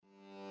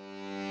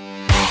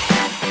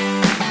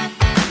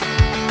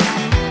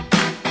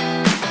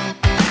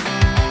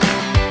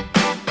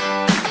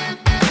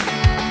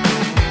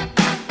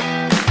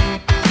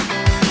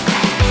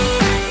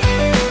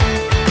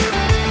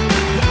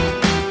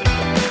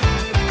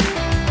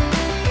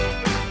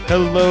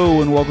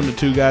Hello and welcome to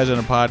Two Guys on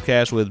a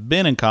Podcast with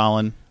Ben and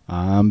Colin.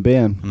 I'm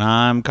Ben. And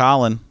I'm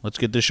Colin. Let's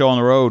get this show on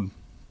the road.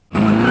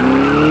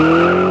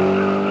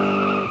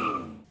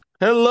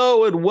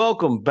 Hello and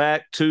welcome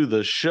back to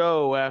the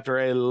show after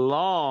a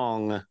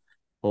long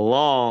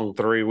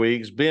 3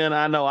 weeks. Ben,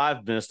 I know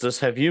I've missed us.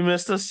 Have you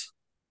missed us?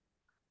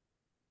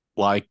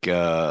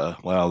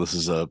 This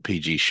is a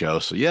PG show,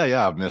 so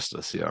yeah, I've missed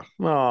us, yeah.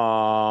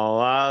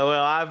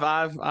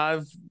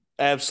 I've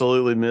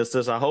absolutely missed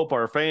us. I hope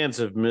our fans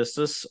have missed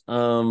us.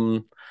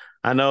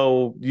 I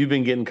know you've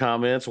been getting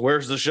comments.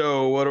 Where's the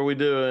show? What are we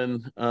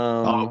doing?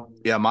 Mine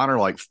are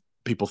like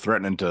people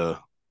threatening to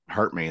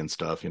hurt me and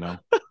stuff, you know.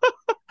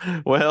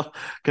 Well,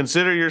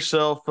 consider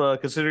yourself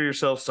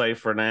safe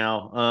for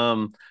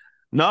now.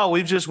 No,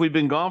 we've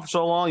been gone for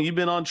so long. You've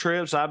been on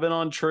trips. I've been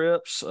on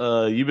trips.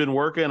 You've been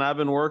working. I've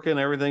been working.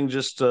 Everything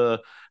just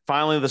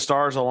finally the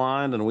stars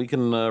aligned and we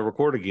can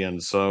record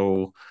again.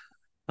 So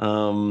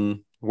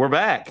we're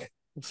back.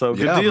 So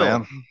good deal.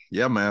 Man.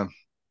 Yeah, man.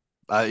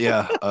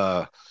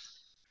 I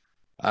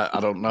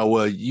don't know.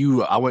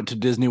 I went to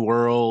Disney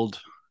World,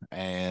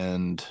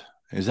 and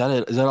is that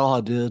it? Is that all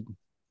I did?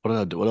 What did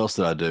I do? What else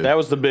did I do? That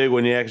was the big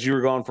one, yeah, because you were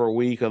gone for a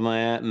week on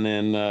that, and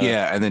then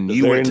and then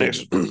you went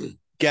to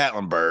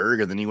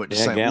Gatlinburg, and then you went to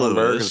St.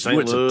 Louis. You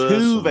went to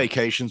two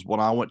vacations when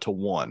I went to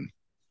one.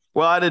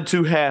 Well, I did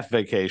two half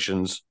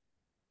vacations,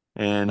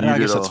 and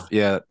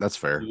that's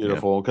fair.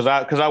 Beautiful, because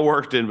I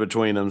worked in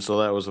between them, so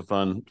that was a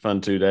fun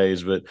 2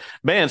 days. But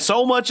man,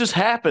 so much has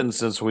happened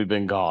since we've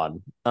been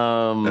gone.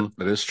 That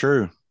is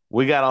true.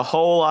 We got a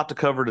whole lot to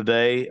cover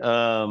today.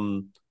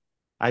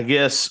 I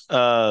guess.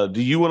 Do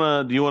you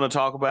want to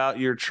talk about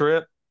your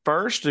trip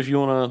first? If you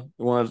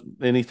want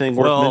anything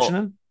worth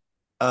mentioning.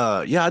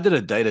 I did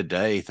a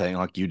day-to-day thing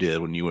like you did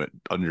when you went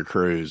on your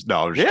cruise.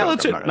 No, I'm just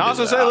let's hear it. I'm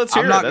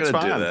not going to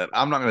do that.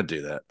 I'm not going to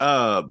do that.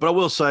 But I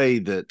will say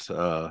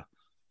that,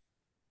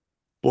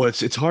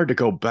 it's hard to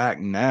go back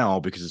now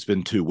because it's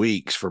been 2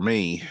 weeks for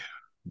me.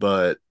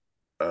 But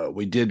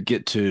we did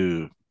get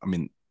to,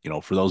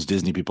 for those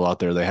Disney people out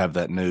there, they have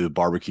that new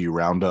barbecue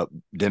roundup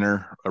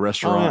dinner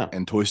restaurant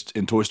in Toy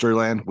Story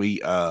Land.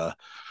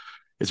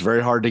 It's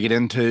very hard to get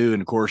into,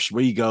 and of course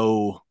we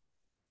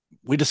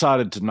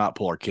decided to not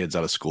pull our kids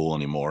out of school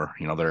anymore.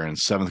 You know, they're in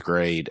 7th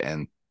grade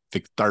and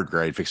 3rd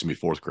grade, fixing to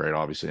be 4th grade,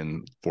 obviously,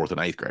 and 4th and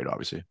 8th grade,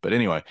 obviously. But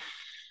anyway,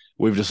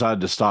 we've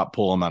decided to stop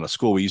pulling them out of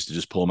school. We used to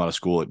just pull them out of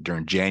school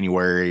during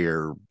January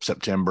or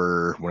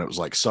September when it was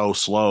like so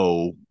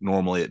slow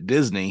normally at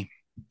Disney,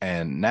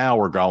 and now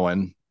we're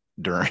going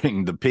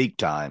during the peak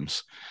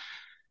times,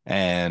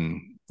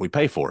 and we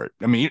pay for it.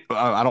 I mean,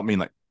 I don't mean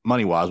like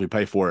money wise. We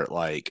pay for it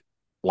like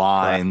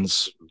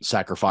lines,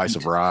 sacrifice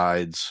of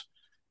rides,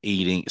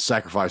 eating,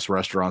 sacrifice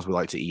restaurants we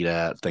like to eat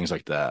at, things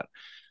like that.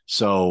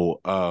 So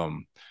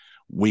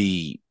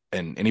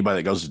and anybody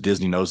that goes to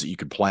Disney knows that you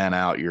could plan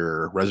out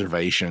your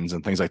reservations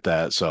and things like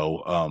that.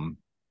 So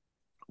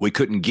we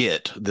couldn't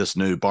get this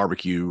new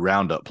barbecue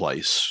roundup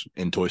place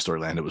in Toy Story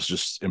Land. It was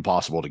just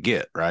impossible to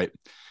get, right?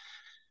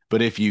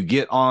 But if you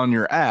get on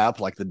your app,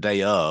 like the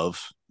day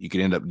of, you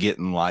could end up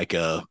getting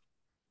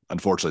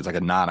unfortunately, it's like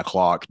a 9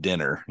 o'clock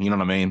dinner. You know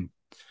what I mean?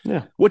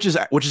 Yeah. Which is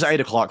 8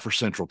 o'clock for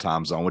Central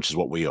Time Zone, which is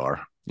what we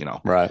are, you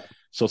know? Right.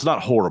 So it's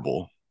not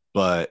horrible,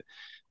 but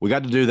we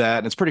got to do that.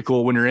 And it's pretty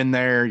cool. When you're in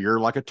there, you're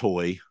like a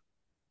toy,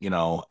 you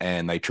know,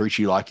 and they treat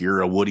you like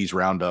you're a Woody's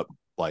Roundup,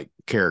 like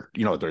character,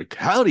 you know, they're like,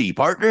 howdy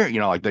partner,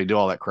 you know, like they do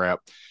all that crap.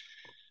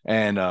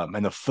 And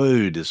the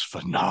food is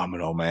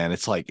phenomenal, man.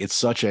 It's like,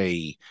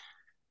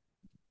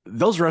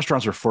 those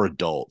restaurants are for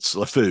adults,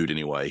 the food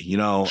anyway, you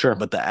know, sure.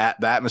 But the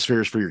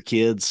atmosphere is for your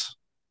kids.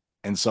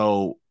 And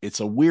so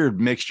it's a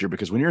weird mixture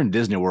because when you're in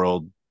Disney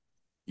World,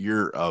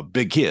 you're a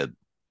big kid,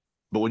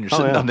 but when you're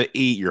sitting down to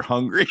eat, you're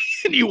hungry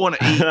and you want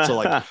to eat. So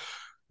like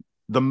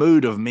the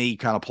mood of me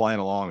kind of playing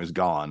along is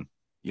gone.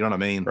 You know what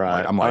I mean? Right.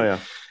 Like, I'm like,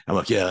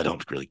 I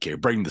don't really care.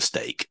 Bring the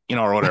steak, you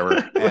know, or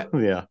whatever.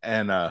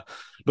 And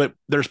but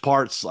there's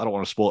parts, I don't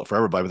want to spoil it for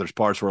everybody, but there's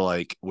parts where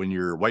like when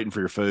you're waiting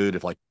for your food,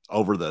 if like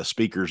over the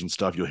speakers and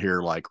stuff, you'll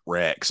hear like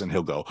Rex and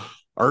he'll go,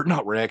 or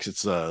not Rex,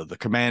 it's the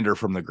commander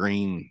from the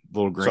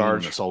little green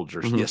Sarge.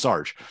 Soldiers. Mm-hmm. Yeah,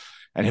 Sarge.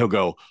 And he'll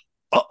go,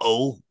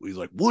 he's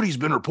like, Woody's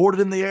been reported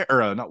in the air,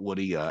 or not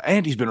Woody,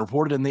 Andy's been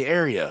reported in the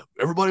area.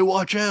 Everybody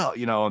watch out,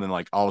 you know, and then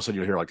like all of a sudden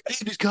you'll hear like,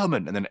 Andy's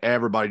coming. And then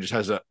everybody just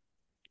has a,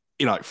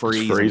 you know, like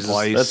freeze in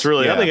place. That's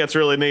really, I think that's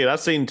really neat. I've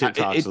seen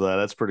TikToks of that.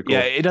 That's pretty cool.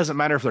 Yeah, it doesn't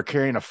matter if they're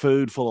carrying a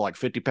food full of like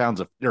 50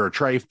 pounds or a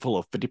tray full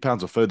of 50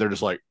 pounds of food. They're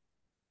just like,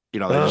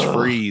 you know, they just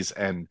freeze.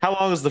 And how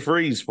long is the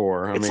freeze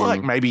for? It's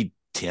like maybe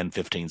 10,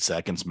 15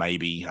 seconds,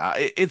 maybe.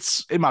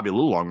 It might be a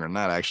little longer than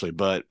that actually,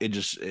 but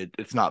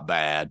it's not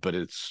bad, but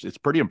it's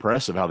pretty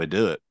impressive how they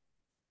do it.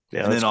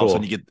 Yeah, and then all of a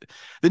sudden you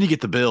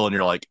get the bill and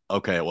you're like,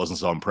 okay, it wasn't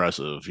so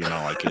impressive, you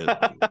know, like it.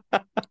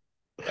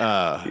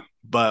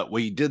 But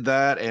we did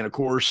that, and of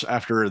course,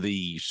 after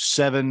the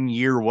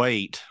 7-year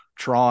wait,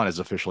 Tron is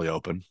officially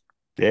open.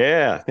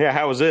 Yeah.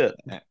 How was it?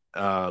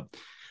 Well,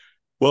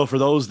 for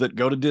those that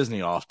go to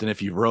Disney often,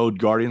 if you rode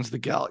Guardians of the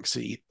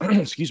Galaxy,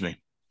 excuse me,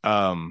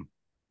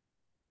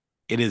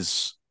 It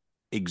is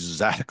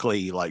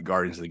exactly like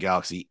Guardians of the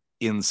Galaxy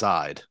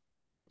inside.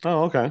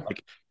 Oh, okay.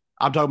 Like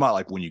I'm talking about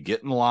like when you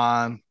get in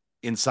line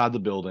inside the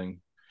building,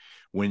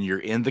 when you're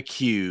in the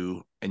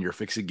queue and you're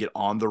fixing to get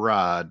on the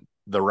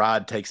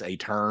ride takes a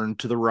turn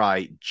to the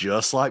right,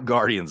 just like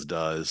Guardians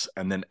does.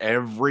 And then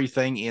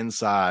everything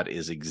inside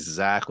is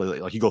exactly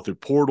like you go through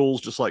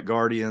portals, just like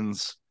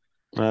Guardians,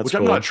 That's which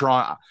I'm not a cool.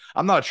 Tron.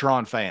 I'm not a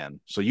Tron fan.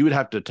 So you would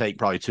have to take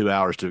probably 2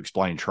 hours to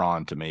explain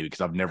Tron to me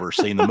because I've never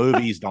seen the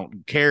movies,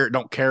 don't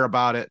care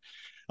about it.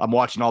 I'm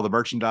watching all the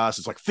merchandise.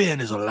 It's like Finn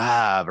is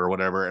alive or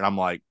whatever. And I'm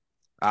like,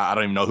 I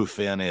don't even know who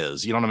Finn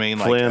is. You know what I mean?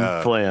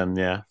 Like, Flynn,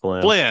 yeah,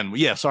 Flynn. Flynn.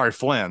 Yeah, sorry,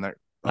 Flynn. Okay,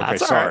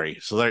 That's all right.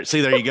 sorry.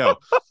 So there you go.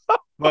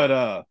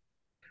 But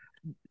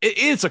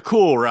it's a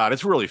cool ride.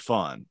 It's really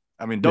fun.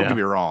 I mean, don't get Yeah,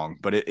 me wrong,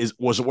 but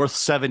was it worth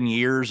 7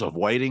 years of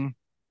waiting?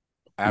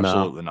 no,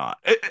 Absolutely not.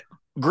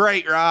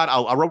 Great ride.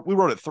 We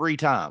rode it 3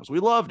 times. We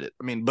loved it.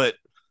 I mean, but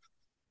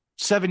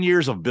 7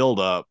 years of build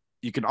up,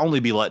 you can only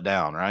be let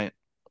down, right?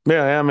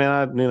 yeah. I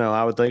mean,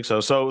 I would think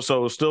so. So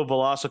still,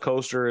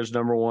 Velocicoaster is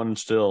number one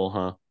still,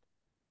 huh?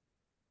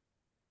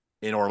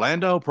 In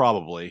Orlando,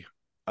 probably.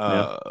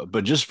 Yeah,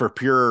 But just for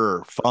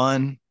pure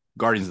fun,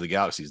 Guardians of the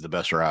Galaxy is the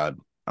best ride.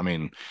 I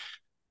mean,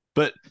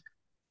 but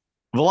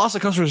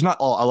Velocicoaster is not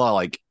a lot of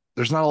like.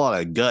 There's not a lot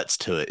of guts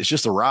to it. It's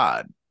just a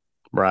ride.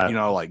 right.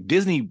 Like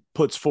Disney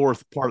puts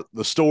forth part of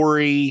the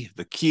story,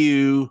 the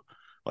queue,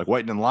 like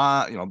waiting in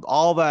line,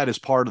 all that is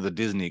part of the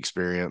Disney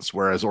experience.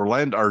 Whereas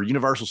Orlando or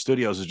Universal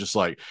Studios is just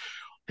like,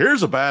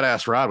 here's a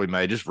badass ride we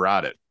made, just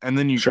ride it. And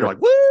then you're Sure.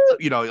 like, woo,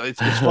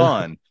 it's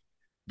fun.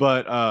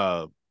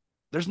 But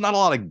there's not a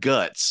lot of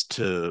guts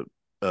to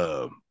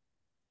uh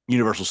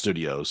Universal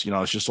Studios.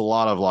 It's just a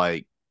lot of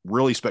like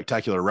really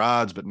spectacular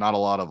rides, but not a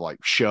lot of like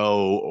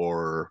show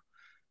or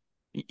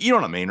you know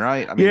what I mean,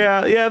 right? I mean,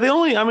 Yeah, yeah. The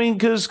only, I mean,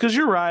 because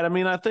you're right. I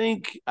mean, I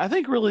think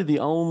really the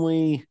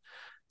only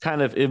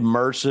kind of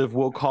immersive,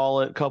 we'll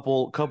call it,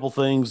 couple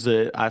things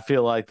that I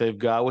feel like they've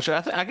got, which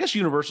I guess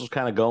Universal's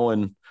kind of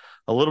going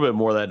a little bit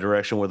more that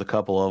direction with a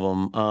couple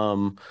of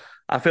them.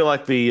 I feel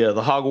like the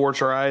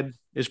Hogwarts ride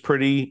is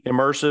pretty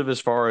immersive as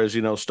far as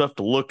stuff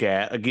to look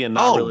at. Again,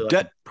 not oh, really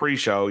like a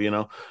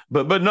pre-show,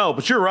 but no,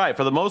 but you're right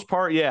for the most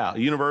part. Yeah,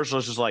 Universal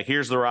is just like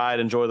here's the ride,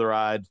 enjoy the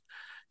ride.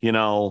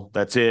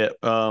 That's it.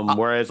 I,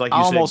 Whereas, like I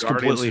you said, almost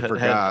Guardians completely had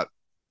forgot.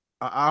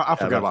 I yeah,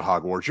 forgot about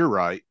Hogwarts. You're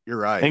right. You're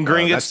right. and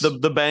Gringotts, That's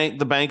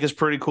the bank is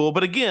pretty cool.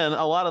 But again,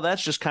 a lot of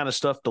that's just kind of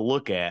stuff to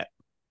look at,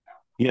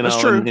 that's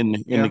in true. in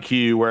the Yeah.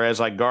 queue. Whereas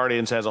like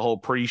Guardians has a whole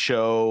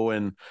pre-show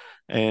and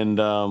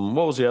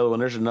what was the other one?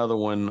 There's another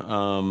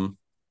one.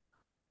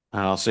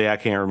 I'll see. I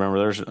can't remember.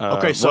 There's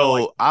Okay, like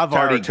so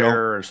Tower of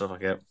Terror and stuff like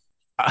that.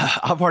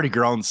 I've already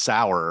grown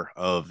sour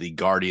of the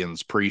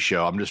Guardians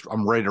pre-show.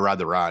 I'm ready to ride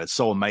the ride. It's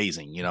so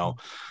amazing.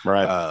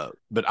 Right.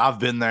 But I've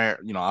been there.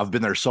 I've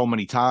been there so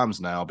many times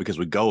now because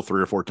we go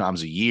 3 or 4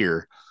 times a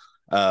year.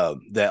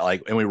 That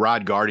like, and we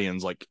ride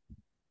Guardians like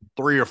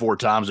 3 or 4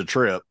 times a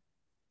trip.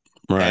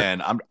 Right.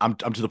 And I'm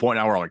to the point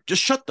now where I'm like,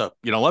 just shut the,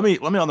 let me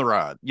on the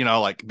ride,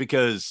 like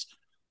because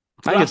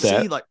I what I get see,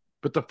 that. like,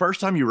 but the first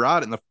time you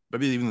ride it, and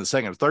maybe even the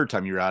second or third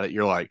time you ride it,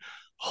 you're like,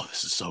 oh,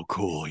 this is so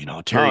cool,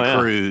 Oh Terry yeah.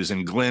 Crews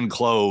and Glenn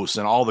Close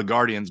and all the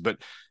Guardians.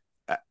 But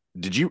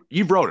you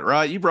wrote it,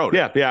 right? You wrote it.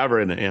 Yeah. Yeah. I've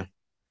written it. Yeah.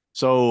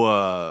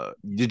 So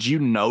did you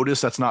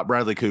notice that's not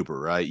Bradley Cooper,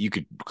 right? You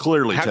could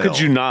clearly How could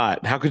you tell.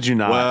 not? How could you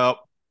not?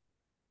 Well,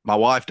 my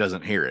wife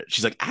doesn't hear it.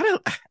 She's like, I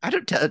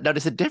don't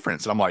notice a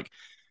difference. And I'm like,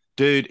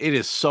 dude, it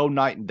is so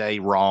night and day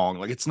wrong.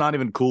 Like, it's not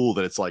even cool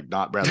that it's like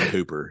not Bradley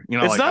Cooper.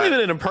 It's Like not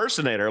even an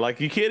impersonator. Like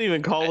you can't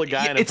even call the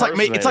guy an it's like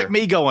me. It's like impersonator.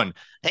 me going,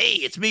 "Hey,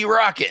 it's me,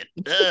 Rocket."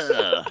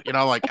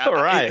 Like All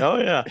right. Oh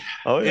yeah.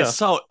 Oh yeah.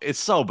 it's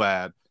so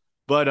bad.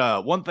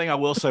 But one thing I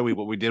will say,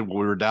 what we did when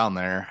we were down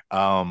there,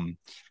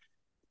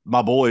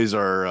 my boys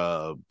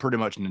are pretty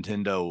much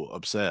Nintendo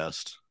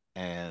obsessed,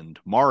 and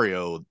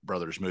Mario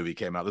Brothers movie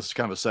came out. This is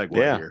kind of a segue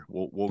Yeah. here.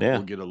 We'll Yeah.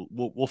 get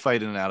we'll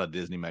fade in and out of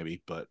Disney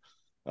maybe, but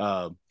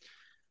uh,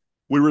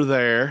 we were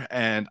there,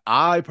 and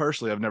I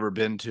personally have never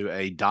been to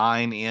a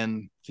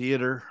dine-in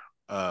theater,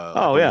 like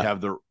Oh where yeah.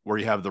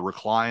 you have the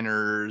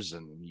recliners,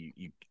 and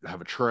you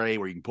have a tray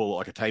where you can pull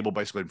like a table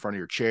basically in front of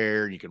your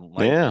chair, and you can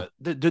lay. Yeah.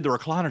 Dude, the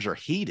recliners are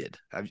heated.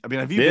 Have you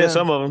Yeah. been?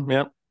 Some of them.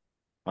 Yeah.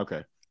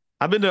 Okay.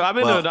 I've been to a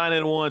Well,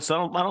 dine-in once. I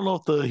don't know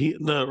if the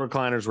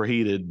recliners were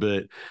heated,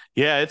 but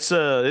yeah, it's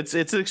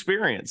an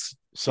experience.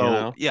 You so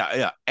know.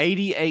 yeah,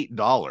 $88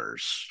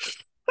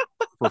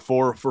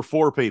 for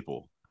four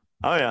people.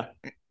 Oh yeah.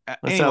 That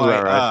sounds Anyway,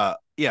 about right.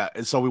 yeah,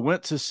 and so we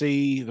went to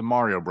see the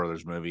Mario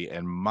Brothers movie,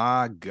 and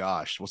my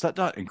gosh, was that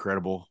not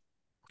incredible?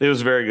 It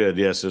was very good.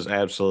 Yes, it was I,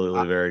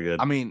 absolutely very good.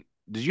 I mean,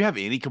 did you have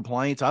any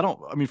complaints? I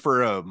mean,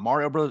 for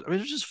Mario Brothers, it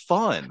was just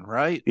fun,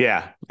 right?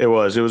 Yeah, it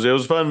was. It was a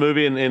fun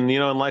movie,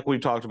 and like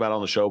we've talked about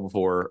on the show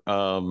before,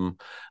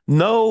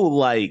 no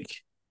like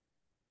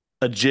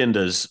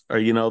agendas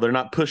or they're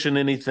not pushing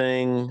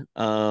anything.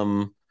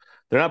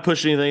 They're not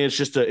pushing anything. It's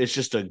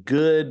just a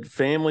good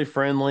family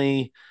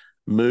friendly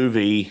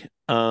movie.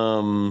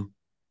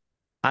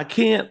 I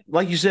can't,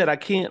 like you said, I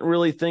can't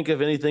really think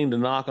of anything to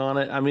knock on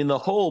it. I mean, the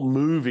whole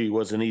movie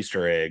was an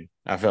Easter egg.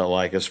 I felt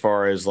like, as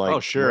far as Oh,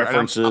 like sure. And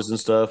references and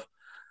stuff.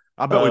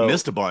 I bet we Uh,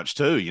 missed a bunch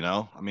too. You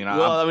know, I mean,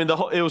 well, I mean,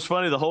 it was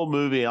funny. The whole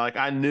movie, like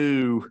I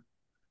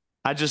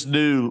just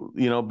knew,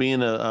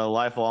 being a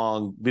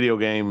lifelong video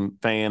game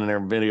fan and a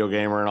video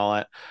gamer and all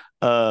that.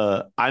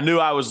 I knew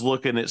I was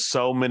looking at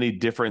so many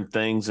different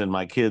things than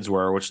my kids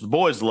were, which the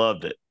boys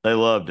loved it. They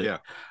loved it. yeah,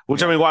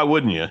 Which, I yeah, mean, why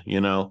wouldn't you? You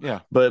know. yeah,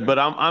 But yeah. but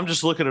I'm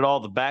just looking at all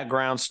the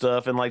background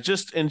stuff and like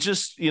just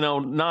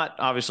not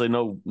obviously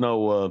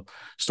no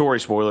story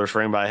spoilers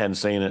for anybody who hadn't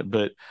seen it,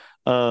 but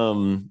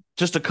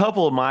just a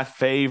couple of my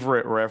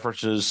favorite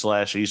references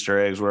slash Easter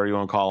eggs, whatever you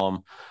want to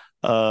call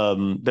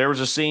them. There was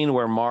a scene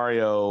where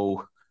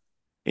Mario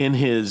in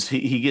his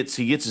he gets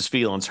his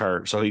feelings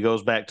hurt, so he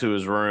goes back to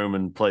his room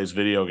and plays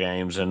video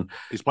games. And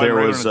He's playing there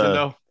regular was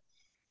Nintendo.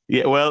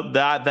 yeah, well,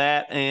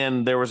 that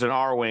and there was an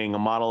R-wing, a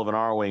model of an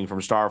R-wing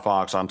from Star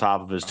Fox on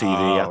top of his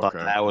TV. I Oh, thought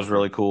okay, that was okay.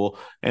 really cool.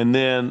 And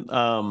then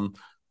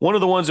one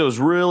of the ones that was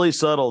really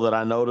subtle that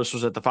I noticed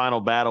was at the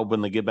final battle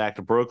when they get back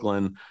to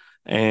Brooklyn,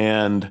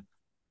 and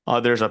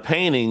there's a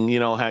painting. You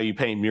know how you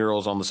paint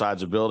murals on the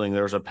sides of building.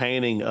 There's a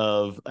painting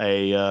of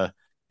a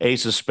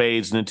Ace of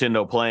Spades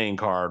Nintendo playing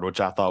card, which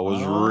I thought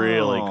was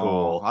really Oh,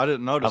 cool. I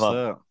didn't I notice thought,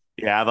 that.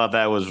 yeah, I thought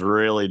that was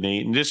really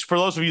neat. And just for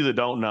those of you that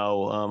don't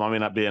know, I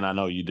mean, not being, I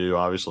know you do,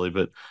 obviously,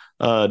 but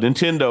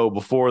Nintendo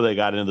before they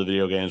got into the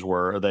video games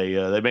were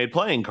they made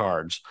playing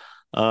cards,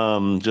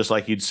 just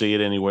like you'd see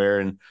it anywhere.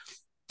 And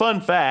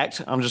fun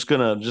fact, I'm just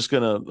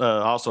gonna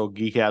also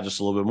geek out just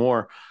a little bit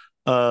more.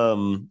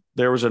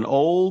 There was an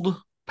old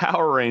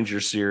Power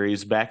Ranger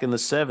series back in the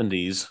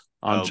 70s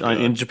Oh, in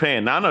good.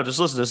 Japan. Now, no, just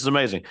listen. This is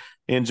amazing.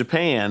 In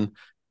Japan,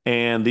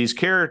 and these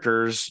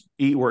characters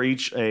were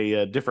each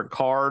a different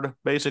card,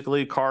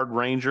 basically card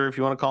ranger, if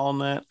you want to call them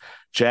that.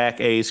 Jack,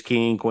 Ace,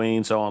 King,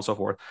 Queen, so on and so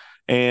forth.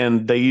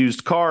 And they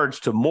used cards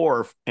to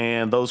morph,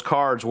 and those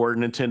cards were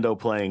Nintendo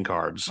playing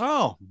cards.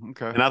 Oh,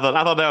 okay. And I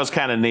thought that was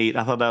kind of neat.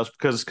 I thought that was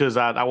because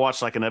I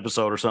watched like an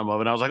episode or something of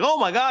it. And I was like, oh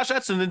my gosh,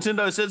 that's a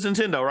Nintendo. It says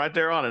Nintendo right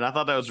there on it. I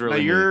thought that was Now really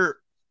neat.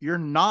 you're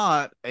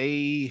not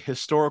a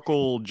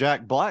historical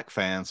Jack Black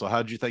fan, so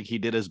how'd you think he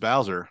did as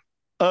Bowser?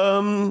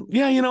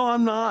 Yeah,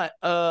 I'm not.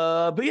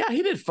 But yeah,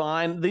 he did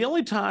fine. The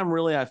only time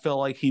really I felt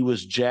like he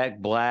was Jack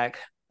Black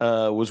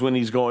was when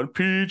he's going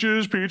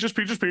peaches, peaches,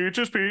 peaches,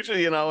 peaches, peaches,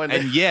 and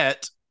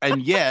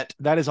And yet,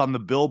 that is on the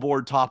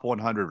Billboard Top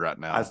 100 right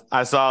I now.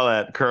 I saw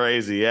that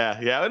crazy. Yeah,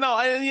 yeah. No,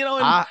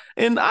 and I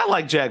and I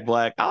like Jack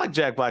Black. I like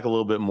Jack Black a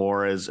little bit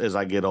more as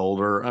I get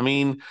older. I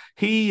mean,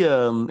 he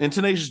and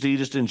Tenacious D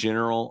just in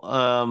general.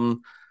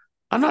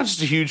 I'm not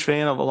just a huge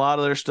fan of a lot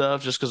of their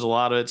stuff, just because a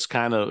lot of it's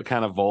kind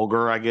of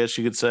vulgar, I guess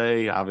you could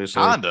say.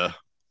 Obviously, kinda.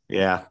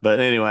 yeah. But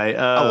anyway,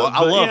 I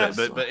but love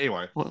yeah, it, but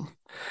anyway. well,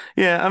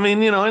 yeah. I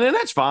mean, and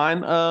that's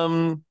fine.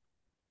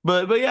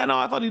 But yeah, no,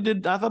 I thought he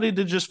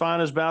did just fine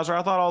as Bowser.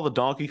 I thought all the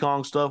Donkey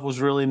Kong stuff was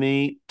really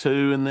neat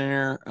too in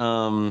there.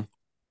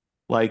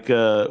 Like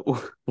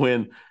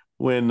when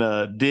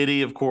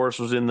Diddy, of course,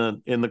 was in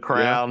the Yeah,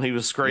 crowd and he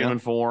was yeah, screaming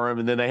for him,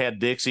 and then they had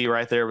Dixie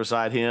right there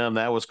beside him.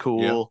 That was yeah.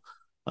 cool.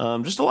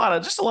 Just a lot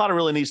of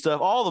really neat stuff.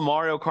 All the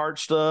Mario Kart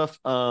stuff.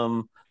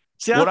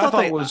 See, I What I thought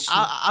thought they was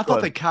I go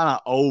thought they ahead. kind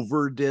of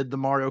overdid the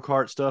Mario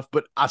Kart stuff,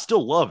 but I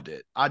still loved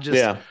it.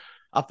 Yeah.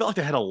 I felt like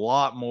they had a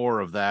lot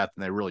more of that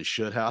than they really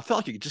should have. I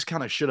felt like it just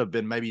kind of should have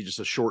been maybe just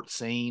a short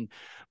scene.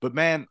 But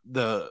man,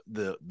 the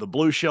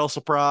blue shell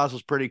surprise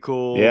was pretty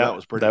cool. Yeah,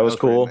 that That was was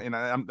pretty.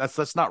 cool.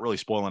 That's not really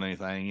spoiling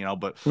anything,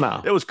 but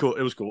No. it was cool.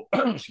 It was cool.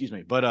 Excuse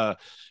me. But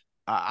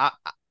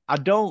I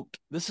don't.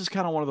 This is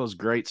kind of one of those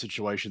great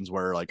situations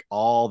where like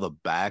all the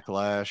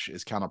backlash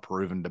is kind of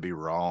proven to be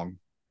wrong.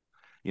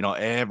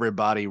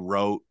 Everybody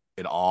wrote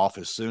it off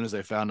as soon as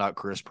they found out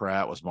Chris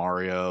Pratt was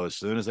Mario, as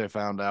soon as they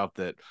found out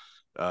that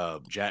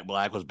Jack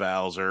Black was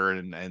Bowser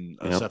and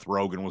Yep. Seth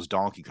Rogen was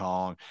Donkey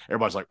Kong.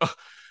 Everybody's like, oh,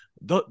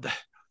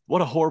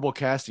 what a horrible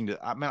casting.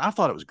 I mean, I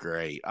thought it was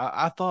great.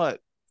 I thought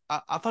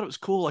it was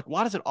cool. Like,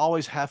 why does it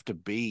always have to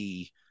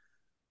be,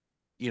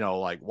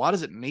 like, why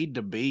does it need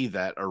to be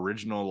that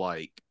original,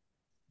 like,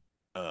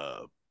 uh,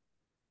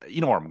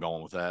 you know where I'm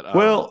going with that?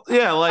 Well,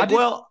 yeah, I like, did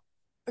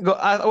what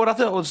I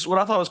thought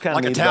was kind of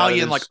like neat about it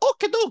Italian, like is,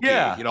 okie dokie,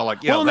 yeah.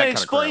 like Well, and that kind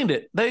of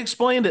crap. they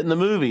explained it in the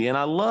movie, and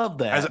I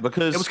love As that it was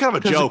because kind of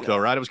a because joke though,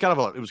 right? It was kind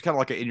of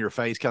like a in your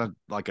face, kind of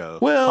like a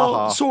well,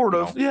 haha, sort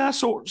of, yeah,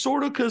 sort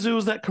of, because it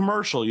was that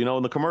commercial,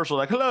 in the commercial,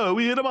 like, "Hello,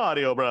 we are the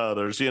Mario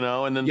Brothers,"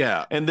 and then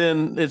Yeah.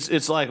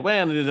 it's like,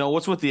 man,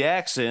 what's with the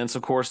accents?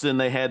 Of course, then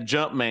they had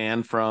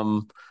Jumpman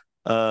from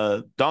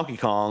Donkey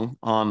Kong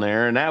on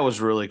there, and that was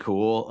really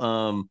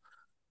cool.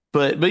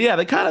 But yeah,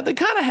 they kind of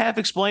half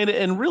explained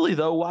it, and really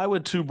though, why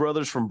would two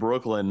brothers from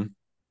Brooklyn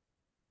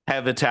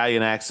have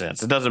Italian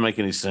accents? It doesn't make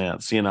any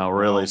sense, really.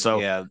 Well, So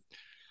yeah,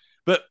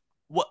 but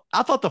what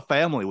I thought the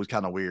family was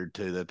kind of weird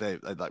too. That they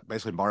like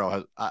basically Mario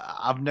has.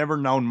 I've never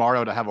known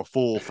Mario to have a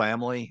full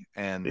family,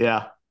 and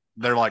yeah,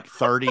 they're like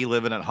 30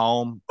 living at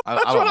home. I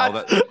that's don't what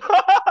know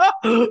that.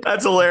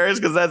 That's hilarious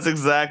because that's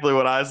exactly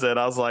what I said.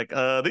 I was like,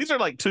 these are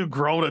like two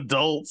grown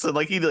adults, and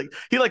like he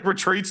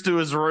retreats to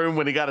his room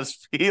when he got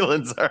his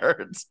feelings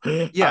hurt.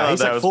 I Yeah, thought he's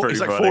that like was pretty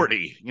he's like funny.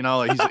 40. He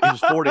was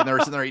 40, and they were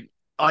sitting there.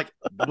 Like,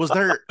 was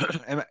there?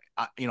 And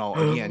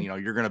again,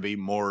 you're going to be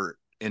more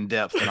in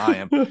depth than I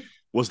am.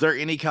 Was there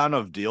any kind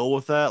of deal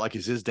with that? Like,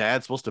 is his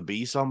dad supposed to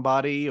be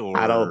somebody,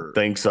 I don't or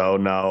think so.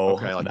 okay, No,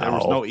 like there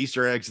was no no.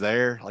 Easter eggs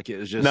there. Like it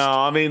was No, just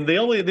I mean the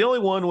only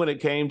one when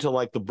it came to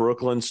like the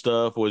Brooklyn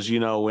stuff was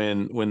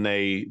when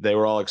they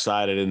were all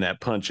excited in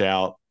that Punch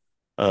Out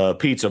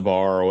pizza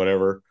bar or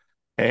whatever,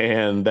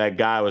 and that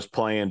guy was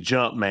playing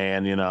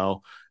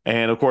Jumpman,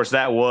 and of course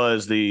that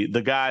was the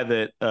guy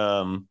that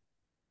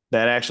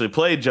actually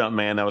played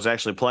Jumpman that was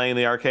actually playing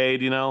the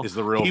arcade. is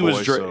the real He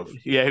was voice of.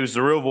 yeah, he was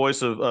the real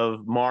voice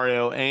of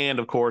Mario, and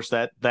of course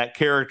that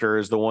character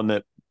is the one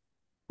that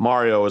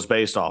Mario was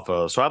based off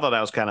of. So I thought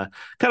that was kind of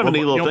a Well,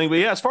 neat little thing. But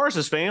yeah, as far as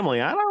his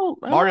family, I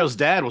don't. Mario's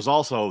dad was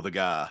also the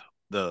guy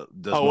that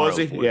does Oh, was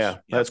Mario's he? voice. Yeah,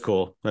 Yep. that's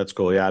cool. That's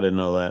cool. Yeah, I didn't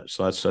know that.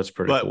 So that's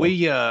pretty But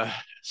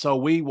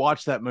cool. we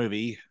watched that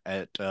movie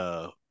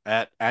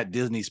at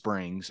Disney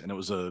Springs, and it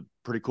was a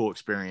pretty cool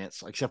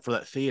experience. Except for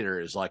that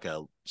theater is like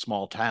a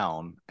small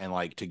town, and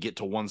like to get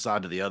to one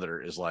side to the other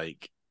is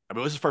like, I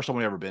mean, it was the first time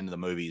we ever been to the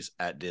movies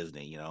at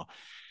Disney.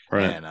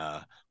 Right. And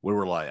we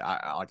were like,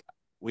 I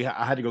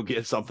had to go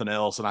get something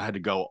else, and I had to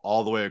go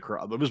all the way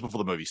across. It was before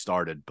the movie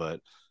started,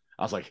 but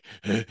I was like,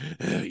 I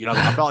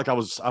felt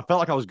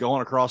like I was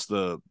going across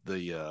the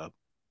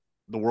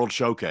World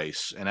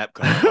Showcase in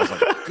Epcot. I was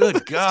like,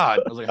 good God.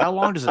 I was like, how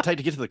long does it take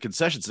to get to the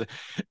concessions?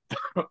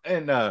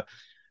 And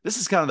this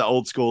is kind of the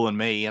old school in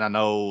me. And I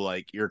know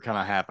like you're kind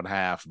of half and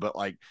half, but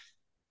like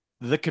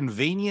the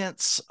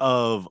convenience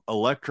of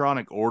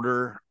electronic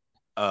order,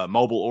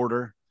 mobile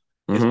order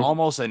is Mm-hmm.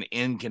 almost an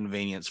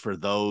inconvenience for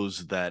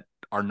those that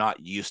are not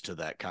used to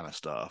that kind of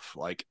stuff.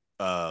 Like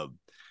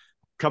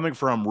coming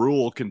from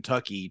rural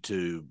Kentucky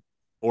to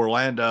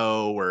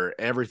Orlando, where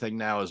everything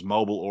now is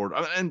mobile order,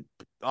 and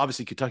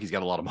obviously Kentucky's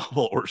got a lot of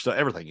mobile order stuff.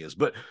 Everything is,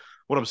 but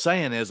what I'm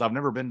saying is, I've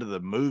never been to the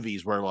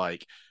movies where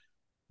like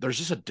there's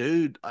just a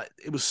dude.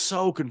 It was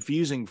so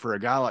confusing for a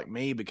guy like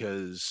me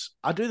because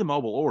I do the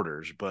mobile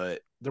orders,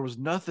 but there was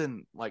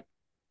nothing like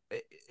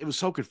it was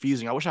so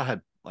confusing. I wish I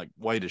had like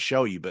way to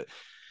show you, but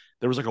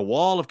there was like a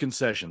wall of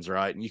concessions,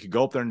 right? And you could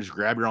go up there and just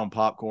grab your own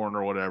popcorn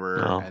or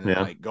whatever, Oh, and then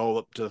yeah. like go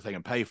up to the thing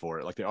and pay for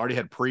it. Like they already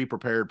had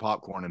pre-prepared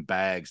popcorn in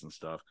bags and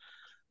stuff.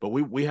 But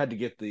we had to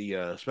get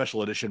the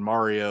special edition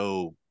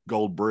Mario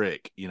gold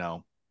brick.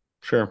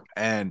 Sure.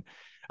 And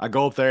I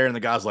go up there and the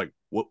guy's like,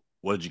 what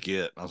did you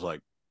get? I was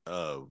like,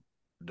 do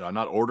I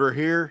not order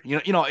here?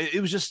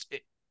 It was just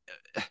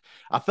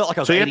I felt like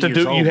I was So 80 years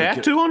you old have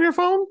because to on your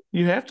phone?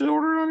 You have to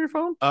order it on your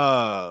phone?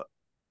 uh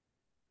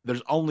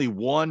there's only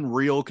one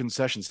real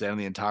concession stand in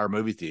the entire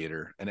movie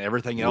theater, and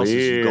everything else is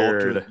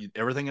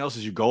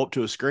you go up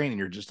to a screen and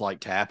you're just like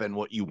tapping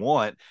what you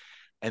want,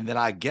 and then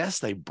I guess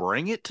they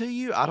bring it to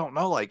you. I don't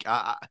know, like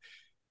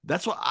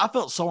that's what I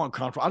felt so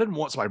uncomfortable. I didn't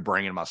want somebody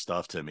bringing my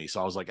stuff to me,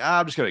 so I was like,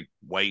 I'm just gonna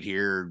wait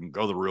here and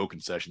go to the real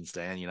concession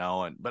stand.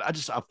 And but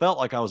I felt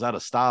like I was out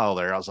of style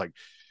there. I was like,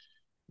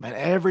 man,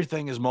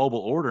 everything is mobile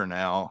order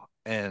now,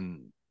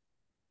 and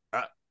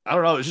I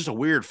don't know, it's just a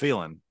weird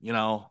feeling.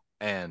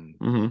 And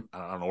Mm-hmm.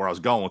 I don't know where I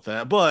was going with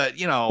that, but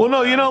Well,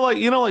 no, like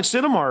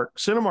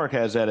Cinemark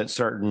has that at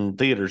certain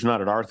theaters, not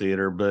at our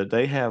theater, but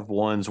they have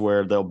ones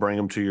where they'll bring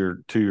them to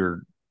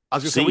your I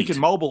was gonna say we can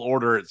seat. mobile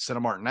order at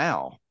Cinemark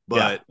now,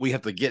 Yeah. but we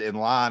have to get in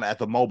line at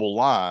the mobile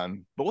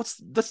line. But what's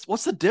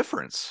the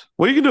difference?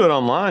 Well, you can do it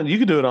online. You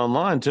can do it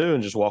online too,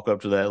 and just walk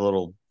up to that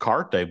little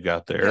cart they've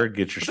got Yeah, there,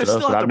 get your but they stuff.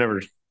 still But have I've to. never,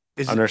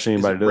 Is I've it never seen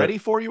is it anybody do it. ready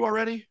for you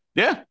already?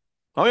 Yeah.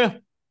 Oh yeah.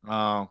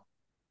 Oh,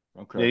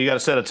 Yeah. okay. You got to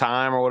set a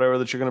time or whatever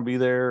that you're going to be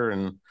there,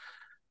 and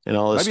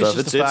all this Maybe it's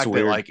stuff. just the It's fact that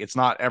weird. like it's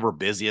not ever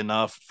busy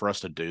enough for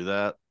us to do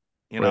that.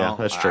 Well, yeah,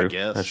 that's I true. That's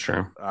guess.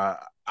 true.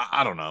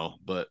 I don't know,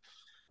 but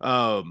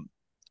um.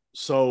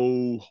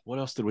 So what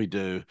else did we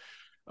do?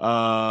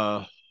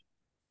 I'm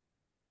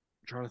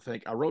trying to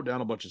think. I wrote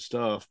down a bunch of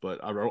stuff, but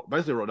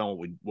basically wrote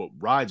down what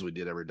rides we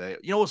did every day.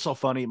 You know what's so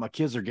funny? My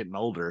kids are getting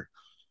older,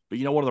 but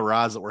one of the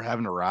rides that we're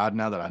having to ride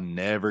now that I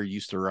never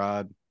used to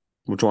ride.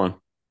 Which one?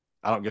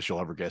 I don't guess you'll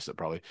ever guess it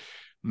probably.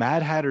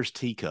 Mad Hatter's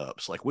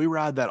Teacups. Like we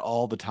ride that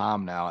all the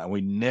time now, and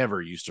we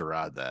never used to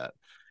ride that.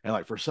 And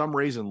like for some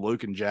reason,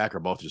 Luke and Jack are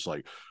both just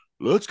like,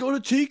 let's go to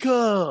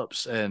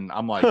Teacups. And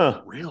I'm like,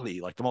 Huh.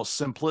 really? Like the most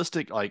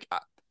simplistic, like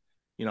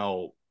you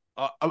know,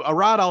 a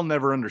ride I'll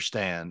never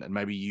understand. And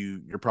maybe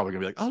you're probably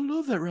gonna be like, I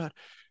love that ride.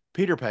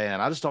 Peter Pan.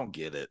 I just don't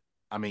get it.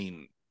 I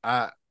mean,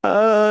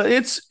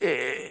 It's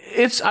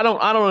I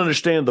don't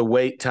understand the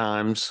wait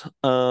times.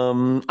 I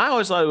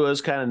always thought it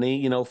was kind of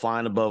neat,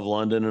 flying above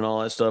London and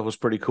all that stuff was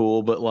pretty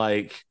cool, but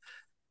like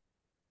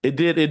it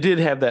did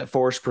have that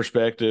forced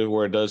perspective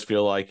where it does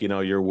feel like,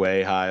 you're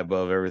way high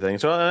above everything.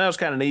 So that was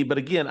kind of neat, but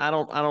again,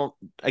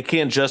 I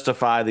can't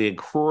justify the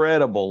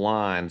incredible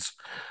lines.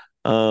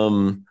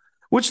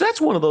 Which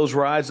that's one of those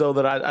rides though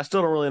that I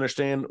still don't really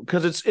understand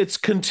because it's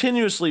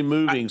continuously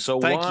moving. So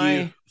thank you,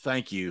 why?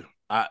 thank you.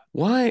 I,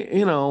 Why? I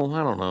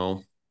don't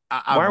know.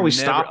 Why I've are we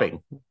never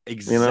stopping? You know?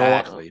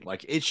 exactly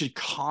like it should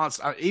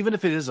constant. Even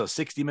if it is a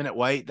 60-minute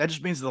wait, that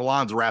just means the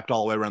line's wrapped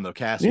all the way around the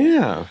castle.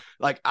 Yeah.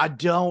 Like I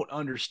don't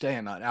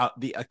understand now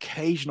the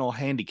occasional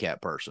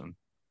handicap person.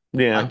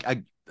 Yeah.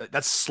 I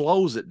that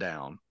slows it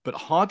down. But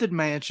Haunted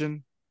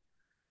Mansion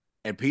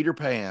and Peter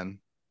Pan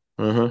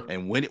Uh-huh.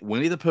 and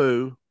Winnie the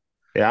Pooh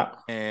Yeah.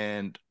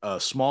 and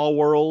Small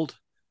World,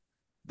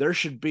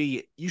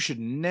 you should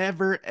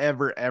never,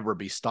 ever, ever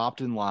be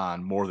stopped in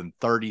line more than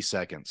 30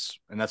 seconds.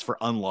 And that's for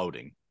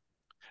unloading.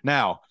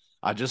 Now,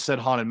 I just said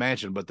Haunted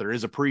Mansion, but there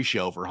is a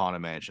pre-show for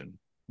Haunted Mansion.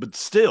 But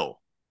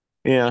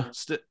Yeah.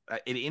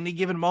 at any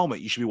given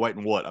moment, you should be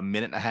waiting what, a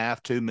minute and a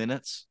half, 2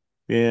 minutes?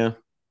 Yeah.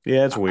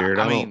 Yeah. It's weird.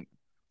 I mean,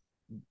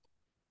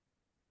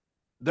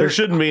 there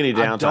shouldn't be any I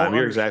downtime. don't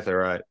You're understand. exactly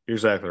right. You're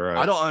exactly I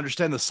right. don't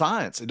understand the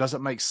science. It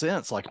doesn't make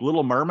sense. Like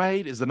Little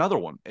Mermaid is another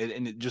one,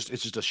 and it's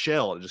just a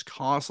shell. It just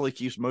constantly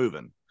keeps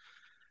moving.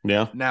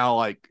 Yeah. Now,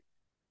 like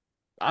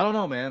I don't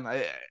know, man.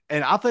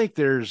 And I think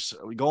there's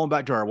going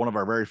back to one of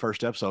our very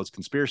first episodes,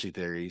 conspiracy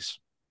theories.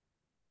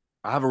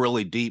 I have a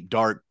really deep,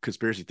 dark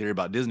conspiracy theory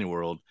about Disney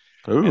World,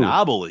 and Ooh.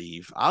 I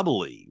believe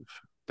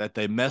that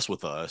they mess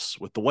with us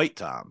with the wait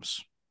times.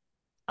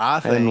 I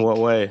In what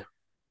think way?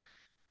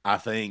 I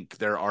think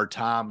there are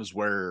times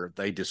where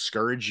they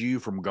discourage you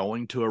from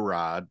going to a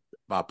ride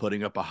by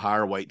putting up a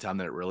higher wait time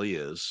than it really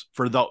is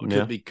for the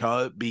Yeah.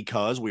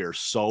 because we are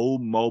so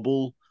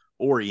mobile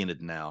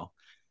oriented now.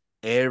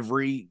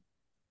 Every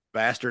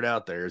bastard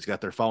out there has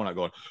got their phone out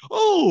going,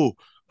 oh,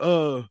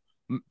 uh,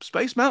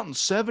 Space Mountain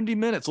 70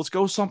 minutes. Let's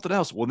go something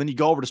else. Well, then you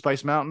go over to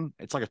Space Mountain.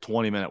 It's like a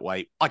 20-minute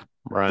wait. Like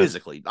Right.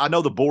 physically, I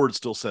know the board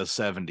still says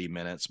 70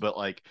 minutes, but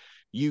like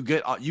you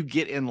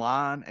get in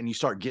line and you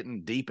start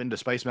getting deep into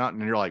Space Mountain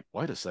and you're like,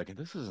 wait a second,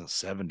 this isn't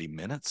 70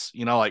 minutes.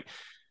 Like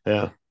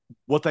Yeah.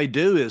 what they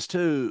do is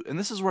too, and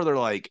this is where they're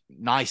like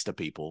nice to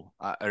people.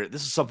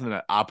 This is something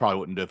that I probably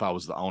wouldn't do if I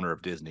was the owner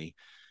of Disney,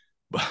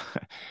 but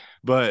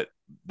but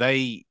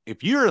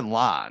if you're in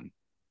line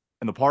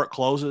and the park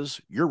closes,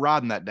 you're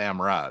riding that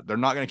damn ride. They're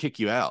not going to kick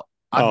you out.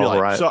 Oh,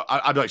 right.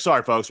 I'd be like,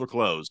 sorry, folks, we're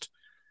closed.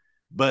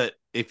 But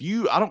I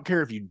don't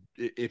care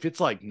if it's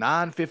like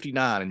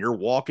 9:59 and you're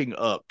walking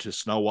up to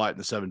Snow White and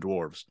the Seven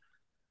Dwarves.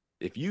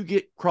 If you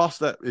cross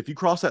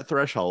that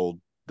threshold,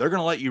 they're going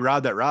to let you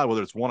ride that ride,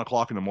 whether it's 1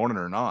 o'clock in the morning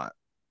or not.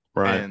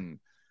 Right. And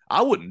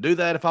I wouldn't do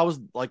that if I was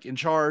like in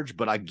charge,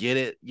 but I get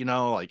it.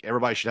 Like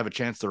everybody should have a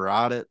chance to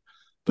ride it.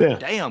 But Yeah.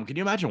 damn, can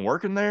you imagine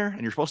working there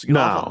and you're supposed to get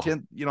off at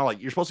No. 10,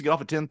 like you're supposed to get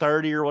off at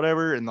 10:30 or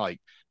whatever, and like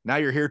now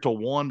you're here till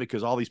 1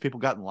 because all these people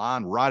got in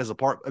line right as a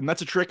park. And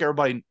that's a trick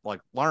everybody like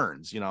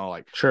learns,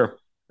 like Sure.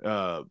 you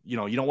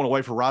don't want to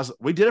wait for Rise.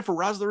 We did it for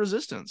Rise of the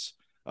Resistance.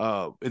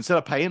 Instead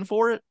of paying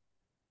for it,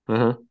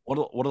 Uh-huh. one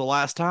of the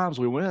last times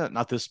we went,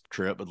 not this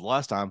trip, but the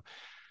last time,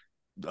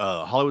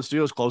 Hollywood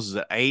Studios closes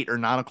at 8 or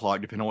 9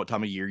 o'clock, depending on what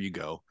time of year you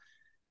go.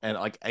 And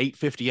at like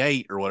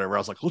 8:58 or whatever, I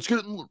was like, we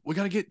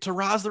got to get to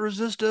Rise the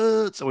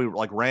Resistance. So we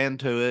like ran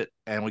to it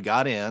and we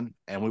got in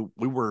and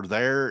we were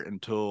there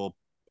until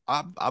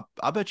I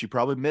bet you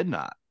probably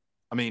midnight.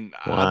 I mean,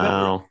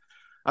 Wow.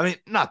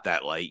 not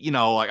that late,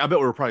 like I bet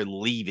we were probably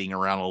leaving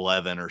around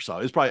 11 or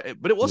so. But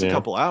it was a Yeah.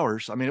 couple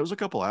hours. I mean, it was a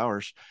couple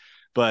hours,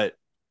 but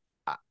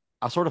I,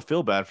 I sort of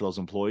feel bad for those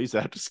employees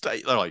that have to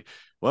stay. They're like,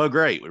 well,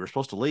 great. We were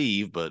supposed to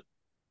leave, but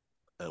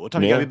what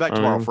time you got to Yeah. be back I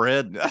tomorrow, mean,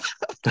 Fred?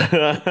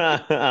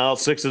 oh,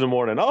 6 in the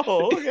morning.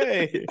 Oh,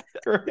 okay.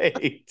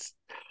 Great.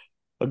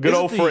 A good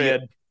Isn't old the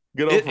Fred.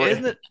 Good old it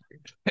isn't Fred.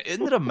 it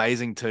isn't it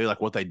amazing too, like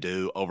what they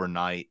do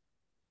overnight,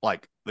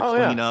 like Oh,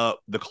 yeah.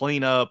 the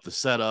cleanup, the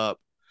setup.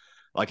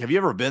 Like, have you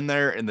ever been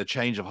there in the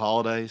change of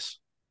holidays,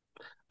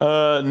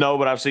 No,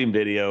 but I've seen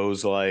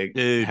videos like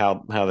dude?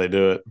 how they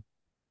do it.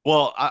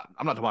 Well, I'm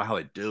not talking about how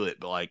they do it,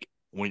 but like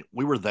when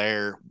we were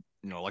there,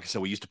 like I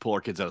said, we used to pull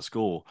our kids out of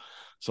school,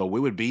 so we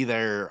would be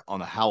there on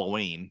the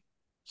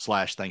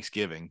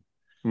Halloween/Thanksgiving,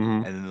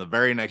 Hmm. and then the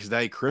very next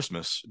day,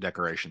 Christmas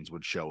decorations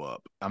would show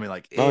up. I mean,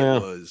 like Oh, it yeah.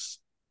 was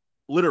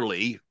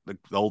literally the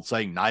old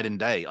saying, night and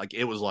day. Like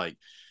it was like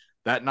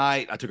that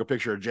night, I took a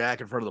picture of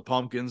Jack in front of the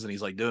pumpkins, and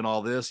he's like doing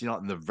all this,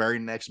 and the very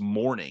next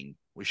morning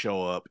we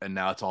show up, and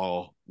now it's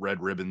all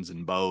red ribbons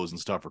and bows and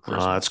stuff for Oh,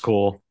 that's Christmas.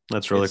 cool.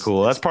 That's really It's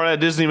cool. That's it's part of that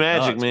Disney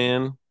magic, nuts,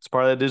 man. man. It's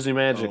part of that Disney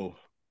magic. Oh,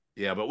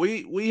 yeah, but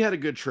we had a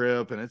good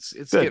trip, and it's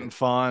Good. getting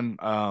fun.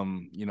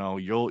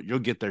 You'll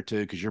get there too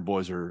because your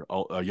boys are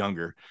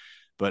younger.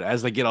 But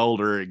as they get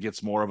older, it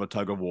gets more of a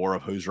tug of war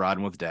of who's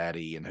riding with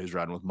daddy and who's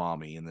riding with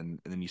mommy, and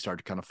then you start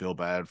to kind of feel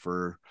bad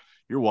for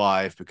your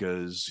wife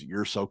because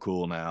you're so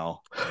cool now,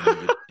 and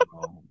you get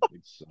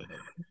it's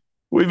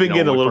We've been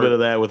getting when a we little bit first. of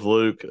that with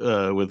Luke,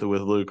 with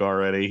Luke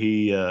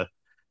already.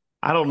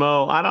 I don't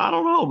know. I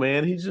don't know,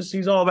 man.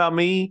 He's all about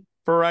me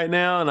for right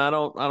now, and I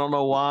don't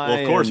know why. Well,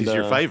 of course, And he's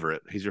your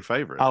favorite. He's your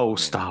favorite. oh, I mean,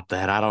 stop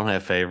that! I don't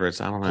have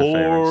favorites. I don't have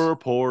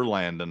favorites. poor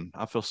Landon.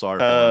 I feel sorry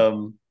for him.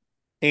 Um.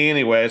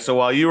 Anyway, so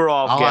while you were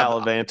off I'll have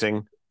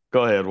gallivanting,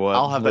 go ahead. What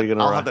are you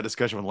gonna I'll have write? that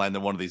discussion with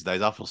Landon one of these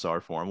days. I feel sorry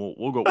for him.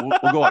 We'll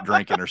go out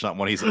drinking or something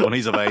when he's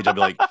of age. I'll be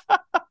like,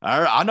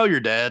 I know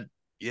your dad.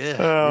 Yeah,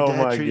 your Oh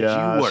dad my treated you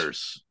gosh.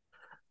 worse.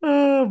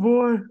 Oh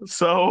boy.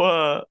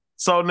 So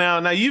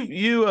now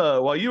you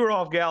while you were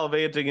off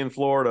gallivanting in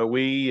Florida,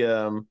 we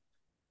had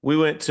a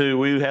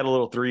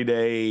little 3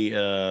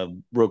 day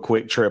real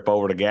quick trip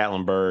over to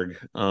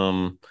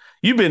Gatlinburg.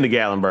 You've been to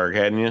Gatlinburg,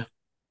 hadn't you?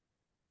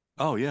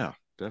 Oh yeah,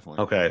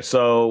 definitely. Okay.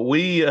 So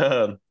we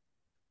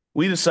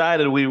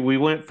decided we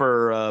went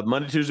for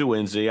Monday, Tuesday,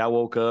 Wednesday. I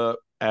woke up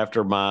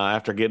after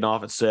getting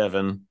off at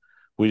 7.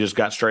 We just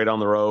got straight on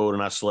the road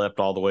and I slept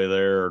all the way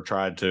there, or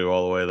tried to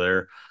all the way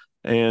there.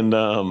 And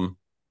So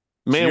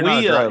man,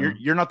 we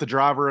you're not the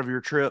driver of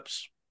your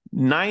trips.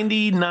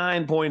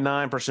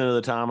 99.9% of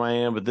the time I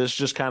am, but this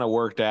just kind of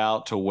worked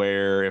out to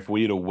where if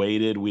we'd have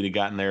waited, we'd have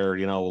gotten there,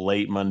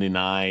 late Monday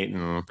night,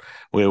 and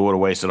we would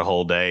have wasted a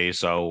whole day.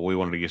 So we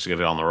wanted to just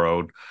get it on the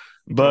road. Okay.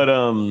 But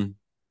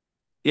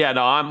yeah,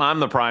 no, I'm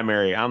the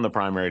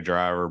primary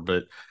driver,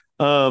 but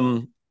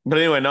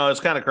anyway, no, it's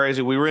kind of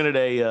crazy. We rented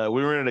a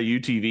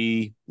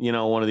UTV,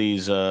 one of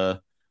these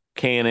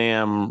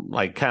Can-Am,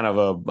 like kind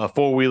of a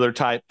four-wheeler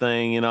type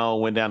thing,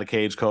 went down to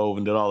Cades Cove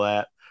and did all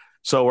that.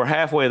 So we're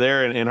halfway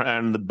there,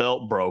 and the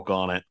belt broke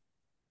on it.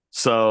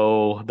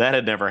 So that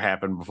had never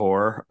happened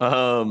before.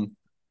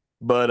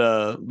 But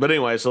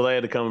anyway, so they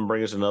had to come and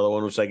bring us another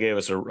one, which they gave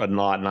us a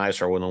lot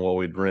nicer one than what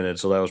we'd rented.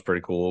 So that was pretty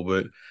cool.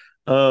 But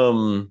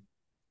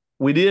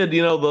we did,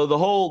 the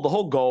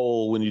whole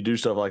goal when you do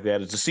stuff like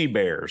that is to see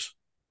bears.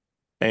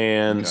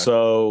 And Okay.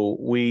 so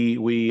we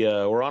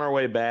were on our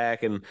way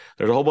back, and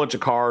there's a whole bunch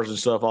of cars and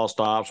stuff all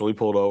stopped. So we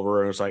pulled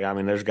over, and it's like, I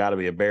mean, there's got to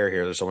be a bear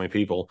here. There's so many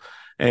people,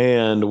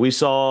 and we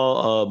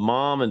saw a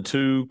mom and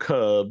two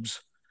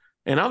cubs.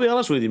 And I'll be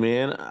honest with you,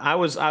 man, I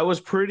was kind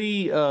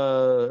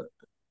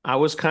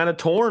of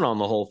torn on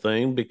the whole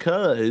thing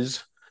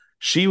because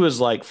she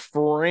was like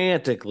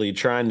frantically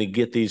trying to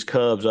get these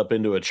cubs up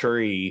into a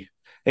tree,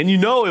 and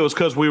it was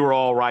because we were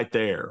all right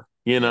there,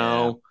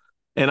 Yeah.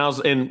 and I was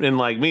and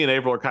like me and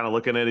April are kind of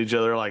looking at each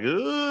other like,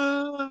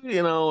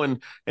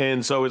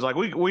 and so it's like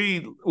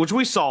which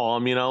we saw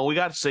them, we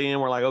got to see him.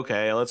 We're like,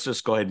 okay, let's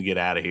just go ahead and get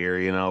out of here,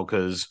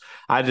 because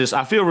I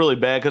feel really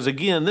bad because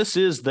again, this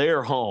is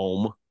their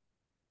home,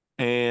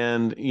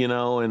 and I It's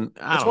don't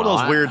one know, of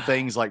those weird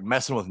things like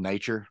messing with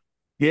nature.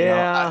 I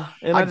yeah,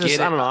 and I get I it.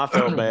 don't know, I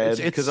felt It's bad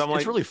because it's I'm it's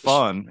like, really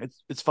fun.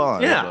 It's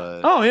fun,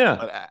 yeah, oh yeah,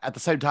 but at the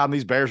same time,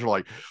 these bears are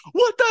like,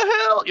 what the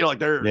hell? Like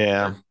they're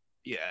yeah,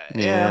 yeah,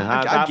 yeah. yeah. I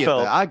I get that.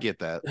 felt I get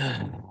that.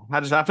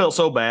 I felt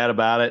so bad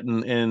about it,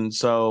 and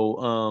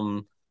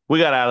so we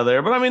got out of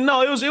there. But I mean,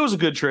 no, it was a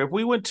good trip.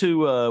 We ended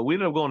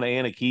up going to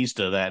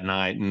Anakeesta that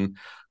night, and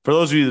for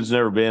those of you that's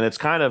never been, it's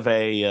kind of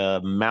a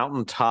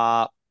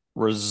mountaintop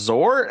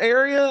resort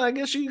area, I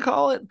guess you could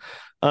call it.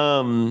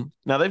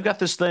 Now they've got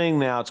this thing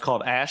now. It's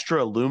called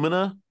Astra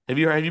Lumina. Have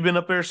you been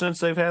up there since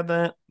they've had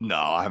that? No,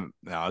 I haven't.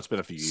 No, it's been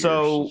a few years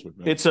So since we've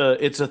been.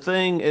 it's a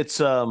thing.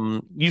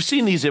 You've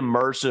seen these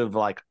immersive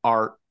like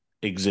art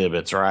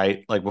exhibits,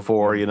 right? Like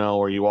before, Mhm.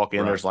 where you walk in,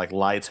 Right. there's like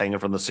lights hanging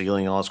from the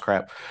ceiling, all this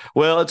crap.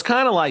 Well, it's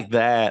kind of like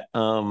that.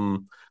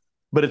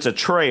 But it's a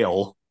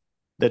trail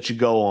that you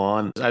go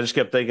on. I just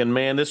kept thinking,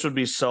 man, this would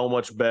be so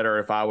much better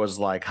if I was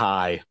like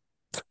high.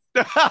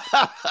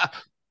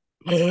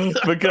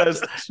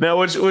 Because now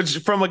which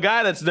from a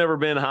guy that's never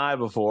been high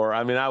before,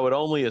 I mean, I would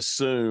only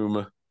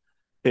assume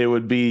it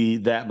would be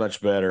that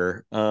much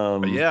better.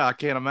 Yeah, I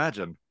can't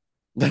imagine.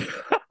 but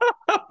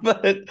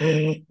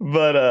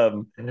but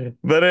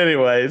but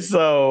anyway,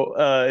 so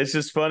it's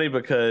just funny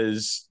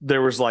because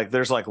there's like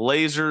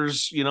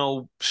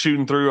lasers,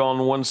 shooting through on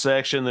one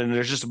section, and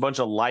there's just a bunch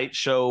of light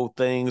show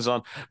things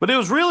on, but it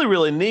was really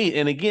really neat.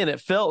 And again, it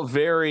felt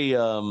very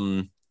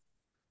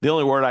the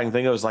only word I can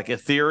think of is like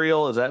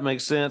ethereal. Does that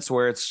make sense?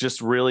 Where it's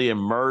just really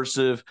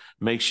immersive,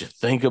 makes you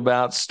think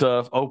about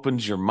stuff,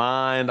 opens your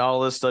mind, all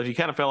this stuff. You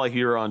kind of felt like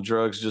you were on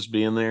drugs just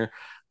being there.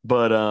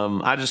 But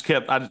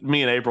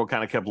me and April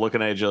kind of kept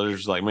looking at each other,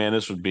 just like, man,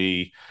 this would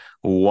be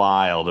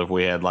wild if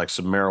we had like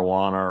some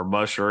marijuana or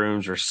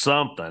mushrooms or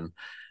something,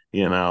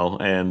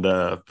 And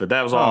but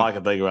that was all Huh. I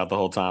could think about the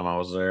whole time I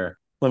was there.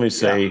 Let me Yeah.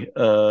 see.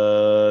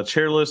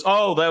 Chairless.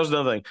 Oh, that was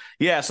another thing.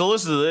 Yeah. So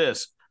listen to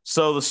this.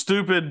 So the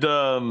stupid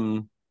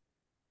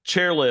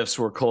chairlifts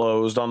were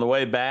closed on the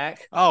way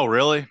back. Oh,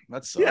 really?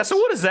 That Yeah, so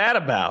sucks. what is that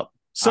about?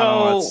 I don't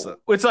know. That's So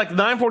it's like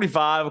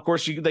 9:45. Of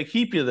course, they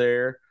keep you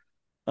there.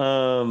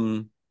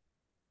 Um,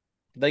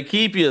 they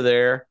keep you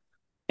there,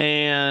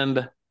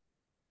 and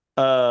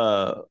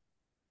uh,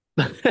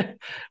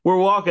 we're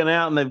walking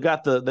out, and they've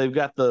got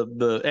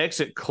the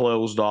exit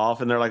closed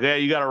off, and they're like, "Yeah,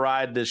 you got to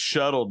ride this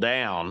shuttle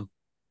down."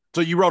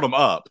 so you wrote them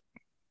up.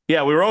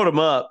 Yeah, we rode them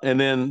up, and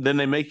then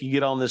they make you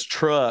get on this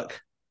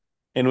truck,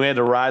 and we had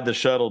to ride the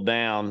shuttle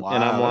down. And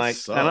I'm Wow, that like,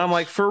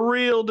 sucks. for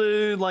real,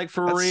 dude, like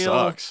for That real.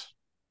 sucks.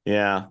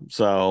 Yeah.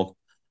 So,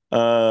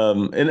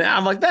 and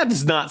I'm like, that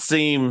does not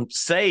seem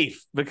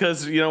safe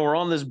because, we're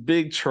on this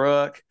big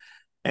truck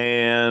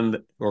and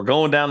we're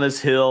going down this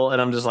hill.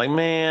 And I'm just like,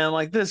 man,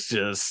 like this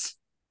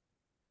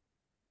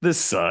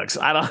sucks.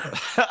 I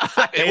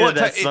Well, hated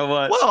that so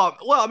much. well,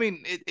 I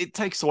mean, it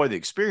takes away the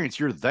experience.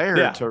 You're there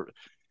Yeah, to.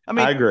 I I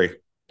mean, agree.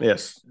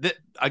 Yes.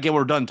 Again,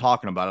 we're done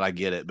talking about it. I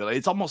get it, but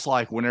it's almost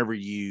like whenever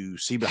you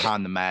see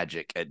Behind the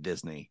Magic at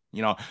Disney,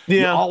 you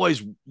Yeah.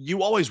 always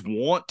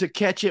want to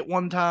catch it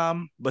one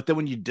time, but then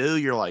when you do,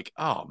 you're like,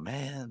 oh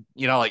man,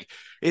 like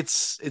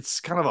it's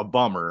kind of a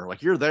bummer.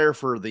 Like you're there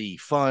for the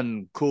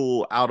fun,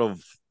 cool, out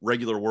of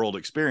regular world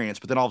experience,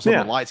 but then all of a sudden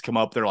the Yeah. lights come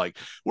up. They're like,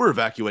 we're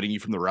evacuating you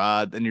from the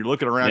ride, and you're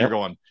looking around, you're Yep.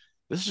 going,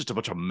 this is just a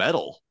bunch of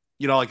metal.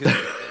 Like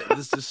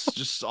this is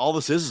just all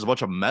this is a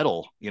bunch of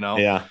metal.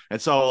 Yeah.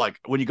 And so, like,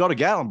 when you go to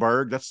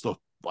Gatlinburg, that's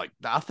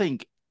I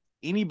think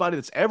anybody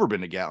that's ever been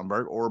to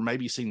Gatlinburg or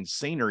maybe seen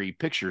scenery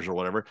pictures or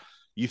whatever,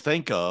 you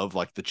think of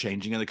like the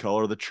changing of the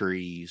color of the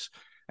trees.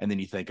 And then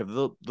you think of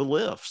the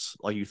lifts,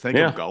 like you think of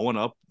Yeah. going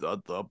up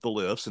the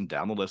lifts and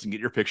down the lifts and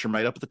get your picture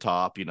made up at the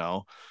top,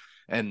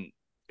 And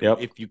Yep.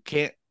 if you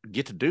can't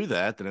get to do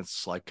that, then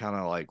it's like kind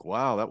of like,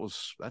 wow,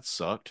 that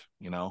sucked,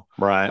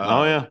 Right.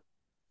 Oh Uh, yeah.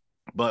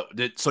 but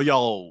so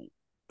y'all,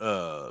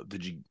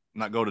 did you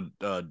not go to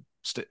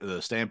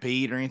the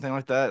Stampede or anything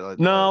like that?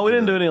 No, we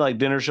didn't do any like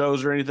dinner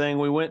shows or anything.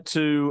 We went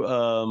to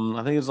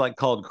I think it's like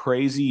called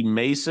Crazy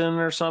Mason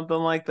or something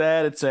like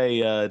that. It's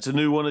a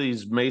new one of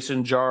these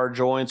mason jar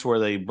joints where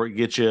they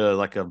get you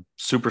like a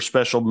super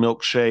special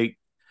milkshake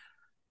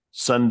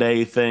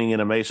sundae thing in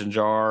a mason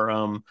jar.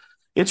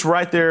 It's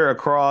right there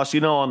across,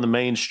 on the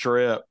main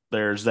strip.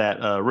 There's that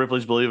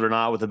Ripley's Believe It or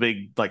Not with a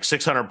big like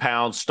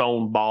 600-pound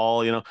stone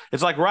ball.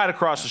 It's like right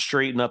across the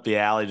street and up the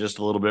alley just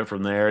a little bit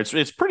from there.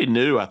 It's pretty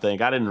new. I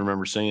think I didn't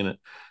remember seeing it,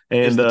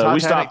 Is and the we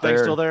Titanic stopped thing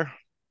there. still there?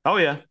 Oh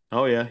yeah,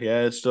 oh yeah,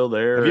 yeah. It's still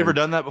there. Have you ever And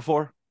done that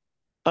before?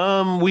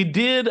 we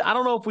did. I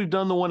don't know if we've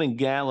done the one in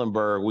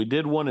Gatlinburg. We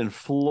did one in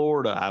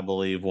Florida, I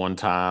believe, one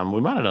time.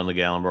 We might have done the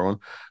Gatlinburg one,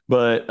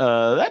 but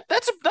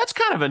that's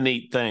kind of a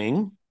neat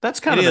thing. That's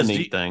kind It of a is.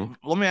 neat thing.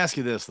 Let me ask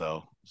you this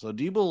though. So,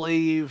 do you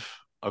believe?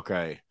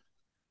 Okay,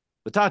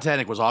 the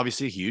Titanic was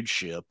obviously a huge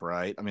ship,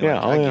 right? I mean, Yeah.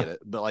 like Oh I yeah. get it,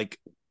 but like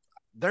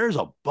there's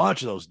a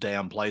bunch of those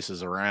damn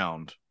places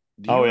around.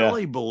 Do you Oh yeah.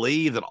 really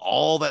believe that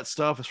all that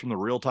stuff is from the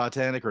real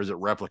Titanic, or is it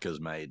replicas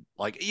made?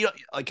 Like,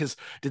 like, because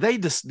did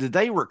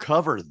they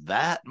recover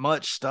that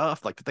much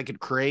stuff? Like that they could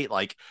create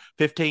like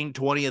 15,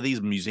 20 of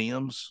these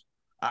museums?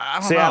 I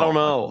don't See, I don't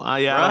know.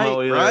 Like, know. I don't right,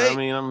 know either. I right,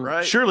 mean, I'm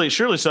right. surely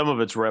some of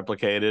it's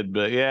replicated,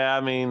 but yeah,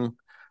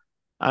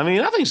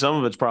 I think some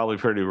of it's probably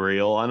pretty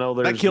real. I know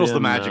That there's kills the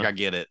been, magic. I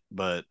get it,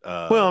 but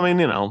well, I mean,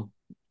 uh,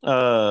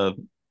 yeah,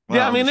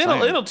 well, I I'm mean, just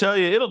saying.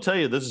 it'll tell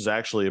you this is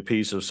actually a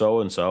piece of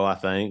so and so. I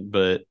think,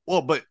 but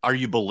Well, but are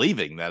you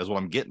believing that? Is what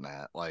I'm getting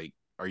at. Like,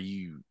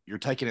 you're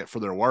taking it for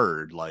their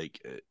word?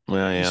 Like,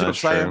 well, you yeah, see what I'm that's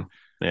saying? true.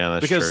 Yeah,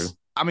 that's true. Because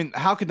I mean,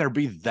 how can there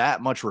be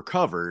that much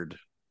recovered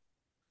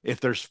if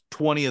there's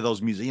 20 of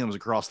those museums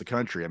across the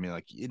country? I mean,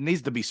 like, it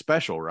needs to be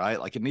special, right?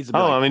 Like, it needs to be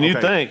Oh, I like, mean, you'd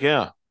okay, think,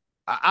 yeah.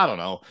 I don't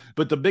know,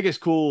 but the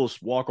biggest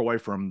coolest walk away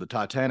from the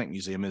Titanic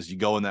Museum is you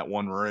go in that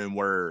one room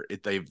where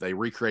they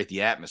recreate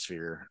the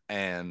atmosphere,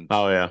 and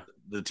Oh, yeah.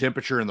 the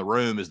temperature in the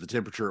room is the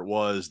temperature it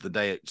was the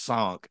day it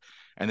sunk.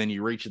 And then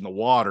you reach in the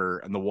water,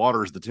 and the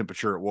water is the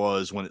temperature it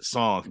was when it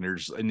sunk.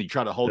 And you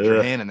try to hold your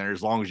Ugh. hand in there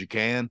as long as you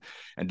can.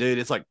 And dude,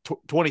 it's like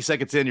 20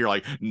 seconds in, you're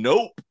like,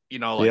 nope.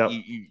 Like Yep.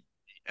 you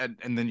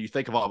and then you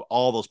think of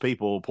all those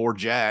people. Poor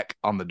Jack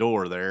on the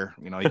door there.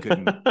 He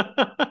couldn't.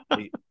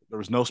 There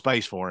was no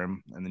space for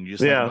him. And then you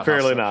just think Yeah, about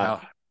apparently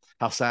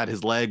how sad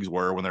his legs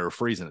were when they were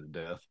freezing to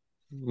death.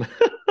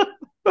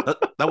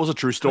 not. That was a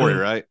true story,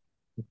 right?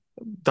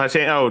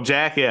 Titanic. Oh,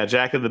 Jack. Yeah,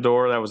 Jack at the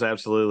door. That was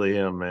absolutely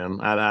him,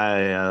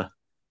 man.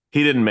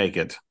 He didn't make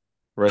it.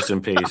 Rest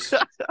in peace.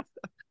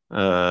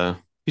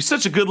 He's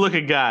such a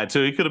good-looking guy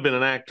too. He could have been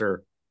an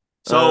actor.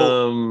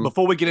 So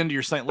before we get into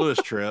your St. Louis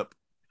trip,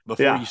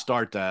 before Yeah. you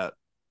start that,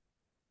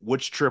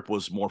 which trip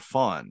was more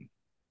fun?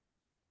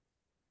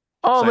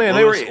 Oh St. man,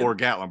 Louis or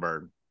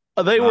Gatlinburg?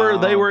 they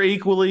were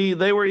equally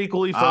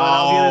fun.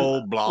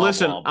 Oh, blah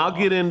Listen, blah blah. I'll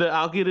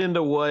get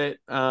into what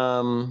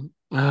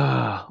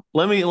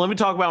let me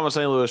talk about my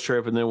St. Louis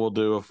trip and then we'll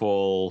do a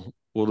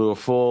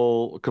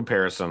full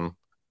comparison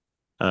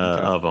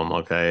Okay, of them.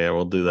 Okay, yeah,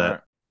 we'll do all that.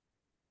 right.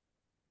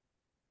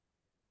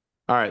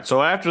 All right.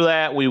 So after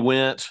that, we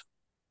went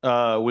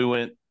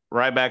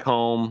right back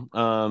home.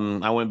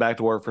 I went back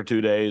to work for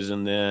 2 days,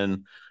 and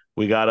then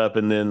we got up,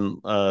 and then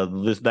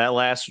that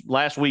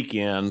last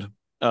weekend,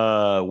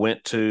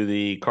 went to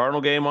the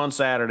Cardinal game on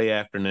Saturday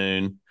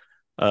afternoon,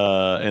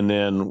 and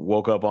then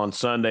woke up on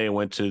Sunday and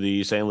went to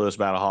the St. Louis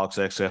Battlehawks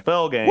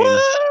XFL game. Woo,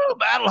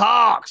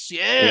 Battlehawks,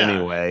 yeah.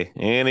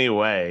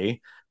 Anyway,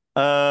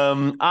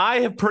 I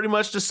have pretty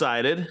much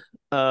decided,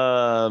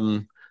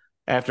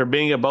 after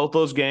being at both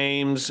those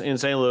games in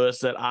St. Louis,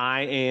 that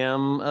I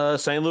am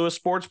St. Louis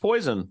sports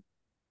poison.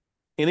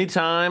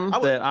 Anytime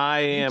that I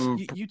am,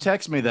 You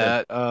text me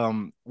that.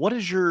 What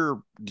is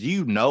your? Do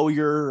you know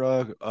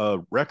your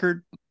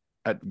record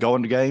at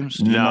going to games?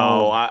 Do you no,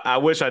 know? I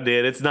wish I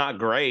did. It's not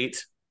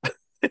great.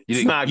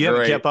 It's not You haven't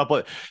great. kept up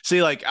with.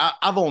 See, like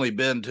I've only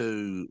been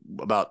to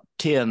about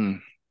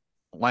 10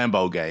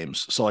 Lambeau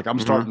games, so like I'm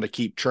Mm-hmm. starting to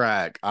keep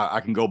track.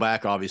 I can go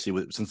back, obviously,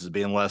 since it's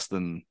being less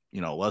than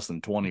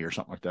 20 or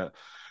something like that.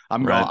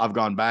 Right. I've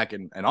gone back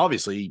and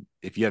obviously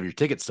if you have your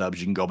ticket stubs,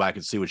 you can go back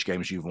and see which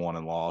games you've won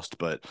and lost.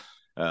 But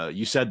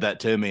you said that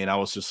to me, and I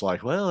was just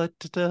like, well, it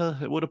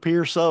would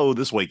appear so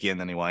this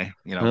weekend anyway.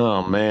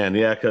 Oh man,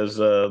 yeah, because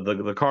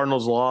the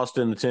Cardinals lost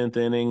in the 10th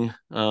inning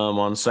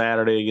on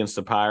Saturday against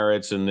the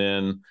Pirates, and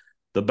then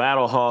the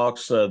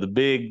Battlehawks, the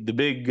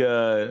big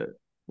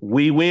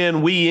we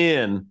win, we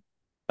in.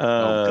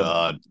 Oh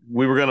God.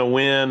 We were going to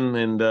win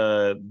and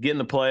get in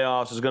the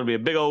playoffs. It's going to be a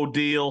big old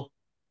deal,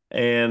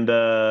 and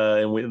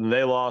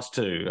they lost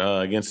too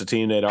against a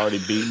team they'd already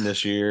beaten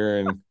this year,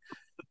 and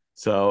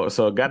so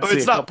got to see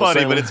It's a not couple.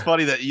 funny, but it's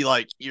funny that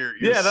you're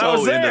Yeah, that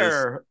was so into this.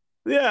 there.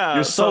 Yeah,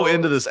 You're so so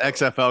into this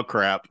XFL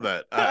crap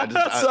that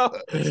so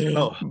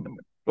oh.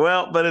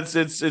 well, but it's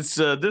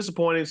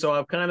disappointing. So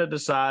I've kind of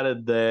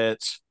decided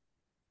that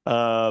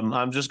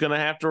I'm just gonna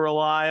have to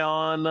rely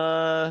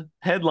on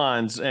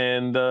headlines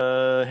and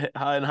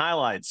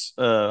highlights,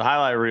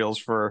 highlight reels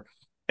for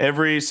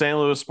every St.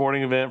 Louis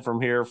sporting event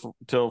from here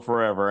till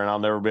forever, and I'll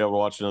never be able to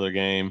watch another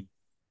game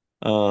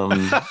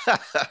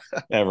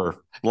ever,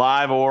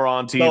 live or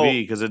on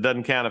TV, because it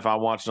doesn't count if I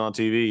watch it on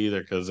TV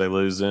either, because they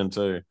lose then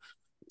too.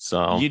 So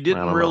I don't know. You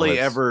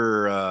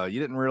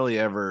didn't really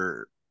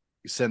ever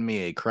send me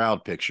a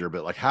crowd picture,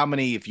 but like how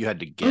many, if you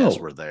had to guess,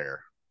 were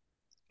there?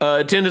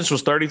 Attendance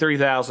was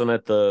 33,000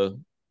 at the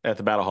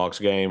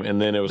Battlehawks game, and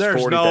then it was There's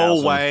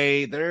 40,000. no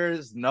way.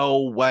 There's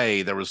no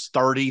way there was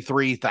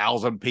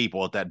 33,000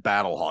 people at that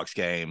Battlehawks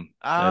game.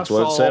 That's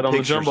what it said on the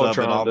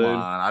Jumbotron,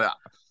 dude.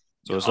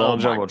 So it's on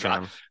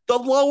Jumbotron. The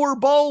lower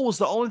bowl was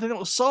the only thing that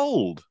was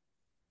sold.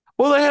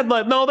 Well, they had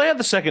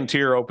the second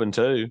tier open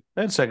too.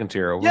 They had second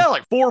tier open. Yeah,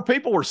 like 4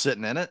 people were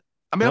sitting in it.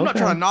 I mean, Okay. I'm not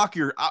trying to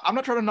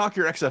knock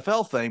your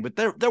XFL thing, but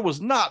there was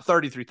not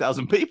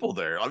 33,000 people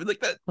there. I mean,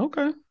 like that.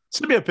 Okay.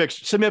 Send me a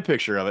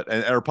picture of it,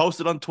 or post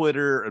it on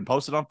Twitter and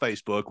post it on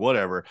Facebook,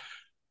 whatever.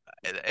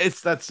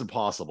 That's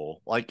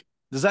impossible. Like,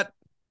 does that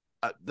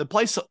the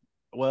place?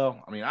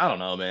 Well, I mean, I don't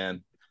know,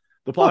 man.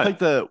 The place, I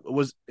think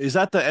is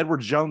that the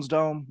Edward Jones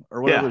Dome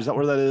or whatever? Yeah. Is that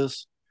where that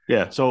is?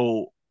 Yeah.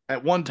 So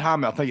at one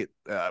time, I think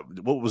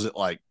what was it,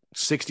 like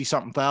 60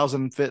 something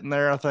thousand fit in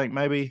there? I think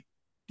maybe.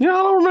 Yeah, I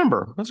don't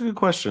remember. That's a good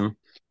question.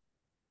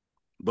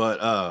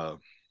 But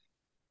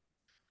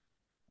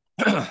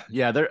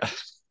yeah,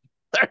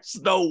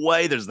 there's no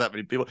way there's that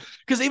many people,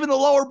 because even the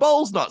lower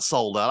bowl's not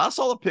sold out. I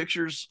saw the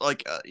pictures.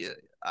 Like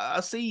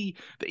I see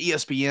the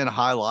ESPN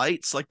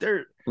highlights. Like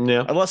they're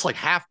unless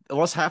half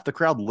the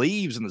crowd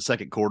leaves in the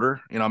second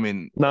quarter. I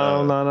mean,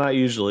 no, not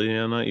usually.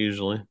 Yeah, not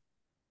usually.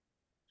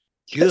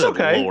 It's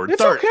okay. Lord.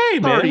 It's okay,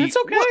 man. 30, it's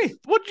okay.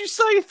 What'd you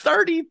say?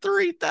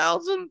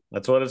 33,000?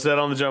 That's what it said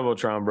on the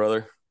Jumbotron,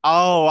 brother.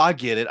 Oh, I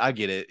get it.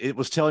 It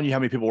was telling you how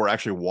many people were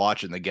actually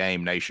watching the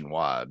game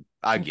nationwide.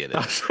 I get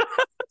it.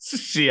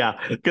 Yeah,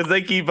 because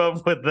they keep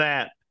up with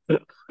that.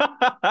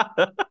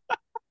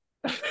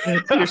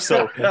 You're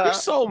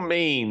so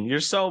mean. You're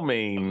so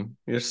mean.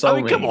 I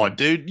mean, come on,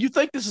 dude. You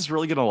think this is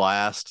really gonna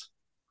last?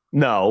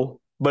 No,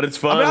 but it's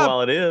fun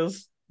while it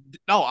is.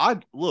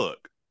 No,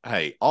 look.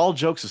 Hey, all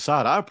jokes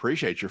aside, I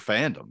appreciate your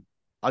fandom.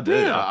 I do.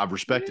 Yeah. I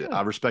respect it.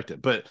 I respect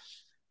it. But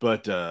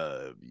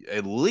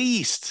at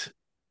least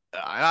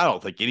I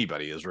don't think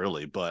anybody is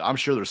really, but I'm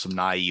sure there's some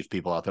naive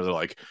people out there that are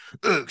like,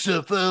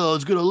 XFL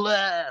is gonna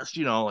last,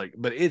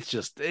 but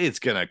it's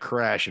gonna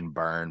crash and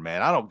burn,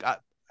 man.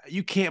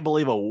 You can't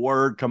believe a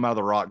word come out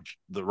of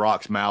the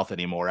Rock's mouth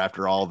anymore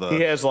after all the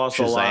he has lost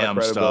Shazam a lot of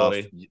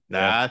credibility stuff.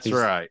 That's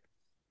right.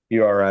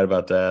 You are right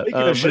about that.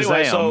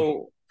 Anyway,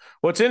 so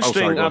what's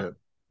interesting? Sorry,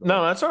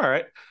 no, that's all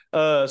right.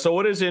 So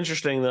what is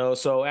interesting though?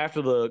 So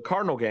after the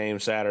Cardinal game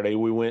Saturday,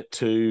 we went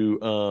to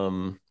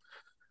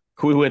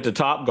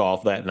Top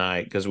Golf that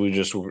night because we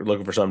just were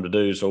looking for something to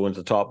do. So we went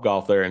to Top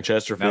Golf there in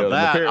Chesterfield.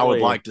 Now that I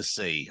would like to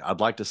see. I'd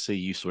like to see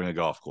you swing a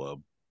golf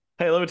club.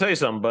 Hey, let me tell you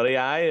something, buddy.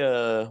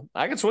 I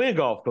can swing a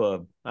golf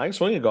club. But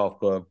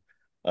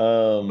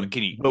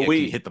can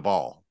you hit the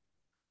ball?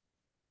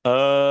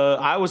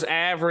 I was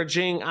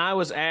averaging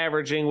with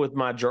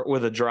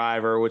a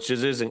driver, which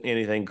isn't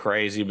anything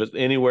crazy, but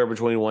anywhere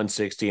between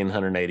 160 and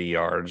 180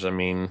 yards. I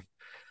mean,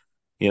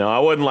 I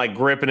wasn't like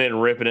gripping it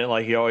and ripping it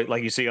like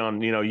you see on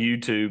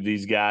YouTube,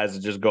 these guys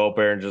that just go up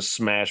there and just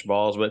smash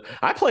balls. But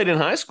I played in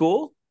high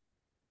school.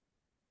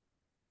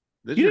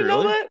 Did you you didn't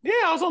really? know that? Yeah,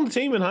 I was on the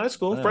team in high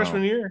school,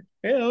 freshman year.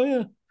 Yeah, oh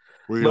yeah.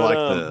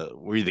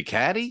 Were you the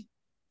caddy?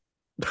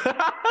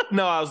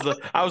 No, I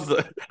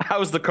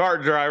was the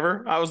cart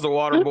driver. I was the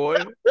water boy.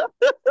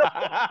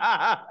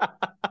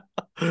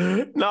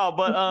 No,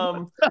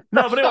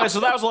 but anyway, so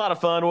that was a lot of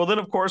fun. Well, then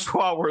of course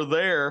while we're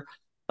there,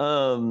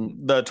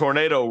 the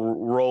tornado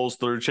rolls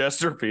through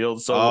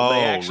Chesterfield. So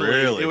they actually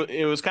really?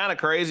 It was kind of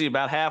crazy.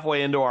 About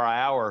halfway into our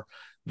hour,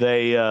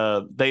 they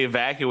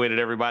evacuated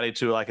everybody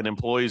to like an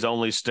employees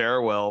only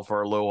stairwell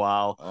for a little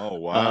while. Oh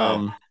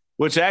wow.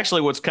 Which actually,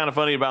 what's kind of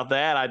funny about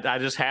that, I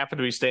just happened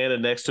to be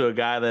standing next to a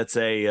guy that's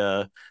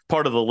a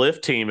part of the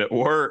lift team at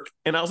work,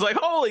 and I was like,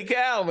 "Holy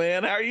cow,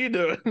 man, how are you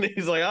doing?" And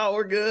he's like, "Oh,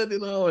 we're good,"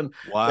 And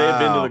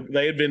Wow.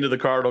 they had been to the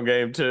Cardinal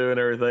game too, and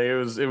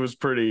everything. It was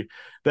pretty.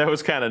 That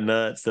was kind of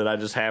nuts that I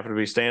just happened to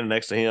be standing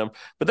next to him.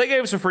 But they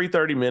gave us a free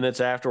 30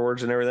 minutes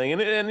afterwards and everything,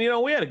 and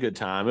we had a good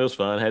time. It was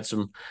fun. Had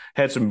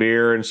some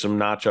beer and some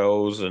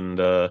nachos, and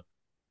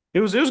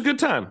it was a good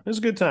time. It was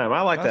a good time.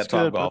 I like That's that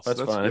Top good. Golf. That's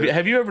That's fun. good.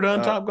 Have you ever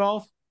done Uh, Top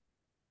Golf?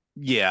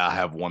 yeah, I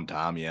have one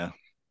time. Yeah,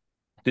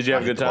 Did you I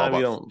have a hit good the ball time?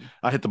 You about don't.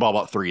 I hit the ball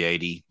about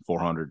 380,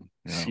 400.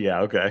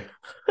 Yeah. Okay.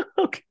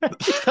 Okay.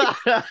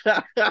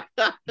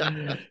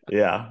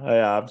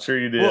 Yeah. I'm sure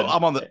you Well, did.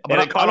 I'm on the, but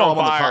And it I caught know on I'm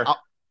on the top. fire.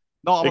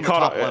 No, I'm It on the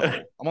top caught.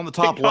 level. I'm on the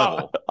top It caught.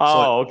 level. So,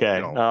 Oh,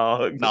 okay.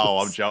 Oh,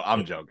 no,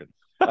 I'm joking.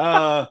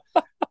 Uh,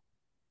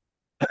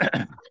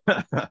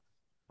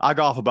 I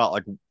golf about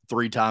like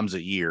 3 times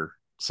a year.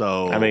 I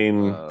So,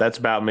 mean, that's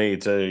about me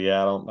too.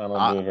 Yeah. I don't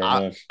do it very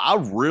much. I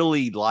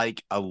really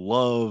like,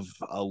 love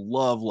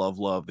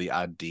the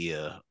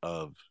idea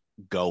of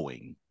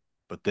going.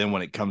 But then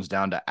when it comes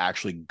down to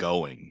actually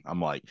going,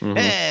 I'm like, Hmm.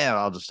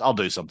 I'll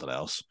do something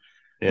else.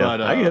 Yeah.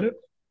 But I get it.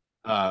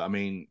 I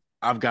mean,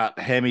 I've got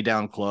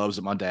hand-me-down clubs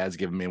that my dad's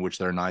given me, which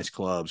they're nice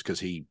clubs because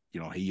he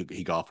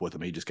golfed with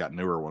them. He just got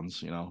newer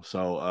ones.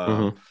 So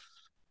Hmm.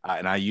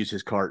 and I use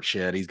his cart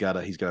shed. He's got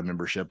a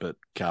membership at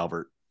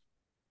Calvert,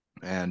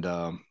 and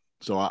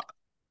so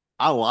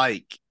I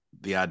like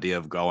the idea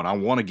of going. I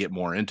want to get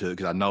more into it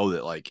because I know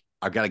that like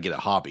I've got to get a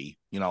hobby.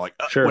 Like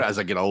Sure. as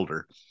I get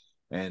older,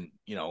 and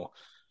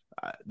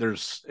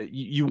there's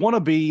you want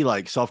to be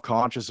like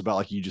self-conscious about,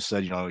 like you just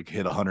said, like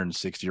hit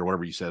 160 or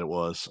whatever you said it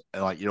was,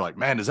 and like you're like,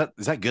 man, is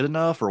that good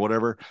enough or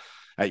whatever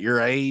at your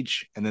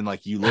age? And then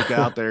like you look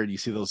out there and you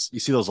see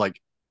those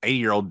like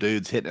 80-year-old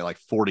dudes hitting it like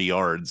 40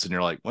 yards, and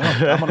you're like, well,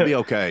 I'm gonna be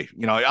okay.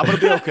 I'm gonna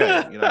be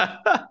okay.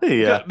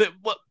 Yeah.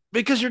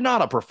 Because you're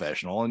not a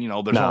professional, and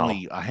there's No.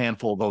 only a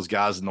handful of those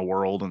guys in the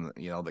world, and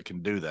that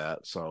can do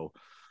that. So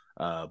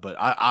but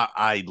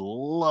I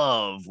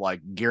love like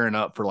gearing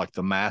up for like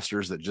the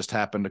Masters that just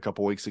happened a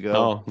couple weeks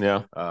ago. Oh,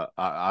 yeah.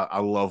 I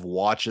love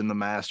watching the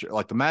Masters.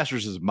 Like the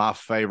Masters is my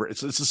favorite.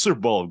 It's the Super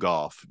Bowl of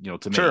golf,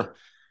 to me. Sure.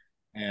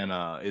 And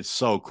it's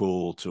so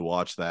cool to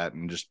watch that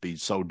and just be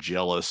so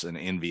jealous and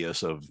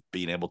envious of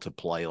being able to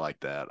play like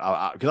that.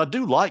 Because I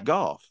do like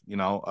golf.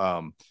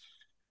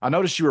 I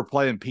noticed you were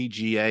playing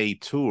PGA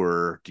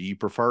Tour. Do you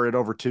prefer it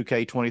over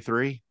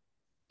 2K23?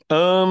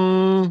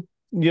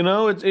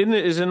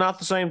 Is it not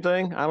the same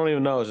thing? I don't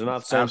even know. Is it not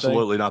It's the same thing?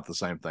 absolutely not the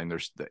same thing.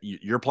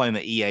 You're playing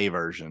the EA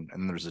version,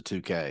 and there's a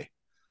 2K.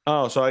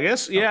 Oh, so I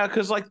guess Oh, yeah,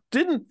 because like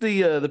didn't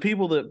the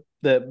people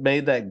that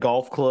made that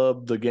golf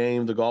club, the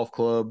golf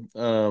club,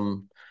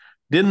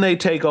 didn't they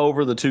take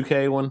over the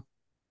 2K one?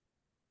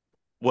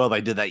 well,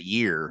 they did that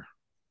year.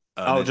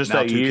 Oh, And just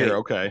now that year. 2K.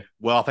 Okay.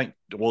 Well, I think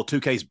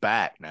 2K's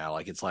back now.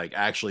 Like it's like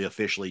actually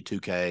officially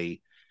 2K.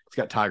 It's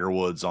got Tiger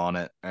Woods on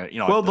it. Well, Like the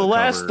the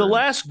cover. And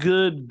last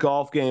good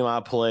golf game I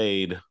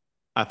played,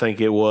 I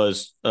think it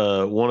was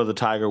one of the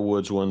Tiger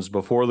Woods ones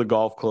before the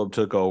golf club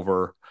took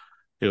over.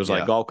 It was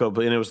like yeah, golf club,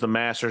 and it was the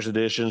Masters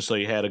edition, so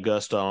you had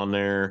Augusta on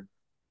there.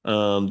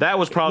 That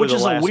was probably which the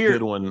is a last good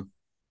weird. one.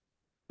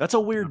 That's a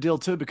weird deal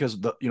too, because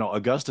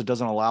Augusta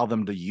doesn't allow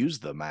them to use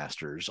the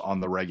Masters on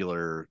the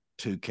regular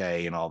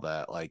 2K and all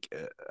that. Like,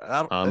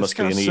 it's Must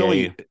kind be of an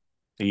silly.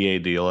 EA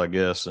deal, I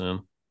guess.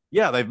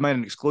 Yeah, they've made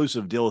an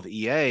exclusive deal with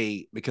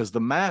EA because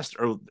the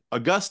Master or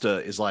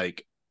Augusta is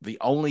like the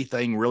only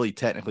thing really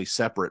technically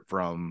separate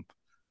from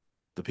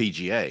the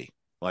PGA.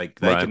 Like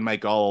they Right. can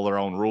make all their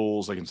own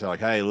rules. They can say like,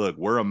 "Hey, look,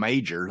 we're a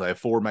major. They have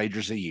 4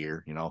 majors a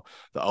year.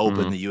 The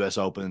Open, Hmm. the U.S.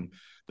 Open,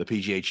 the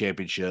PGA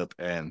Championship,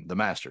 and the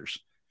Masters."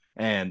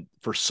 And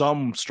for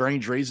some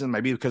strange reason,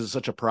 maybe because it's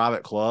such a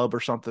private club or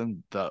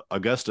something, the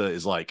Augusta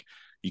is like,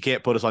 you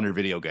can't put us on your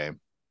video game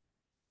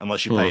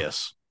unless you pay Hmm.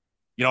 us,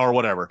 or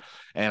whatever.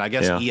 And I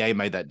guess Yeah. EA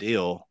made that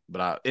deal.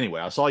 But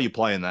anyway, I saw you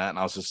playing that, and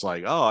I was just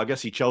like, oh, I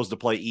guess he chose to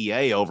play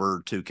EA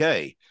over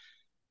 2K.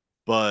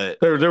 But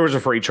There was a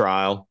free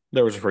trial.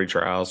 There was a free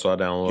trial, so I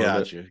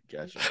downloaded it.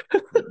 gotcha.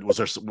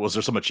 Was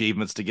there some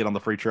achievements to get on the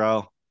free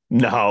trial?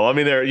 No, I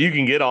mean there you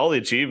can get all the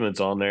achievements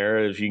on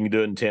there if you can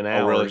do it in 10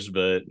 Oh, really? hours,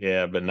 but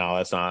yeah, but no,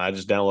 that's not. I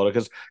just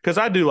downloaded because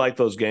I do like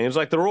those games.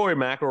 Like the Rory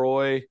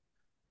McIlroy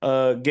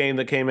game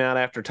that came out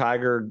after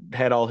Tiger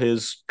had all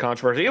his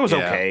controversy. It was Yeah.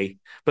 okay,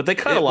 but they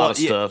cut a It lot well, of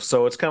yeah, stuff,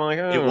 so it's kind of like,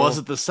 I it don't know.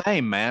 wasn't the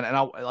same, man. And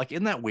I like,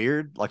 isn't that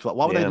weird? Like,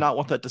 why would they Yeah. not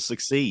want that to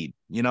succeed?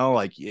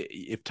 Like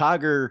if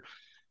Tiger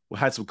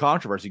had some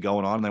controversy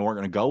going on and they weren't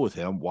going to go with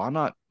him, why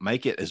not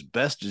make it as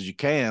best as you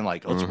can?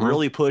 Like, let's Hmm.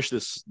 really push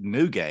this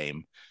new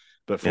game.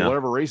 But for Yeah.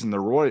 whatever reason, the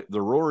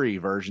Rory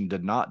version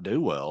did not do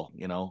well.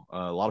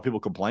 A lot of people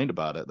complained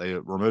about it. They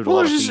removed a Well,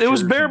 lot of it was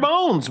features, bare and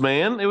bones,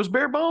 man. It was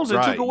bare bones. They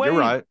took right, you're away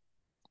right,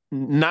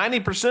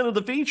 90% of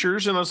the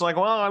features, and it's like,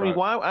 well, I mean,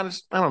 right. why?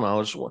 I don't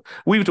know.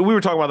 We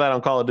were talking about that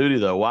on Call of Duty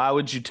though. Why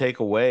would you take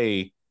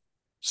away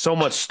so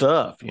much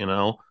stuff?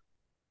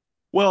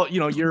 Well,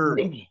 you're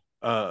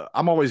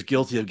I'm always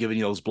guilty of giving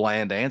you those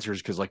bland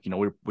answers because, like,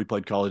 we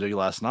played Call of Duty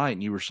last night,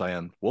 and you were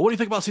saying, "Well, what do you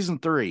think about season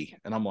 3?"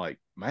 And I'm like,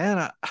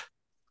 man,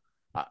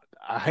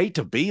 I hate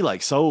to be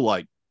like so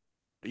like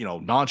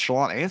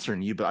nonchalant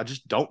answering you, but I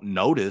just don't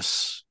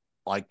notice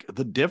like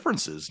the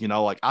differences.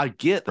 Like I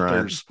get that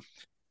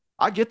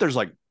Right. there's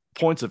like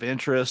points of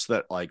interest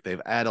that like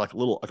they've added like a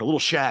little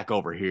shack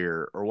over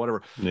here or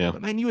whatever. Yeah.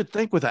 But man, you would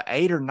think with an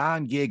 8 or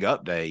 9 gig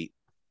update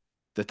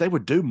that they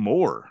would do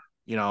more,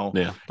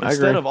 Yeah. I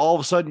instead agree. of all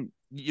of a sudden,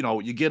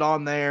 you get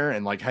on there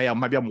and like, hey,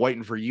 maybe I'm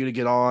waiting for you to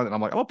get on. And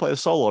I'm like, I'm gonna play a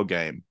solo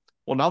game.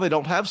 Well, now they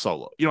don't have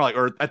solo, like,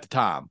 or at the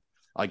time,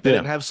 like they Yeah.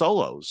 didn't have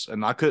solos.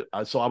 And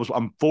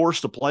I'm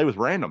forced to play with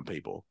random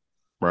people.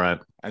 Right.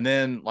 And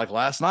then like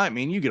last night,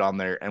 me and you get on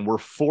there and we're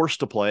forced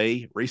to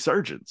play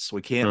Resurgence.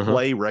 We can't Uh-huh.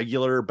 play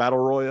regular Battle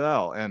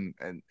Royale. And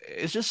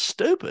it's just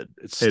stupid.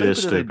 It's It is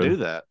stupid that they do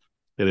stupid. that.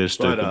 It is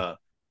But stupid.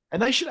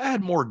 and they should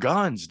add more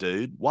guns,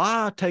 dude.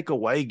 Why take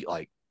away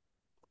like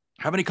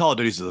how many Call of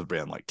Duties have there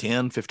been? Like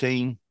 10,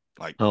 15?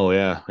 Like Oh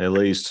yeah, at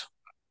least.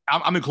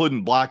 I'm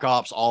including Black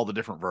Ops, all the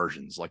different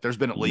versions. Like there's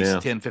been at least Yeah.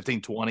 10,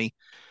 15, 20.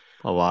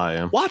 A lot,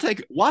 yeah. Why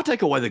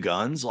take away the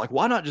guns? Like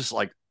why not just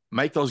like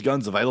make those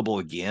guns available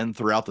again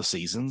throughout the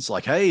seasons?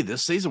 Like, hey,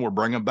 this season we're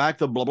bringing back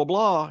the blah blah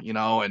blah,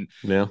 and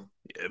Yeah.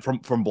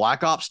 from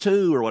Black Ops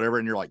 2 or whatever,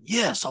 and you're like,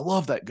 yes, I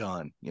love that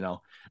gun,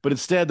 But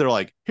instead they're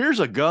like, here's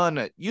a gun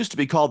that used to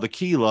be called the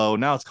Kilo,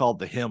 now it's called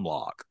the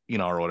Hemlock,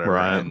 or whatever.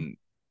 Right. And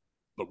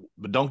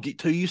but don't get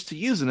too used to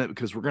using it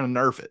because we're gonna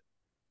nerf it,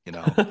 you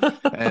know.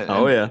 and,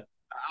 Oh and yeah.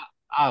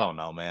 I don't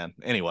know, man.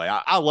 Anyway,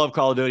 I love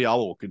Call of Duty. I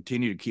will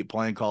continue to keep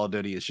playing Call of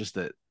Duty. It's just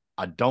that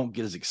I don't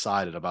get as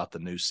excited about the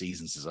new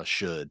seasons as I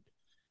should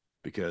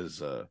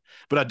because,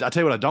 but I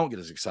tell you what, I don't get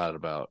as excited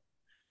about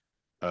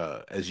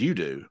as you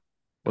do. And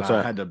What's I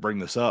that? had to bring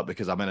this up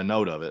because I'm in a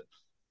note of it.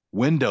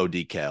 Window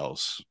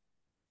decals.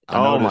 I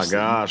Oh my noticed that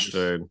gosh,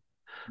 dude.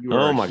 you are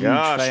Oh a my huge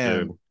gosh, fan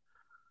dude.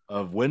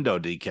 of window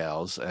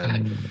decals,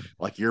 and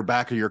like your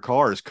back of your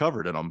car is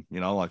covered in them.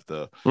 Like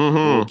the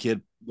little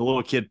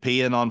Mm-hmm. kid,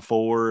 peeing on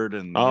Ford,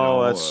 and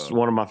Oh, that's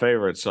one of my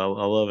favorites. I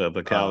love it. The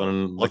let's go Calvin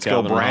and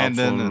Hobbes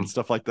Brandon and one.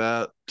 stuff like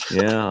that.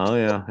 Yeah, oh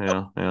yeah,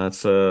 yeah, yeah.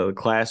 It's the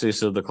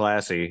classiest of the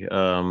classy.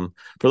 For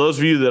those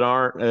of you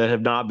that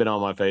have not been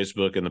on my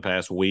Facebook in the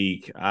past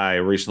week, I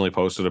recently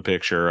posted a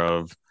picture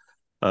of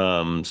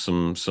some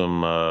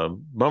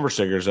bumper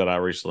stickers that I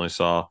recently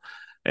saw,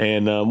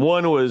 and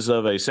one was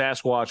of a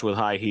Sasquatch with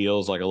high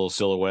heels, like a little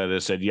silhouette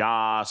that said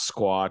 "Ya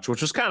Squatch,"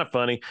 which was kind of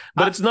funny,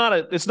 but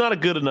I, it's not a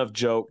good enough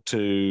joke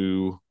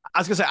to. I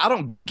was gonna say I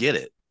don't get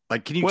it.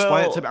 Like, can you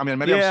explain it to me? Well, I mean,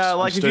 maybe yeah, I'm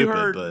like if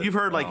stupid, but you've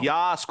heard like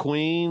Yas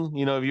Queen,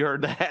 have you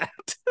heard that?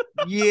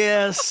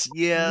 yes, but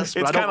It's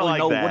I don't kind of really like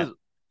know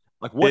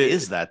that. what It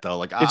is that though.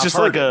 Like it's I've just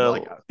heard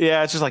like it, but like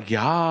it's just like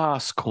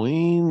Yas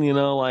Queen,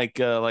 like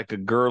a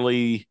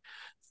girly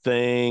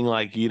thing,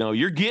 like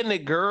you're getting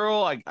it,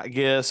 girl. I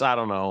guess I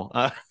don't know.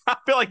 I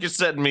feel like you're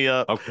setting me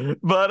up, oh,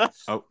 but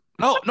oh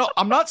no,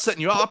 I'm not setting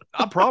you up.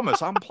 I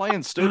promise. I'm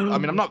playing stupid. I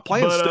mean, I'm not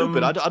playing but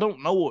stupid. I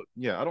don't know what.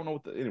 Yeah, I don't know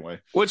what. Anyway,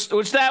 which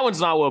that one's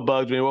not what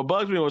bugged me. What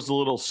bugged me was the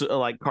little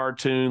like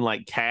cartoon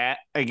like cat,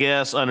 I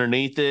guess,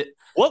 underneath it.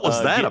 what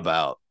was that Get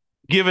about?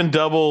 giving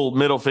double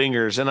middle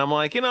fingers. And I'm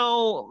like,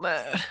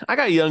 I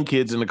got young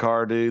kids in the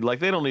car, dude. Like,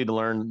 they don't need to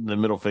learn the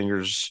middle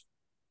fingers,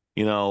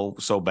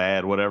 so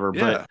bad, whatever.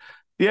 But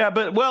Yeah.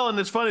 yeah, well, and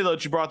it's funny though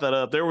that you brought that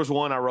up. There was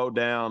one I wrote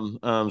down,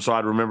 so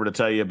I'd remember to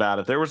tell you about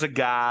it. There was a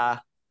guy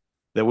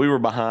that we were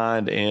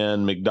behind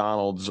in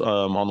McDonald's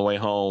on the way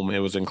home. It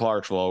was in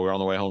Clarksville. We were on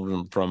the way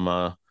home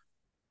from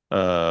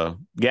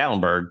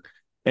Gatlinburg.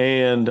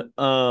 And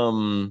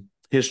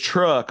his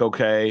truck,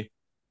 okay,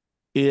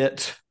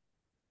 it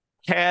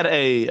had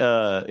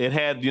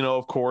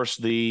of course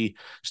the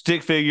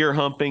stick figure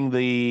humping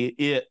the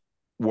it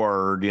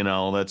word,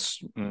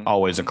 that's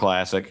always a Mm-hmm.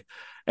 classic.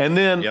 And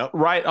then Yep.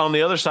 right on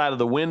the other side of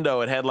the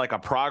window, it had like a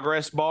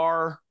progress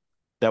bar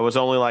that was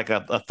only like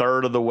a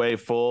third of the way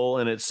full,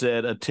 and it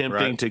said Right.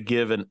 attempting to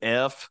give an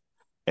F,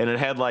 and it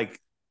had like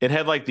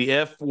the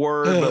F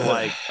word, but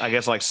like I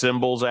guess like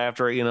symbols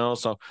after it,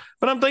 so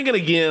but I'm thinking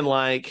again,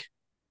 like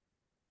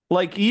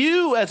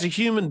you as a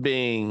human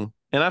being,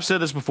 and I've said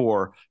this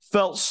before,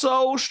 felt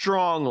so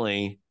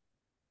strongly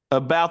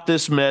about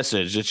this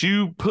message that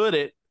you put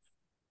it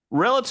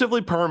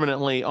relatively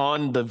permanently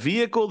on the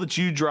vehicle that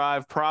you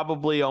drive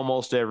probably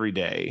almost every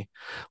day.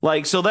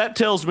 Like, so that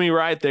tells me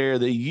right there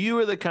that you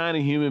are the kind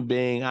of human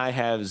being I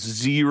have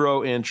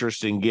zero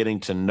interest in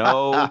getting to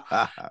know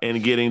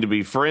and getting to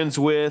be friends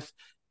with,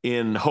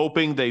 in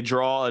hoping they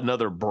draw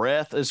another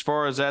breath as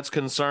far as that's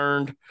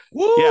concerned.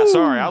 Yeah,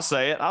 sorry, Woo! I'll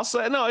say it.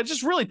 No, it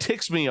just really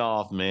ticks me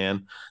off,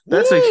 man. Woo!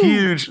 That's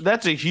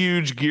a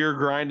huge gear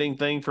grinding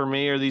thing for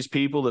me, are these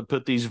people that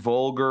put these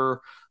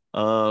vulgar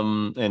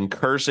and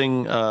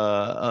cursing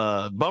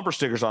bumper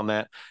stickers on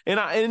that. And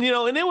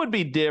it would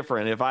be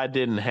different if I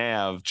didn't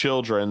have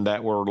children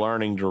that were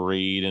learning to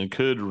read and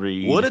could Would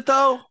read. it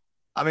though?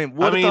 I mean, I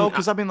would it though? mean,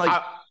 Because I mean, like,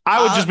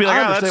 I would just be like, I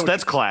oh, that's understand what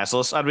that's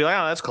classless. I'd be like,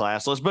 oh, that's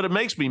classless, but it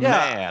makes me yeah,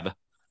 mad.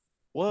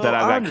 that Well,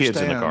 I've got kids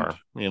in the car,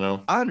 you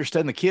know? I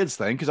understand the kids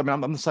thing because I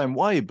mean I'm the same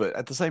way, but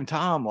at the same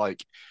time,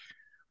 like,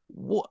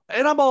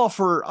 and I'm all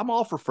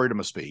for freedom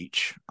of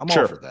speech. I'm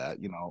all for Sure.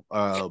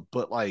 that,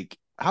 but like,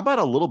 how about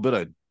a little bit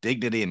of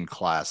dignity in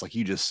class, like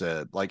you just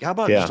said? Like, how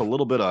about just Yeah. a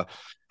little bit of,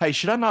 hey,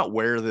 should I not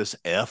wear this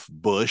F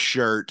Bush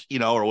shirt,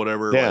 or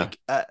whatever? Yeah. Like,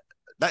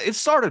 that it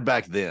started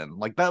back then.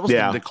 Like that was the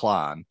Yeah.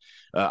 decline.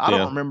 I don't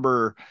Yeah.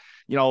 remember.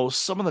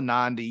 Some of the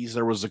 90s,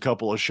 there was a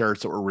couple of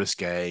shirts that were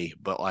risque,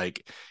 but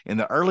like in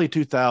the early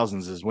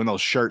 2000s is when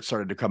those shirts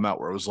started to come out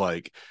where it was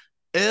like,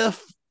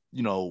 F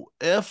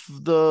F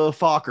the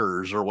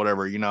Fockers or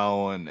whatever, and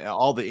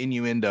all the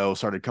innuendo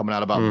started coming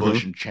out about Bush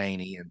Mm-hmm. and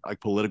Cheney and like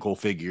political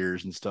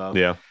figures and stuff.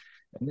 Yeah.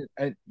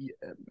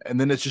 And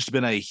then it's just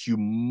been a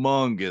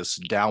humongous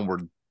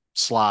downward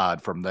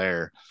slide from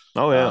there.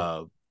 Oh, yeah.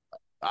 Uh,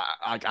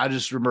 I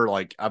just remember,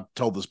 like, I've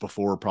told this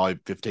before probably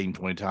 15,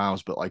 20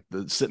 times, but like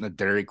sitting at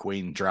Dairy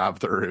Queen drive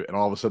through and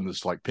all of a sudden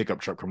this like pickup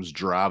truck comes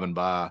driving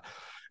by.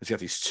 It's got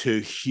these two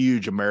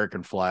huge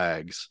American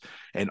flags,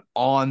 and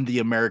on the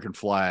American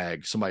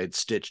flag, somebody had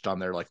stitched on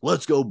there like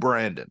 "Let's go,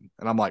 Brandon."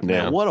 And I'm like,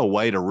 man, Yeah. what a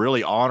way to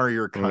really honor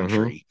your Mm-hmm.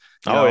 country,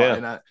 Oh, yeah.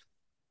 And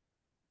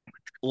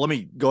let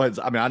me go ahead.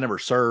 I mean, I never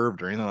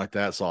served or anything like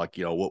that, so like,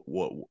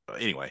 what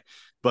anyway.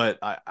 But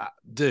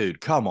dude,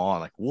 come on,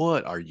 like,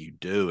 what are you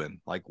doing?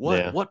 Like, what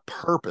Yeah. what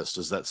purpose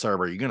does that serve?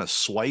 Are you going to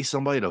sway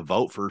somebody to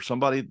vote for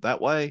somebody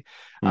that way?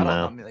 I don't.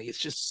 I No. mean, like, it's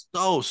just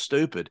so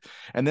stupid.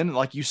 And then,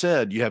 like you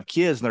said, you have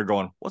kids and they're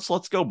going, "What's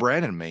let's go,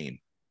 Brandon mean?"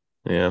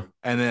 Yeah.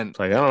 And then It's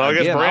like, I don't know. I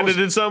guess again, Brandon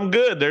did something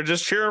good. They're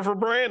just cheering for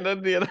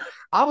Brandon, you know?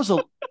 I was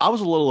a I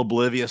was a little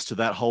oblivious to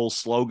that whole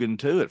slogan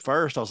too. At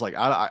first, I was like,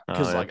 Oh,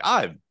 because yeah.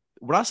 like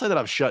when I say that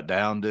I've shut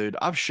down, dude,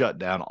 I've shut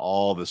down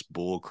all this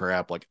bull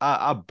crap. Like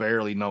I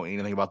barely know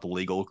anything about the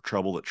legal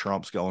trouble that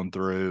Trump's going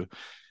through.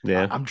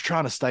 Yeah. I'm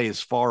trying to stay as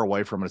far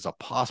away from it as I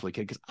possibly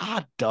can because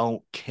I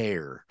don't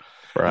care.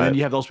 And then Right.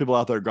 you have those people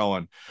out there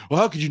going, "Well,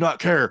 how could you not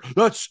care?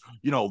 That's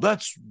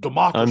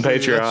democracy. That's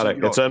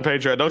Unpatriotic. It's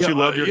unpatriotic. Don't you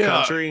love your yeah.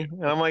 country?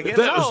 And I'm like, If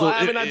yeah, that was no, the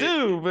I mean, I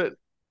do, but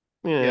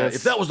yeah, yeah,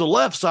 if that was the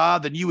left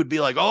side, then you would be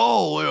like,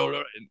 "Oh,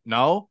 well,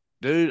 no,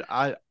 dude,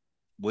 I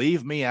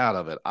leave me out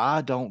of it.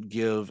 I don't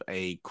give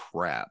a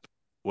crap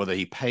whether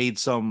he paid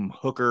some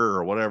hooker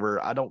or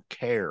whatever. I don't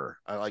care.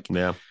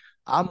 yeah.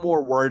 I'm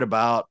more worried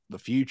about the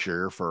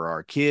future for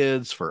our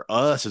kids, for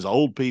us as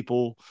old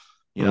people.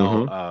 You know,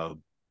 Mm-hmm. uh,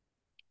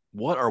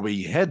 what are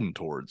we heading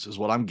towards? Is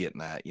what I'm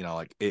getting at.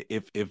 Like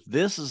if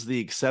this is the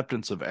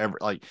acceptance of every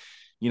like,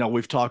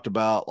 we've talked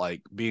about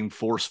like being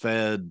force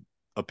fed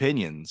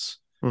opinions.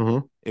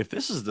 Mm-hmm. If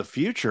this is the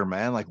future,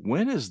 man, like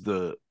when is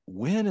the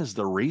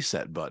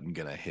reset button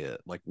gonna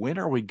hit? Like when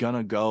are we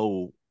gonna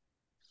go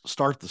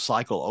start the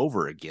cycle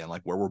over again?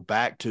 Like where we're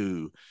back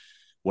to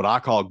what I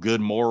call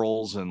good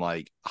morals and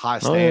like high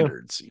Oh, yeah.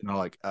 standards.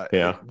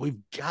 Yeah. We've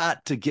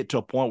got to get to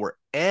a point where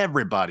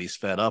everybody's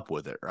fed up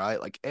with it, right?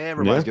 Like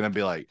everybody's Yeah. gonna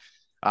be like,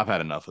 I've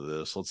had enough of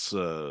this. Let's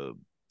I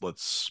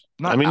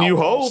not mean, you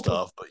outlaw hope.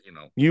 stuff, but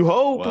You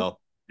hope, well,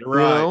 you're you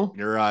right. know.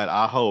 You're right.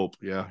 I hope.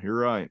 Yeah, you're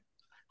right.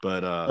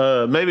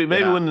 But Maybe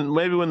yeah.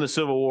 when the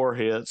Civil War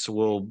hits,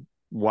 we'll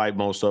wipe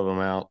most of them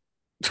out.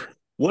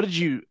 What did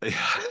you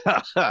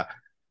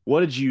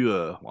what did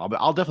you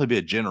I'll definitely be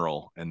a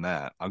general in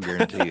that. I'll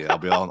guarantee you. I'll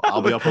be up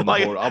on the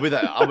like horde.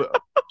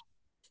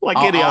 like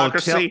I'll attempt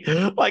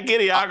idiocracy, like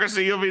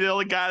idiocracy. You'll be the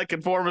only guy that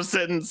can form a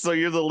sentence, so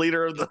you're the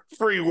leader of the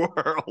free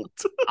world.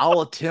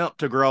 I'll attempt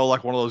to grow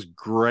like one of those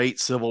great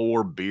Civil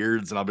War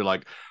beards and I'll be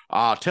like,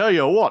 I'll tell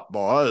you what,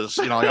 boys.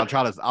 Like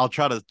I'll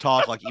try to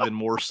talk like even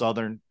more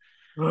southern.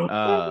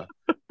 Uh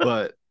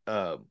but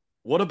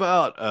what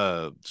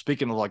about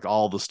speaking of like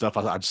all the stuff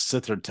I just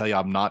sit there and tell you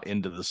I'm not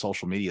into the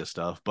social media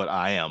stuff, but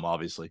I am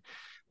obviously.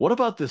 What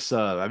about this?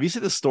 Have you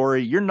seen this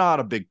story? You're not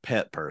a big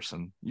pet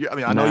person. I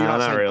mean, I know you're Nah, not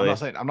not saying. I'm really. not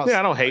saying. I'm not. Yeah,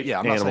 I don't hate Yeah,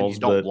 I'm not saying you animals,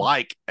 don't but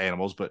like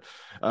animals, but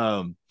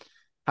um,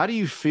 how do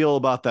you feel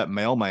about that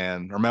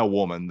mailman or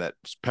mailwoman that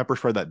pepper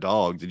sprayed that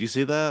dog? Did you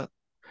see that?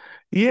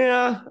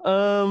 yeah,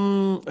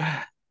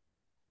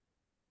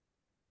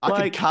 I could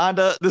like kind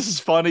of. This is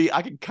funny.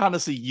 I could kind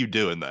of see you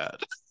doing that.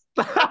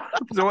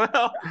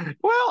 well,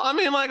 I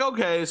mean, like,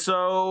 okay,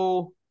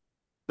 so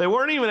they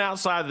weren't even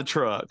outside the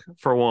truck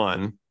for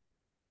one.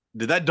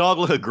 Did that dog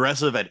look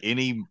aggressive at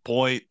any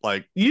point?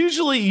 Like,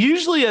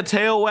 Usually a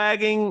tail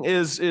wagging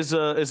is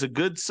a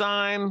good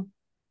sign.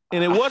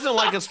 And it wasn't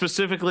like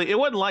it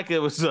wasn't like it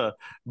was a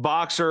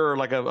boxer or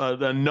like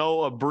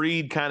a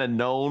breed kind of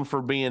known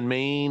for being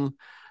mean.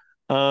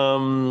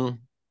 Um,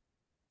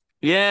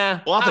 yeah,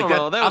 well, I don't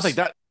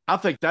know. I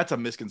think that's a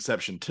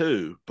misconception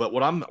too. But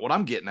what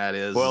I'm getting at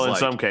is Well, in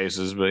some like,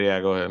 cases, but yeah,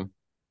 go ahead.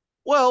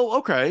 well,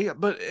 okay,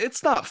 but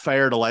it's not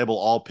fair to label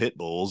all pit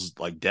bulls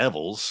like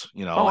devils. Oh,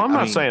 Like I'm I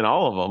not mean, saying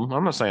all of them.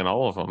 I'm not saying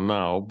all of them.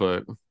 No,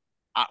 but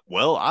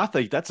I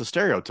think that's a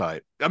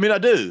stereotype. I mean, I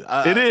do.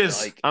 it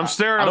is. Like I'm I don't like.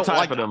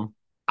 stereotyping them.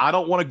 I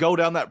don't want to go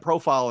down that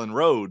profiling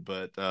road,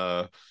 but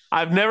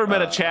I've never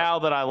met a uh, chow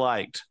that I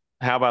liked.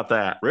 How about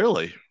that?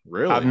 Really? I've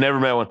Really? never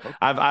met one. Okay.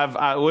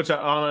 In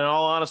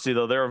all honesty,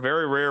 though, they're a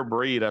very rare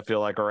breed. I feel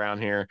like around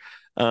here.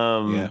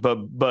 Yeah.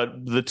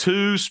 But the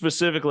two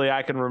specifically,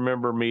 I can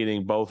remember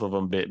meeting. Both of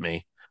them bit me.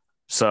 Really?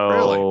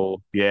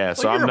 So yeah, Well,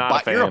 so I'm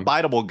not a you're a fan.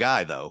 biteable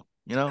guy though,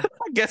 you know?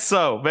 I guess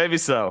so, maybe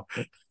so.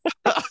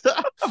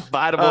 A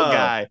biteable uh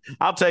guy.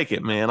 I'll take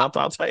it, man. I'll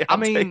tell you, I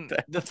I'll take mean,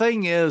 that. the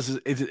thing is,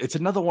 it's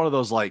another one of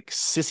those like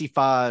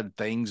sissified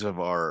things of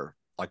our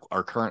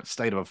current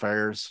state of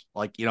affairs.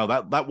 Like, you know,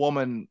 that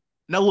woman.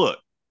 Now look,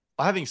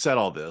 having said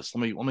all this,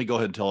 let me go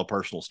ahead and tell a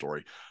personal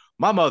story.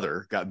 My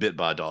mother got bit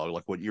by a dog,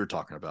 like what you're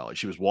talking about. Like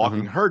she was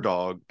walking Hmm. her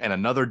dog and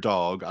another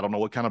dog. I don't know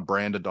what kind of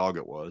brand of dog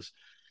it was,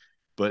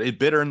 but it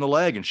bit her in the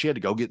leg and she had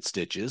to go get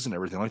stitches and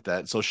everything like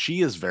that. So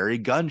she is very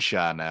gun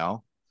shy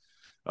now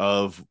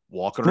of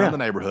walking around Yeah, the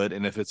neighborhood.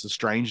 And if it's a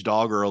strange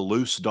dog or a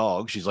loose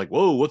dog, she's like,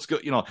 whoa, what's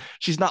good? You know,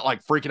 she's not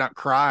like freaking out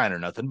crying or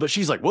nothing, but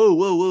she's like, whoa,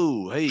 whoa,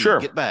 whoa, hey, sure.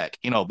 get back,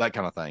 you know, that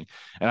kind of thing.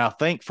 And I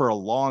think for a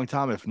long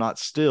time, if not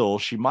still,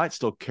 she might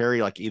still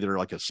carry like either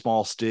like a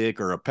small stick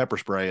or a pepper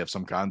spray of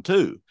some kind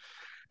too.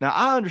 Now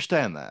I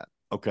understand that.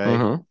 Okay.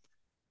 Hmm.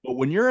 But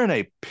when you're in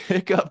a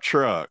pickup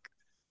truck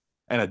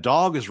and a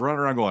dog is running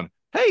around going,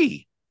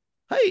 hey,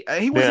 hey,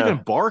 he wasn't Yeah,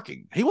 even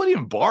barking. He wasn't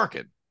even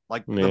barking.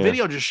 Like the yeah.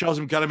 video just shows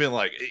him kind of being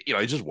like, you know,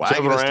 he's just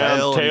Jumping wagging his around,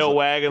 tail and he's tail like,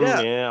 wagging.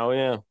 yeah, Yeah, oh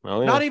yeah,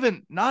 oh yeah.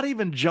 not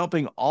even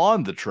jumping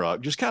on the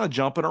truck, just kind of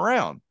jumping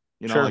around.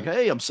 You know, like, Sure.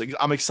 hey,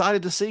 I'm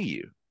excited to see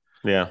you.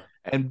 Yeah.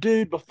 And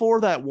dude,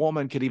 before that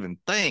woman could even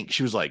think,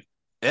 she was like,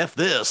 F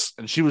this.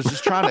 And she was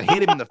just trying to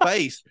hit him in the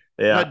face.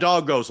 And Yeah. that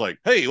dog goes like,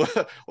 hey,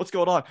 what's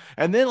going on?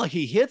 And then like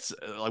he hits,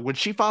 like when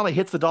she finally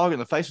hits the dog in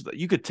the face,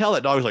 you could tell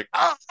that dog was like,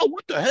 oh,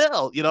 what the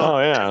hell? You know, Oh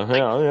and yeah. like,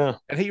 Yeah. Yeah.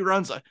 and he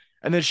runs.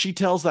 And then she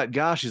tells that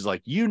guy, she's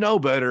like, you know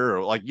better.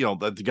 Or like, you know,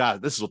 the guy,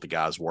 this is what the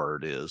guy's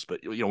word is.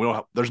 But, you know, we don't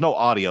have, there's no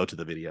audio to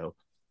the video.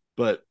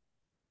 But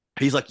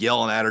he's like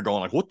yelling at her,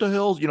 going like, what the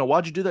hell? You know,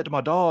 why'd you do that to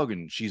my dog?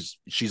 And she's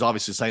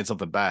obviously saying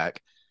something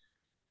back.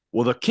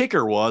 Well, the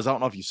kicker was, I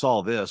don't know if you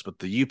saw this, but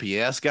the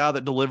UPS guy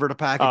that delivered a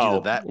package either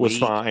Oh, that was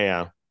week. fine.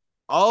 Yeah.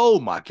 Oh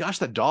my gosh,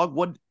 that dog,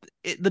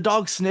 the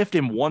dog sniffed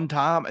him one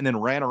time and then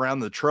ran around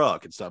the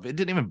truck and stuff. It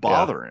didn't even Yeah.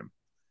 bother him.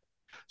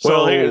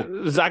 Well,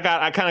 So, I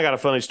kind of got a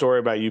funny story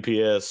about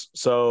UPS.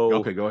 So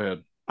okay, go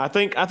ahead. I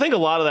think a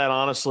lot of that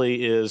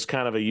honestly is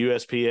kind of a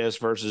USPS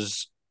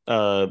versus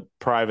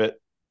private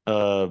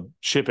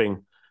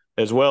shipping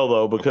as well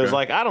though, because Okay.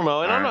 like I don't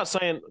know, and All I'm right. not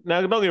saying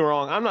now don't get me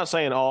wrong, I'm not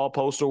saying all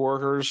postal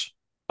workers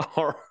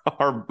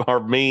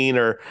are mean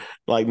or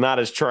like not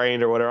as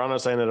trained or whatever. I'm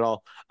not saying that at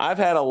all. I've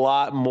had a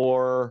lot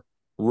more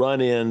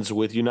run-ins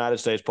with United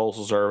States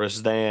Postal Service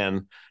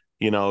than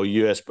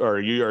US or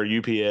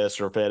UPS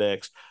or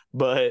FedEx.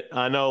 But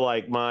I know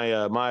like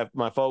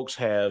my folks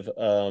have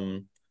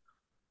a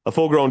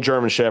full grown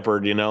German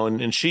Shepherd,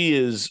 and she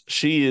is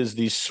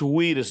the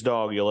sweetest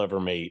dog you'll ever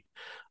meet.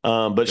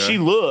 But she Okay.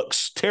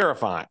 looks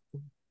terrifying.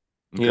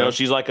 Okay.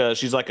 She's like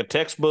a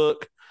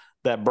textbook,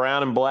 that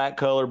brown and black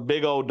color,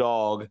 big old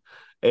dog.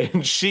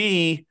 And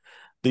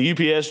the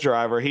UPS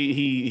driver,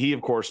 he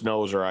of course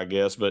knows her, I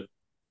guess, but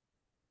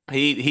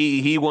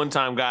he one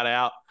time got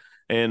out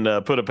and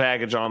put a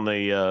package on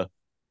the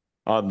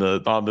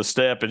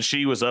step, and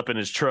she was up in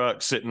his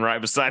truck sitting right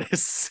beside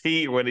his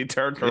seat when he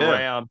turned Yeah.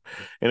 around.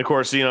 And of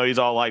course, he's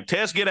all like,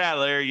 Tess, get out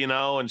of there,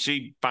 and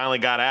she finally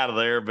got out of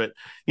there. But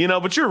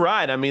but you're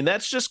right. I mean,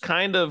 that's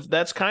kind of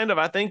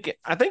I think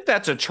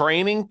that's a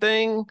training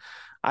thing.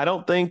 I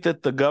don't think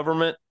that the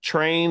government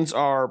trains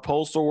our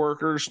postal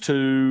workers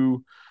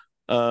to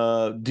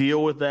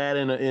deal with that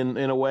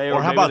in a way, Or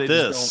or how maybe about they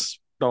just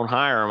don't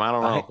hire them. I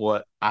don't I know hate,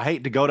 what. I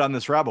hate to go down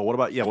this rabbit. What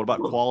about, yeah, what about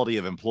quality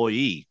of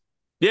employee?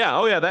 Yeah,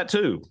 oh yeah, that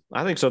too.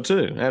 I think so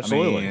too. I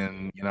Absolutely.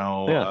 mean,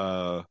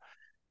 Yeah.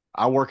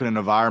 I work in an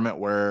environment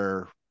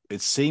where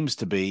it seems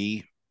to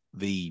be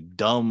the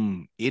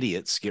dumb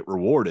idiots get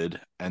rewarded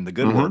and the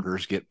good Mm-hmm.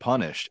 workers get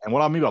punished. And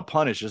what I mean by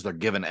punished is they're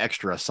given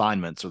extra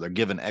assignments or they're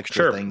given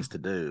extra Sure. things to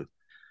do.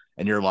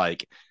 And you're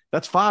like,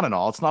 that's fine and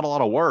all. It's not a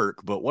lot of work,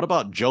 but what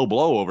about Joe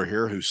Blow over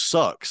here who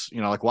sucks?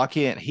 You know, like why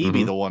can't he be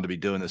Mm-hmm. the one to be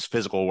doing this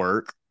physical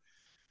work?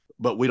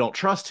 But we don't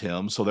trust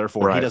him, so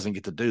therefore he Right. doesn't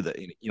get to do that.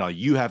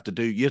 You have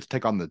to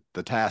take on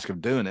the task of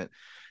doing it.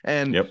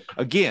 And Yep.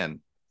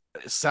 again,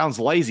 it sounds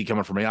lazy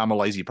coming from me. I'm a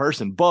lazy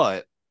person,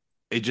 but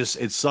it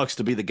sucks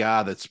to be the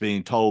guy that's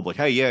being told like,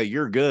 hey, yeah,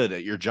 you're good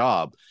at your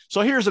job,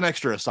 so here's an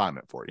extra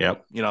assignment for you.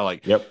 Yep.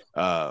 Like Yep.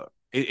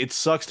 it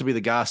sucks to be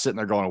the guy sitting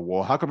there going,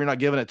 well, how come you're not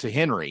giving it to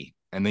Henry?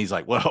 And he's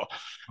like, well,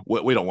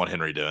 we don't want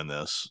Henry doing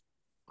this,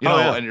 Oh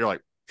yeah. and you're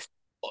like,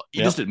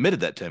 you just Yep. admitted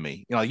that to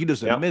me. You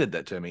just Yep. admitted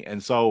that to me.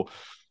 And so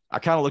I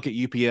kind of look at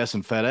UPS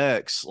and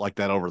FedEx like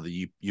that over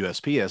the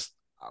USPS.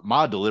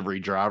 My delivery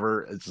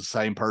driver is the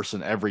same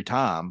person every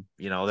time,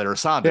 that are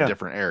assigned to Yeah.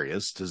 different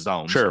areas, to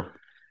zones. Sure.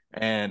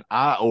 And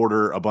I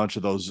order a bunch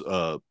of those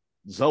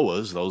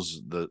Zoas,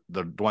 the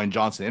Dwayne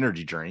Johnson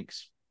energy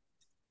drinks.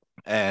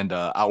 And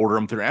I order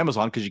them through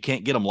Amazon because you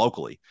can't get them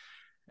locally.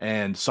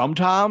 And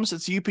sometimes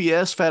it's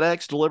UPS,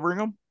 FedEx delivering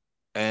them.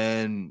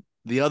 And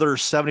the other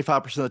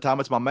 75% of the time,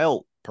 it's my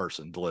mail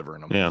person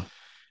delivering them. Yeah.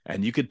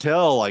 And you could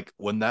tell, like,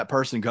 when that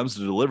person comes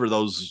to deliver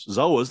those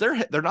Zoas,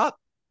 they're not,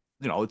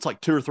 it's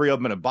like 2 or 3 of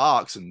them in a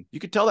box, and you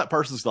could tell that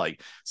person's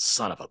like,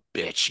 son of a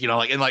bitch,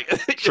 like, and like,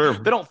 Sure.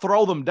 they don't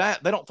throw them down.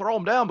 They don't throw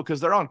them down because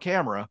they're on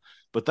camera,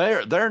 but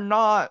they're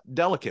not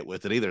delicate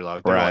with it either.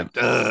 Like, they're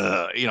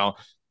like,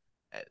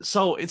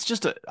 so it's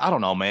just I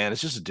don't know, man.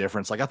 It's just a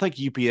difference. Like, I think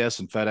UPS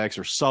and FedEx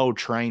are so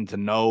trained to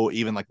know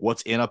even like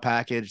what's in a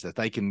package that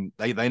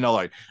they know,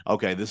 like,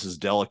 okay, this is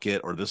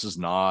delicate or this is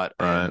not.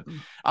 Right.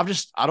 And I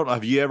don't know.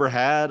 Have you ever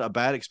had a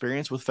bad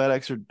experience with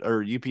FedEx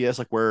or UPS,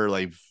 like where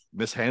they've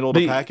mishandled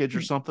a package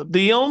or something?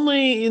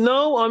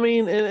 I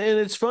mean, and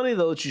it's funny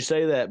though that you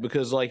say that,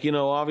 because like,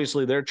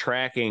 obviously their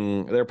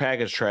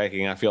package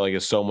tracking, I feel like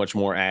is so much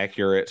more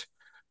accurate.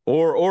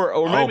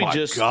 Or maybe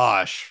just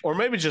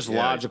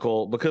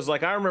logical, because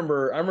like I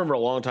remember a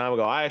long time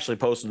ago, I actually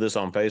posted this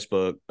on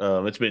Facebook.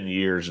 It's been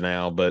years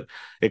now, but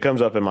it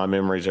comes up in my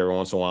memories every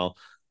once in a while.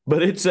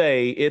 But it's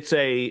a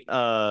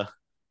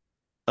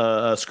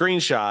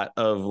screenshot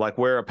of like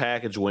where a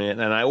package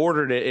went, and I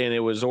ordered it, and it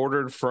was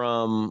ordered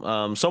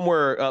from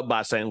somewhere up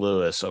by St.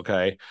 Louis.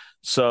 Okay,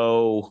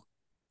 so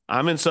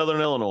I'm in Southern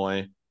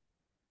Illinois,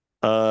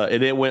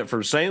 and it went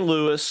from St.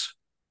 Louis,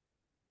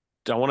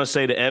 I want to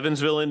say, to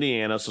Evansville,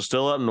 Indiana, so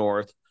still up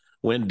north,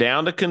 went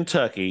down to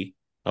Kentucky,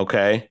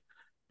 okay,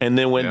 and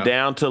then went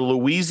down to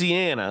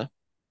Louisiana,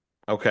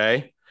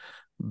 okay,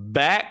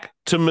 back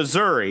to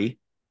Missouri,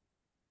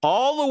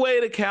 all the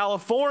way to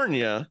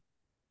California,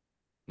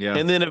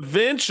 and then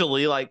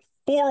eventually, like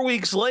 4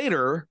 weeks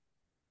later,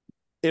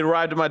 it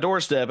arrived at my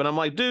doorstep, and I'm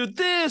like, dude,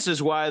 this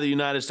is why the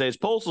United States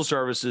Postal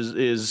Service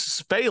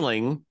is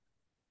failing,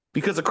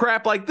 because of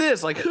crap like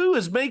this. Like, who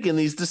is making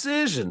these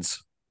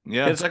decisions?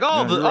 Yeah, and it's like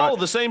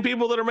the same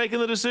people that are making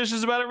the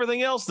decisions about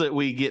everything else that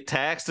we get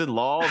taxed and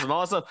laws and all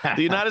that stuff.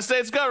 The United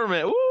States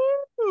government.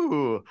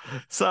 Woo!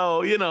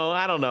 So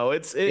I don't know.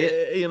 It's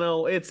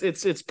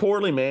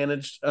poorly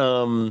managed.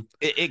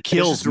 It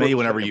kills me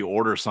whenever you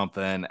order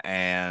something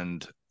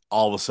and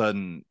all of a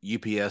sudden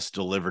UPS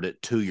delivered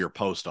it to your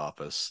post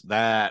office.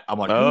 That I'm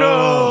like,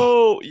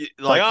 no,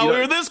 like, we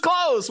were this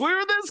close. We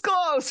were this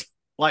close.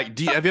 Like,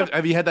 have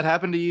you had that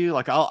happen to you?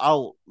 Like,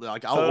 I'll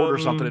order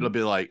something. It'll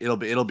be like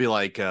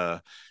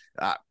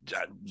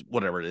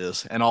whatever it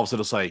is, and all of a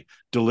sudden it'll say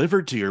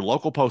delivered to your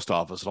local post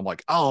office, and I'm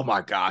like, oh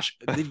my gosh,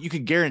 you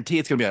can guarantee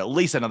it's gonna be at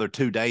least another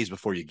 2 days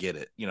before you get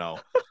it.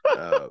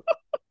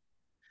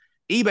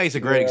 eBay's a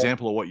great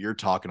example of what you're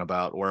talking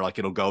about, where like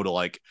it'll go to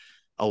like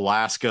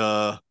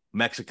Alaska,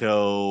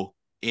 Mexico,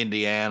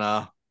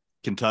 Indiana,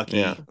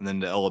 Kentucky, and then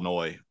to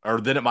Illinois,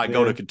 or then it might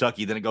go to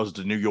Kentucky, then it goes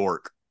to New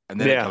York,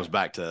 and then it comes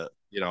back to.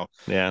 I don't.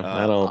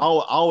 I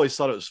always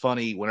thought it was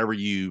funny whenever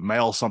you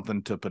mail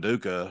something to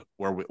Paducah,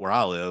 where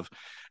I live,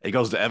 it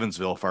goes to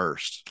Evansville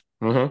first.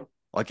 Mm-hmm.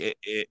 Like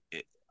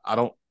I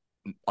don't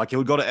like it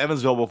would go to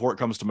Evansville before it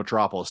comes to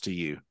Metropolis to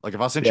you. Like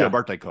if I sent you a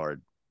birthday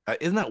card,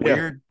 isn't that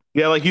weird?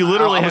 Yeah, like you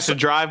literally have to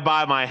drive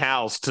by my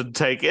house to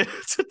take it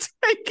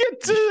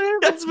to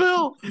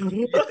Evansville.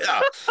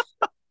 Yeah.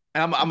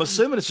 I'm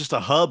assuming it's just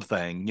a hub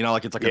thing,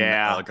 like it's like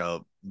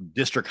a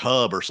district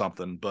hub or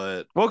something.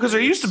 But because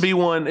there used to be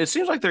one. It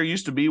seems like there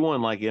used to be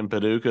one like in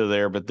Paducah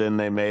there, but then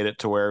they made it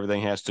to where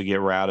everything has to get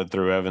routed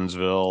through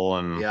Evansville,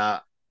 and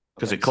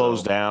because it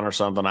closed down or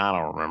something. I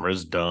don't remember.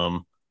 It's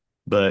dumb,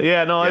 but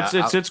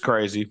it's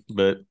crazy.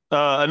 But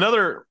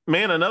another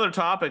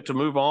topic to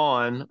move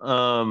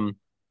on.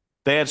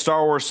 They had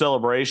Star Wars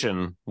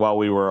Celebration while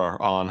we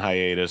were on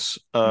hiatus.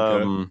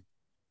 Any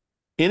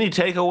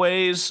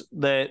takeaways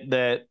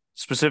that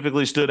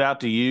specifically stood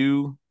out to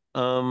you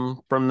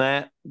from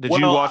that? Did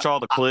you watch all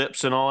the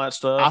clips and all that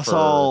stuff? I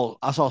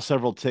saw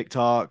several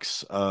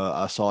TikToks.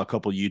 I saw a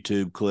couple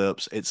YouTube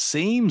clips. It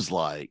seems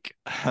like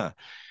the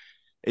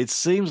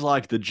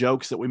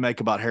jokes that we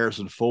make about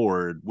Harrison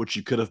Ford, which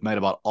you could have made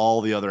about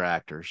all the other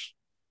actors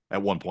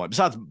at one point,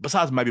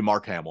 besides maybe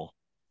Mark Hamill.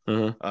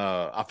 Mm-hmm.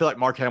 I feel like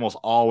Mark Hamill's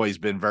always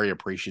been very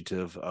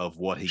appreciative of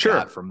what he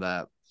got from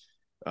that.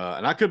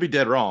 And I could be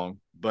dead wrong,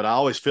 but I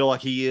always feel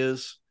like he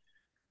is.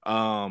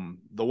 The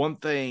one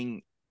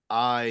thing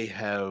I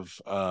have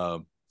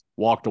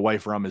walked away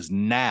from is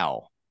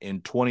now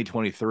in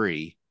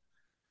 2023,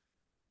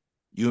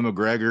 Ewan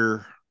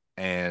McGregor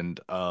and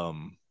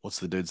what's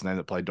the dude's name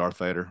that played Darth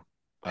Vader?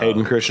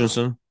 Hayden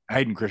Christensen.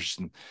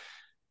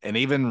 And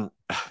even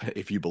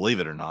if you believe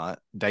it or not,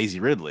 Daisy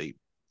Ridley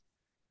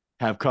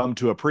have come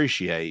to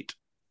appreciate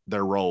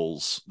their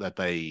roles that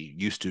they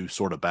used to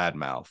sort of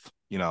badmouth.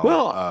 I'm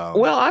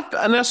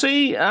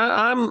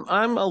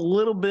a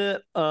little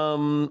bit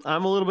on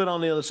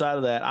the other side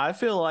of that. I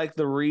feel like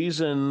the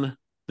reason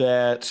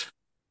that,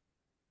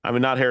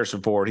 not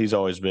Harrison Ford, he's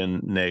always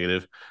been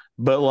negative,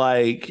 but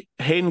like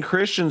Hayden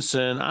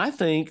Christensen, I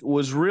think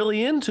was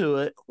really into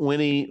it when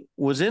he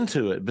was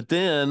into it, but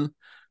then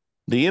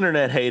the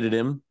internet hated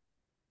him.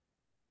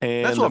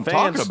 And that's what I'm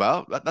talking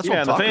about. The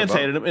fans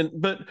hated him.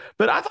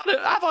 But I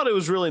thought it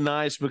was really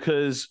nice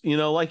because,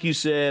 like you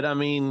said,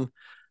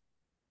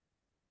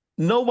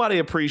 nobody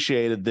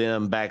appreciated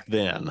them back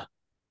then.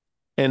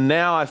 and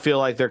now I feel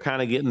like they're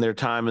kind of getting their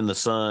time in the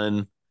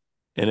sun,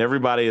 and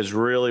everybody is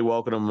really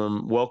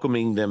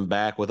welcoming them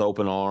back with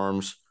open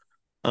arms.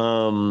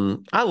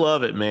 I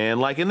love it, man.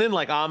 Like, and then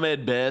like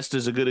Ahmed Best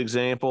is a good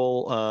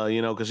example.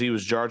 Because he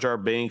was Jar Jar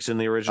Binks in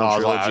the Oh, original I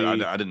was like,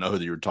 trilogy. I didn't know who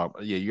you were talking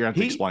about. Yeah, you're gonna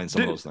have to explain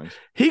some of those things.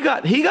 He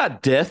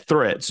got death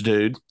threats,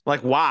 dude.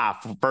 Like, why?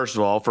 First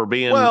of all, for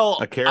being Well,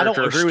 a I don't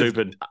character agree with.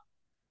 stupid.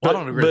 Well, I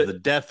don't agree with But the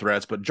death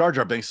threats, but Jar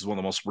Jar Binks is one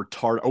of the most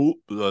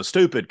retarded,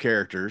 stupid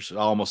characters. I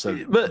almost said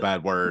a but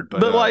bad word,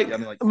 but but like I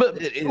mean, like,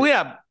 but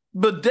yeah,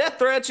 but death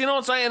threats, you know what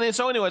I'm saying? And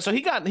so anyway, so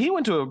he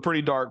went to a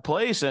pretty dark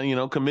place and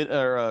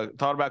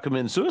thought about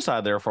committing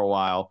suicide there for a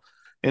while.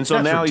 And so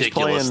that's now he's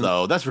ridiculous, playing.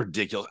 though. That's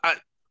ridiculous.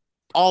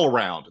 All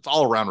around, it's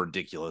all around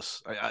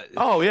ridiculous.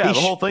 Oh yeah, the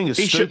whole thing is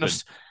he stupid.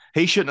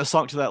 He shouldn't have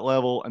sunk to that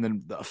level, and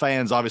then the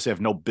fans obviously have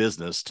no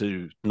business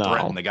to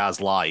threaten the guy's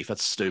life.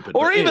 That's stupid.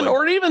 Or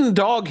even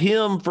dog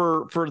him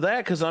for that,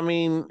 because I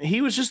mean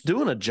he was just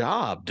doing a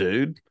job,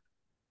 dude.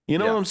 You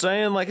know what I'm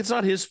saying? Like, it's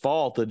not his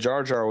fault that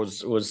Jar Jar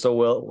was so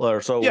well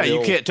or so. Yeah, ill.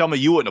 you can't tell me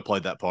you wouldn't have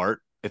played that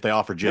part if they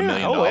offered you $1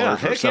 million or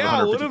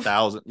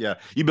 $750,000. Yeah,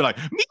 you'd be like,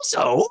 me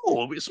so.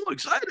 I'll be so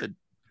excited.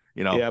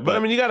 Yeah, but I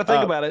mean, you got to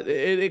think about it.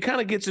 It kind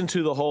of gets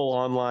into the whole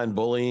online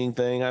bullying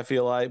thing. I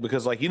feel like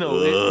because, like,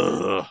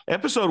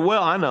 episode.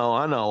 Well, I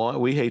know,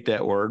 we hate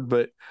that word,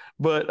 but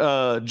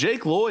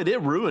Jake Lloyd,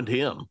 it ruined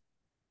him.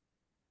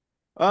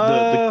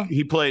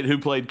 Who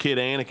played Kid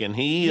Anakin.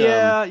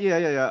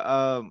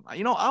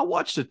 I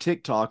watched a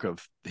TikTok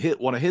of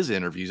one of his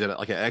interviews at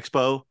like an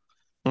expo.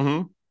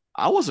 Mm-hmm.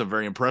 I wasn't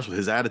very impressed with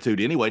his attitude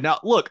anyway. Now,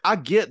 look, I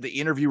get the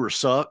interviewer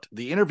sucked.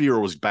 The interviewer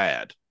was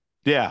bad.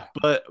 Yeah,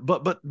 but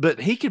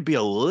he could be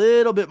a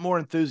little bit more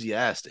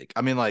enthusiastic.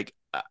 I mean, like,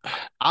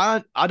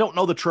 I don't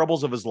know the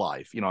troubles of his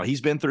life.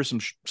 He's been through some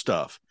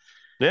stuff.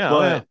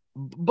 Yeah,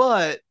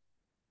 but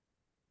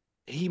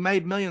he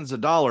made millions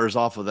of dollars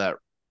off of that.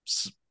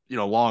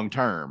 Long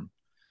term.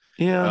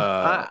 Yeah,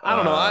 I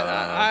don't know.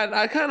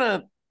 I kind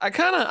of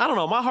I don't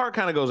know. My heart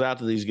kind of goes out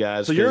to these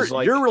guys. So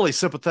you're really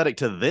sympathetic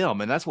to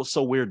them, and that's what's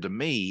so weird to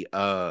me.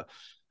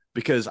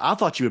 Because I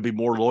thought you would be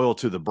more loyal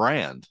to the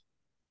brand,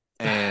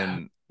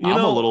 and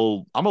I'm a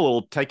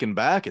little taken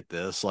back at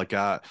this. Like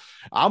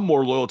I'm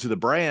more loyal to the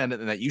brand,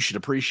 and that you should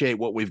appreciate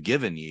what we've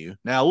given you.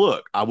 Now,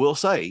 look, I will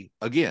say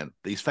again,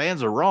 these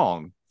fans are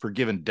wrong for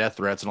giving death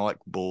threats and all that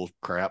bull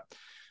crap,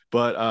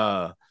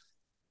 but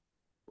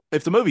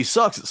if the movie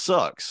sucks, it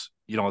sucks.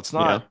 It's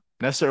not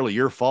necessarily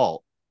your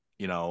fault.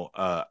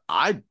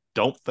 I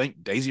don't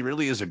think Daisy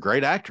Ridley is a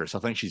great actress. I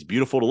think she's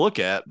beautiful to look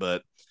at,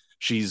 but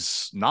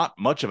she's not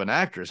much of an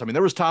actress. I mean,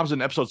 there was times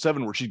in episode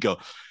 7 where she'd go,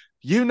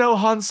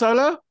 Han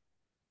Solo?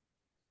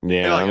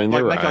 Yeah, I mean,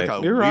 make right. like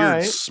a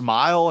weird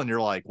smile, and you're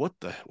like, what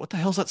the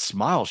hell's that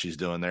smile she's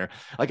doing there?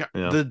 Like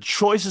the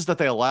choices that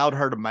they allowed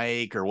her to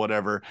make or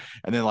whatever.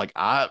 And then like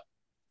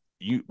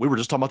we were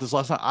just talking about this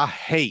last night. I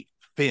hate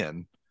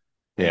Finn.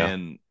 Yeah.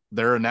 And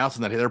they're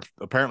announcing that they're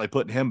apparently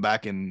putting him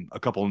back in a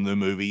couple of new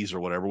movies or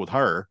whatever with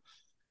her.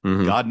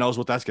 Mm-hmm. God knows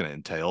what that's going to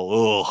entail.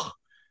 Ugh.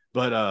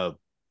 But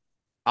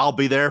I'll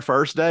be there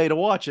first day to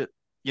watch it.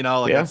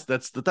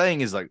 That's the thing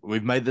is like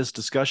we've made this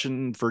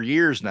discussion for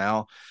years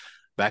now.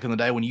 Back in the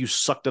day when you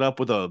sucked it up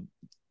with a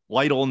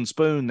ladle and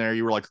spoon there,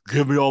 you were like,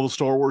 give me all the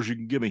Star Wars you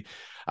can give me.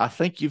 I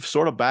think you've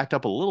sort of backed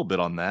up a little bit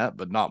on that,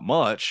 but not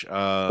much.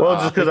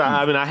 Well, just because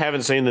I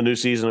haven't seen the new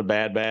season of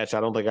Bad Batch.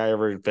 I don't think I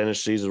ever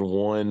finished season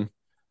 1.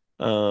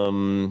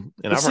 And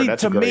I've heard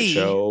that's a great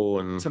show.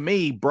 And to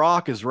me,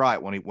 Brock is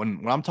right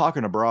when I'm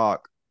talking to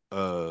Brock,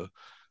 our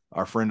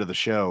friend of the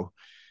show,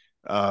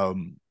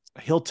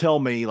 he'll tell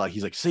me like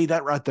he's like, see,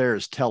 that right there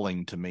is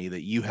telling to me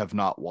that you have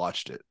not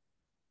watched it.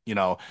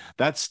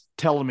 That's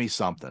telling me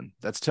something.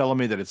 That's telling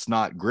me that it's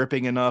not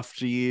gripping enough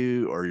to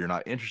you, or you're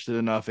not interested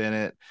enough in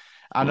it.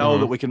 I know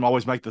that we can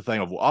always make the thing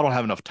of, well, I don't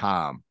have enough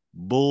time.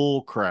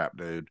 Bull crap,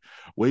 dude.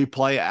 We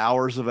play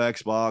hours of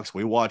Xbox.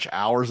 We watch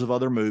hours of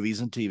other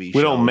movies and TV shows.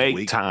 We don't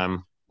make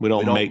time. We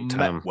don't make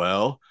time.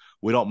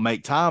 We don't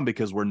make time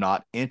because we're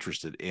not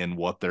interested in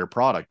what their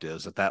product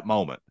is at that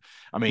moment.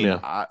 I mean,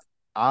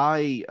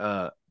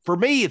 for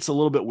me, it's a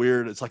little bit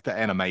weird. It's like the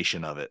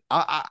animation of it.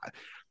 I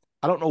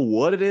don't know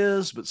what it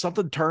is, but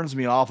something turns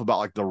me off about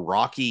like the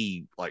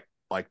rocky, like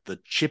the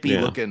chippy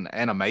looking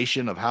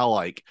animation of how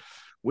like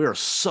we are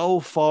so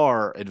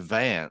far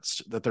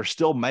advanced that they're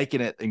still making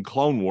it in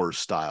Clone Wars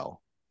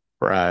style.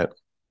 Right.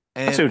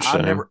 And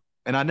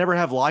I never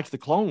have liked the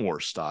Clone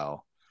Wars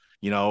style.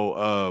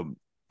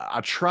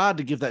 I tried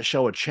to give that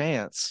show a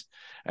chance,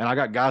 and I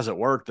got guys at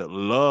work that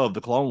love the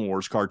Clone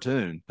Wars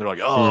cartoon. They're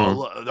like,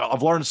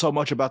 I've learned so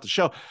much about the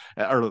show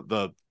or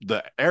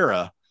the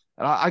era.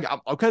 And I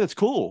okay, that's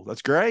cool.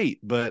 That's great.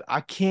 But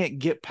I can't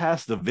get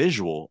past the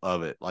visual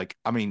of it. Like,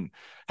 I mean,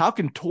 how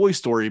can Toy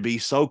Story be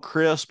so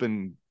crisp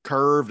and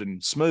curved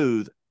and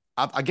smooth?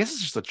 I guess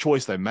it's just a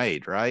choice they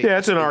made, right? Yeah,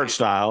 it's an art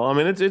style. I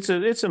mean, it's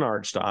an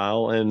art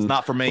style, and it's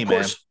not for me,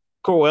 man.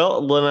 Cool.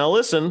 Well, now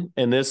listen,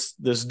 and this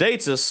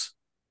dates us,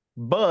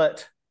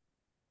 but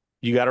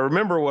you got to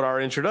remember what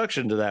our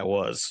introduction to that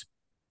was.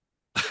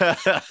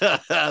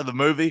 The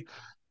movie.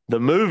 The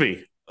movie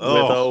with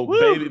Oh, old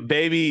woo,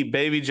 baby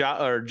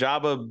Jabba or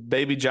Jabba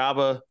baby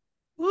Jabba.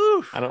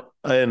 woo. I don't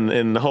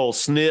and the whole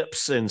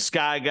Snips and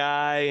Sky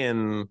Guy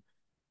and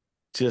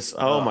just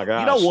oh my You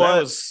know gosh,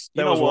 what? You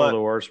that know was one of what?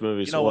 the worst You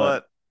movies. know What?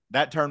 what?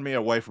 That turned me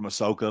away from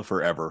Ahsoka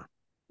forever.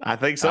 I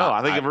think so.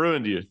 I think I it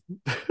ruined you.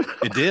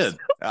 It did.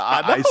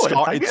 I know I it.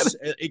 start. I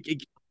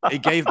get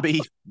It gave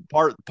me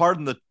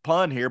pardon the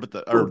pun here, but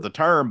the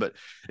term, but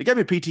it gave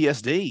me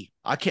PTSD.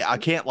 I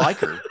can't like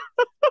her.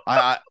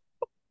 I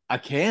I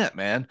can't,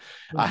 man.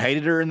 I it.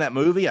 hated her in that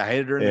movie. I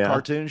hated her in the Yeah.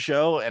 cartoon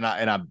show, and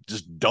I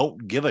just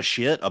don't give a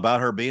shit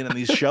about her being in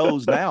these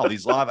shows now.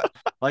 These live,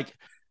 like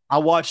I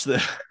watched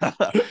the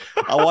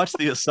I watched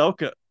the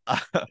Ahsoka.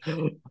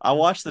 I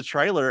watched the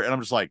trailer, and I'm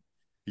just like,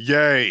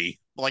 yay!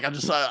 Like I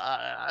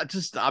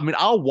just I mean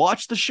I'll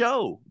watch the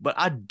show, but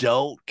I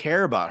don't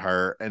care about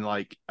her, and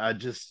like I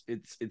just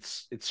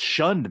it's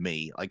shunned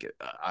me. Like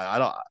I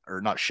don't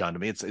or not shunned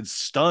me. It's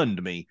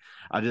stunned me.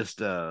 I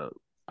just I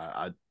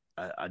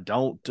I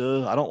don't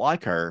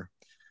like her,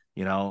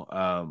 you know.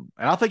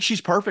 And I think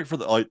she's perfect for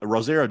the like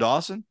Rosario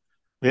Dawson.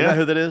 You know Yeah.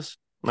 who that is?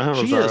 I know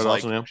She Rosario is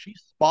Dawson. like Yeah.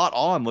 she's spot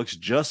on, looks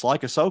just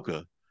like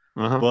Ahsoka,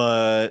 Uh-huh.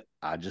 but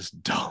I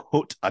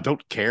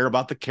don't care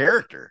about the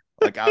character.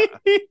 Like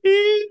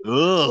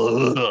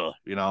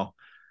you know.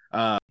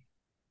 Uh,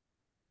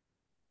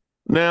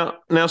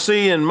 Now,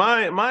 see, and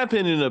my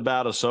opinion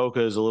about Ahsoka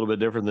is a little bit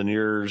different than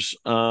yours,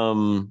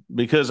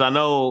 because I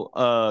know,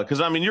 because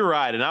I mean, you're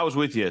right, and I was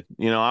with you.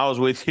 You know, I was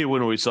with you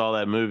when we saw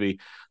that movie.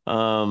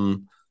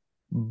 Um,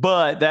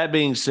 but that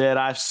being said,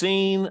 I've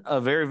seen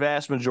a very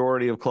vast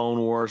majority of Clone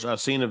Wars.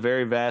 I've seen a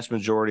very vast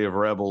majority of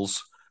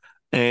Rebels,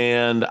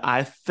 and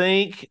I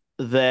think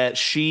that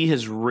she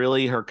has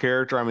really her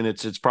character. I mean,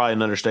 it's probably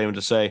an understatement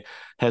to say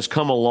has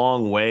come a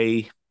long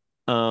way.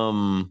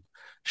 Um,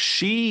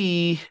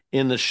 she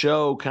in the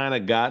show kind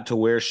of got to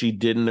where she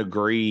didn't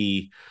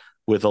agree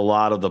with a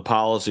lot of the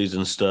policies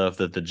and stuff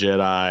that the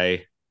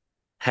Jedi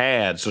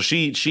had. So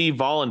she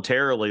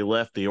voluntarily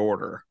left the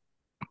order.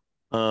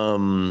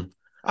 Um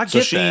I so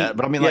get that, she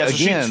but I mean, like yeah,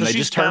 again, so they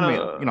she's just kind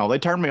turned me. of They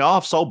turned me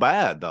off so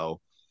bad though.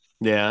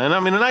 yeah, and I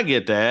mean and I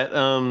get that.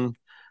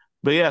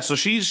 But yeah, so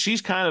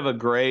she's kind of a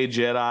gray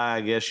Jedi, I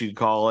guess you'd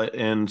call it.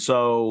 And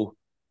so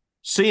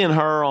seeing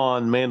her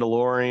on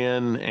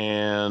Mandalorian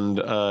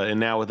and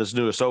now with this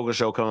new Ahsoka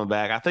show coming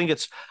back, I think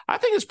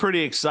it's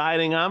pretty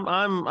exciting.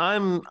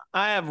 I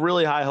have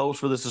really high hopes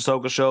for this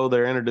Ahsoka show.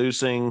 They're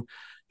introducing,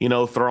 you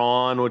know,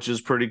 Thrawn, which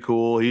is pretty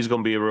cool. He's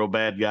going to be a real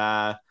bad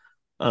guy.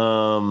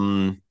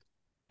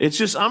 It's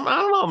just I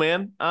don't know,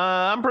 man.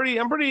 I'm pretty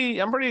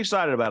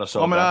excited about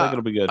Well, I Ahsoka. mean, I think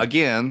it'll be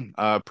good.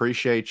 I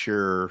appreciate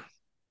your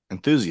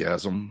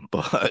enthusiasm,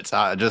 but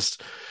I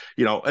just,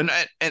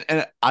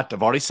 and I've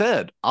already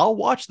said I'll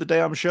watch the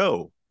damn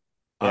show.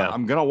 Yeah,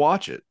 I'm gonna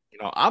watch it.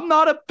 I'm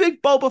not a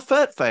big Boba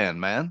Fett fan,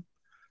 man.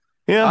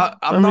 yeah.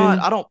 I I'm not. mean,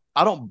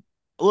 I don't.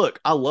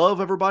 Look, I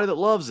love everybody that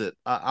loves it.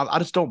 I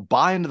just don't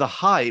buy into the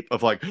hype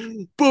of like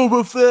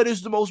Boba Fett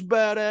is the most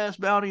badass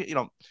bounty.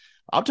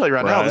 I'll tell you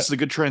right now, this right. is a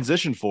good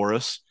transition for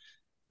us.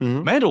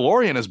 Mm-hmm.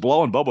 Mandalorian is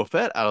blowing Boba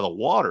Fett out of the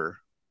water.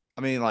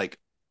 I mean, like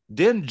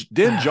Din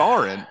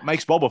Djarin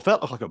makes Boba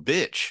Fett look like a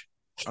bitch.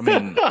 I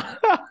mean,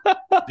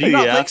 do you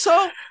not Yeah. think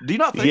so? Do you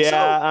not think so?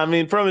 Yeah, I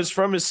mean from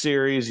his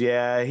series,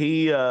 yeah.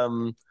 He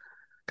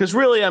because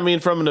really, I mean,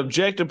 from an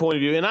objective point of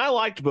view, and I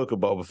liked Book of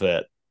Boba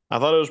Fett. I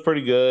thought it was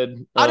pretty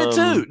good. I did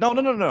too. No, no,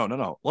 no, no, no,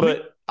 no. Let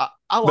me. But I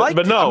but liked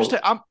it. no,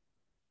 I'm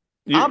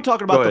you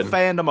talking go about the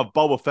ahead. fandom of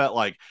Boba Fett.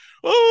 Like,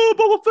 oh,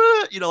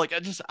 Boba Fett. Like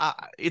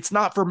it's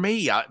not for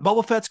me.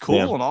 Boba Fett's Yeah.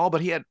 cool and all,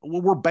 but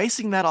we're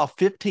basing that off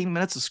 15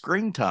 minutes of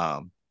screen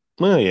time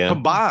Well, yeah.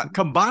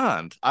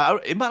 combined.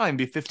 It might not even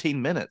be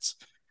 15 minutes.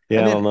 Yeah,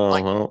 And I then don't know.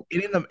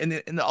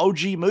 like in the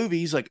OG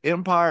movies like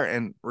Empire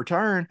and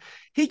Return,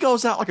 he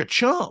goes out like a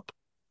chump.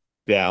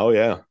 Yeah, oh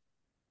yeah.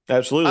 I,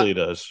 Absolutely it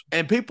does.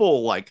 and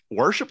people like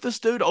worship this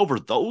dude over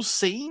those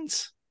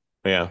scenes.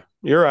 Yeah.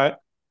 You're right.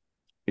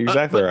 You're Uh,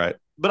 exactly but right.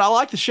 but I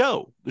like the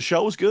show. The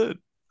show was good.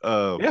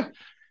 Yeah.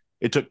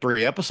 It took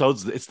 3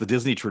 episodes. It's the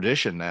Disney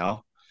tradition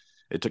now.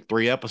 It took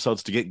 3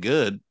 episodes to get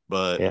good,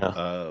 but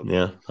Yeah.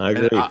 Yeah. I and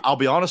agree. I'll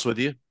be honest with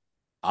you,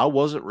 I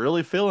wasn't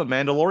really feeling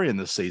Mandalorian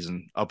this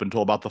season up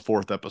until about the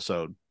 4th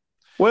episode.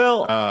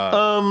 Well,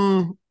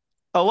 Uh,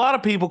 a lot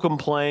of people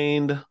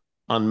complained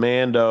on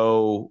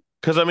Mando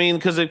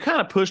because it kind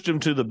of pushed him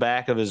to the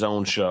back of his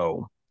own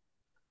show.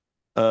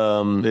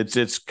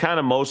 It's kind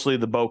of mostly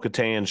the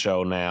Bo-Katan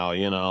show now,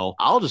 you know.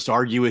 I'll just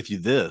argue with you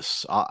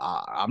this.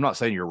 I'm not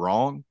saying you're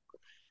wrong,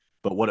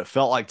 but what it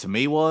felt like to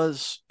me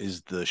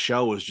is the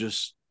show was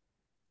just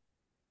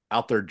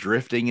out there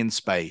drifting in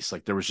space.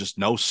 Like there was just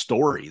no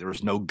story. There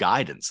was no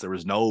guidance.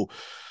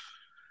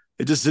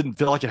 It just didn't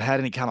feel like it had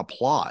any kind of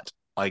plot.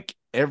 Like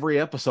every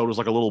episode was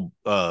like a little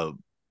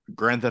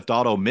Grand Theft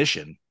Auto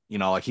mission.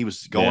 Like he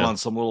was going Yeah. on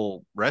some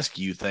little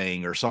rescue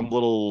thing or some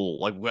little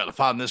like we got to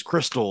find this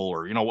crystal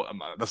or what.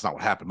 That's not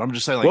what happened. But I'm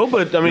just saying like Well,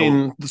 but I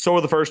mean, so were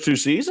the first two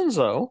seasons,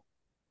 though.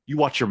 you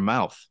watch your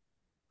mouth.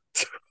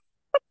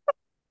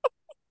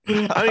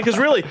 I mean, because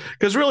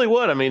really,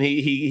 what I mean,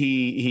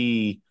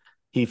 he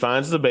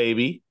finds the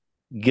baby,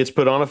 gets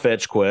put on a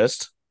fetch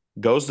quest,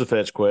 goes to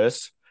fetch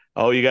quest.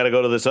 Oh, you got to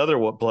go to this other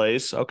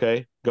place.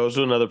 Okay, goes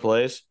to another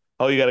place.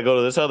 Oh, you got to go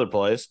to this other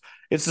place.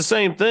 It's the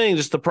same thing.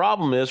 Just the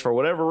problem is, for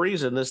whatever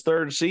reason, this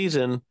third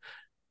season,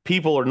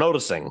 people are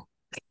noticing.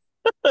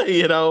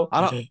 you know,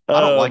 I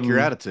don't like your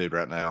um, attitude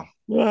right now.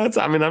 well,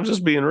 I mean, I'm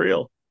just being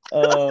real.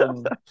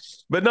 Um,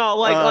 but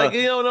no, Uh,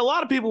 and a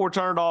lot of people were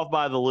turned off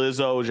by the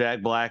Lizzo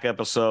Jack Black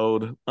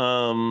episode.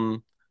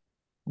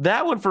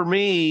 That one for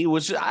me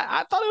was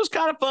I thought it was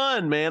kind of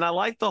fun, man. I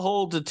like the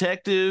whole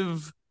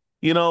detective,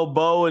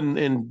 Bo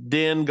and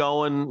Den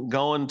going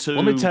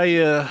let me to tell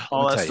you. Let me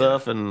all that tell you.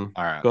 stuff. And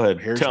All right. go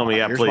ahead, tell me,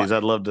 yeah, Here's my. please.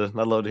 I'd love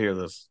to hear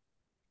this.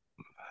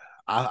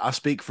 I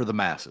speak for the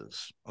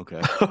masses.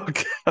 Okay.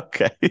 Okay,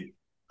 okay.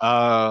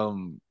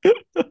 Um,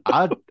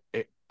 I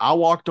I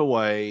walked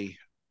away.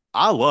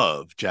 I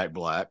love Jack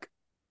Black.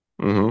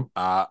 Mm-hmm.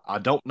 I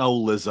don't know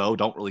Lizzo.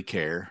 Don't really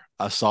care.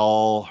 I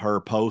saw her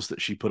post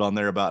that she put on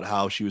there about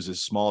how she was a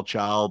small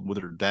child with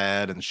her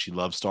dad and she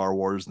loved Star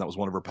Wars and that was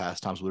one of her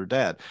pastimes with her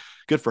dad.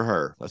 Good for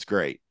her. That's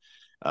great.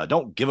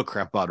 Don't give a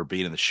crap about her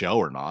being in the show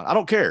or not. I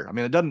don't care. I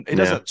mean, it Yeah.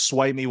 doesn't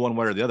sway me one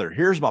way or the other.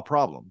 Here's my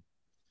problem.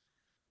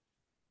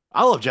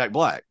 I love Jack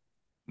Black.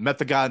 Met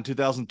the guy in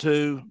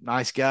 2002.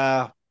 Nice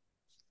guy.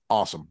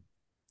 Awesome.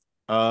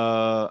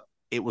 Uh,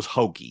 it was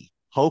hokey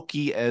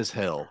as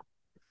hell.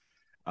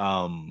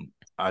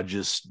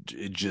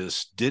 It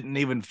just didn't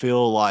even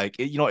feel like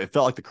it. It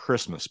felt like the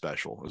Christmas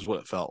special is what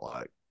it felt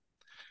like.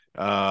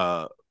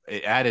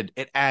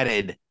 It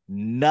added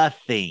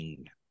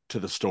nothing to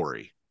the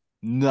story.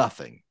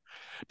 Nothing.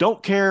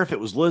 Don't care if it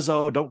was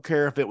Lizzo. Don't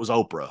care if it was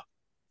Oprah.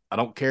 I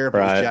don't care if it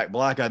was Right. Jack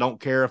Black. I don't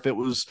care if it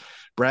was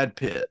Brad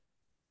Pitt.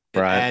 It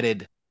Right.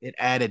 added it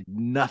added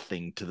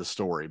nothing to the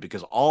story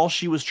because all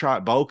she was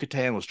trying, Bo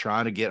Katan was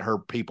trying to get her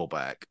people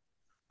back.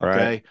 Right.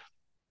 Okay.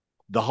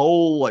 The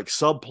whole like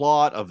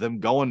subplot of them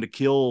going to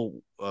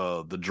kill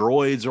the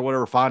droids or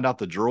whatever, find out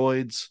the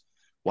droids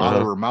while they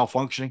Uh-huh. were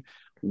malfunctioning.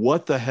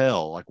 What the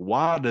hell? Like,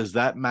 why does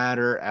that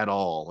matter at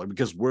all? Like,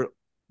 because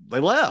they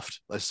left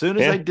as soon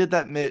as Yeah. they did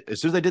that.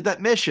 As soon as they did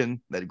that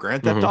mission, that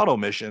Grand Theft Mm-hmm. Auto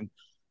mission,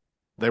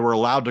 they were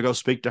allowed to go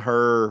speak to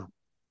her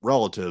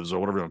relatives or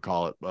whatever you want to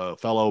call it,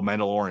 fellow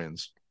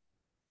Mandalorians.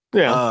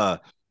 Yeah. Uh,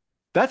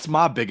 that's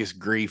my biggest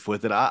grief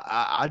with it.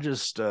 I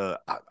just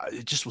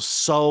it just was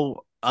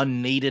so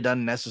unneeded,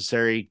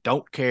 unnecessary.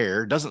 Don't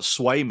care. Doesn't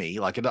sway me.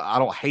 I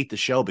don't hate the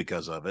show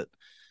because of it,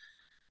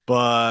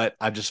 but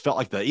I just felt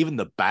like even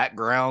the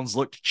backgrounds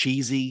looked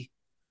cheesy.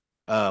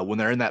 When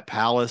they're in that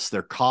palace,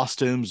 their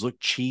costumes looked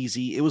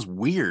cheesy. It was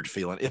weird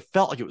feeling. It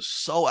felt like it was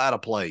so out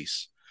of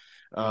place.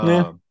 Yeah.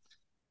 Uh,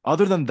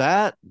 Other than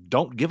that,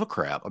 don't give a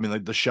crap. I mean,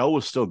 like the show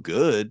was still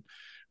good.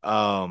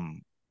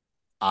 Um,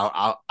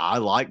 I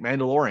like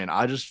Mandalorian.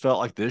 I just felt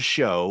like this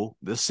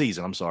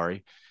season, I'm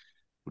sorry,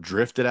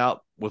 drifted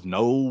out with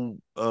no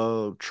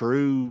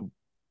true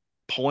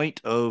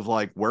point of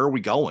like where are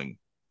we going?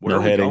 Where No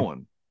are we heading.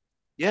 going?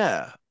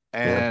 Yeah.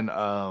 Yeah. And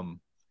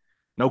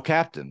no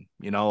captain,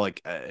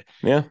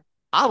 Yeah.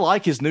 I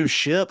like his new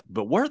ship,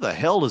 but where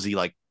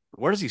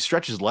does he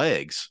stretch his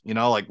legs?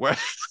 Like where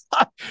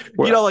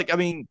Well, like I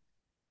mean,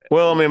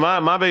 I mean,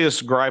 my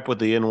biggest gripe with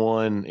the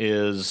N1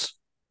 is,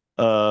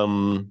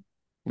 um,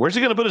 where's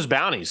he going to put his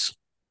bounties?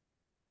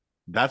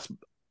 that's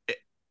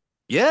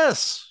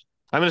yes.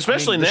 I mean, I mean,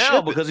 especially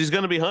now because he's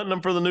going to be hunting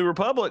them for the New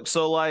Republic.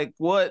 So, like,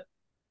 what?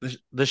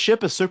 the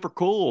ship is super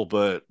cool,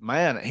 but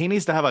man, he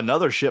needs to have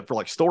another ship for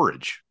like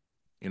storage,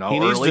 He or at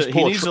needs least to he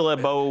pull a. needs to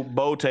let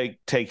Bo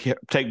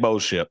take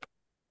Bo's ship.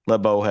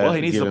 Let Bo Well,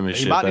 give him his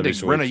he ship. might That'd be need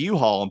to rent sweet. a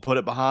U-Haul and put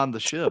it behind the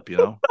ship,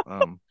 Yeah,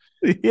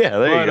 there you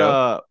But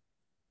go.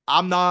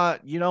 I'm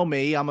not,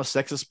 me, I'm a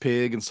sexist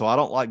pig, and so I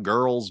don't like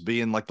girls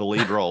being like the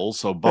lead roles.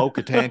 So Bo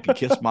Katan can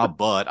kiss my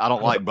butt. I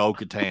don't like Bo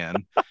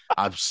Katan.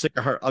 I'm sick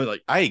of her. I'm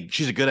like, hey,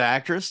 she's a good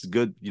actress,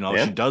 good, she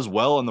Yeah. does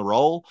well in the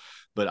role,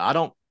 but I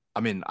don't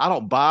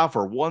buy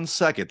for 1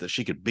 second that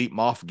she could beat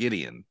Moff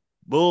Gideon.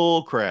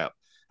 Bull crap.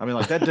 I mean,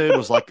 like that dude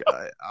was like,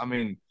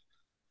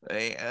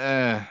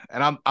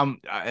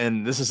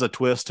 and this is a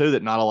twist too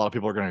that not a lot of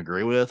people are going to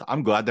agree with.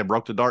 I'm glad they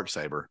broke the dark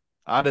saber.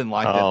 I didn't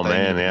like that Oh thing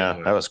man, to begin yeah,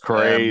 that with. was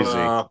crazy.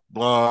 Blah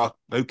blah.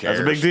 Who That's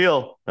a big cares?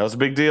 deal. That was a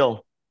big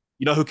deal.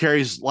 You know who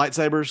carries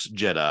lightsabers?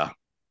 Jedi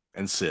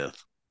and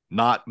Sith,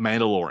 not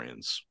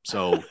Mandalorians.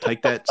 So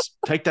take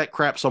that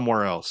crap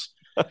somewhere else.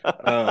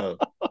 Uh,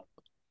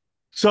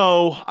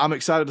 so I'm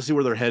excited to see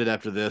where they're headed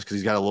after this because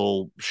he's got a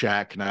little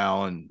shack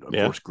now, and of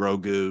Yeah. course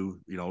Grogu.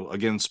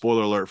 Again,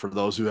 spoiler alert for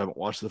those who haven't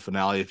watched the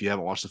finale. If you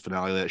haven't watched the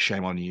finale, that's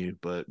shame on you.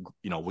 But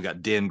we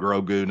got Din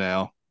Grogu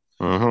now,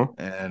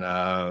 Mm-hmm. and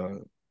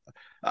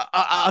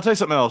I'll tell you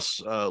something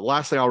else.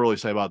 Last thing I'll really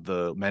say about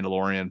the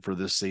Mandalorian for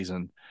this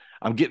season,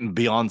 I'm getting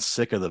beyond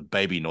sick of the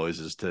baby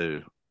noises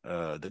too.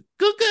 The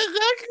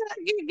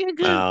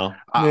Oh,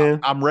 yeah.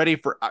 I'm ready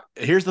for.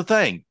 Here's the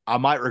thing: I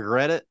might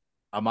regret it.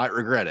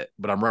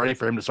 But I'm ready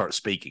for him to start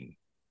speaking.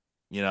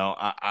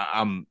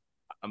 I'm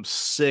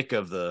sick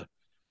of the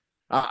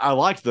I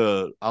liked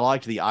the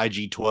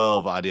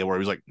IG-12 idea where he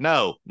was like,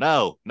 no,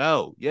 no,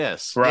 no,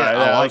 yes, yeah. Right. I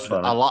That was liked it.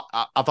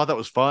 funny. I thought that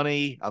was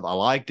funny. I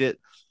liked it,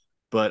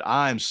 but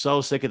I'm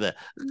so sick of the,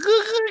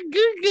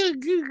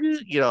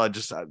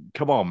 just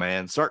come on,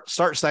 man, start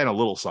saying a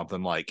little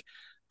something like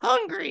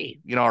hungry,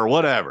 or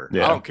whatever. I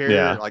Yeah. don't care.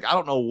 Yeah. Like I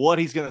don't know what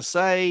he's gonna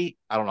say.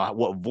 I don't know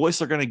what voice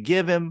they're gonna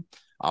give him.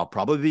 I'll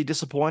probably be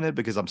disappointed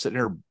because I'm sitting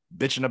here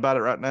bitching about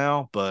it right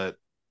now, but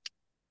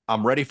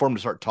I'm ready for him to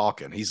start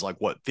talking. He's like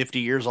what, 50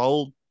 years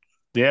old?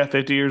 Yeah.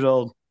 50 years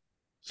old.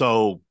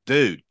 So,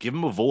 dude, give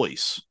him a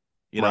voice.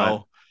 You Right.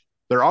 know,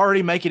 they're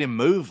already making him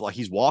move. Like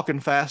he's walking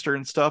faster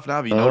and stuff now.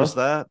 Have you noticed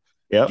Uh-huh.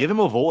 that? Give Yep. him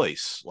a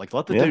voice. Like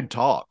let the Yeah. dude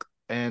talk.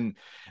 And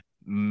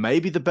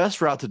maybe the best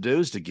route to do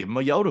is to give him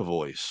a Yoda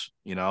voice.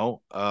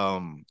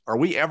 Are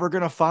we ever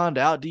going to find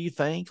out, do you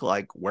think,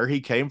 like where he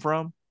came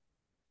from?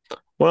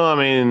 Well, I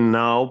mean,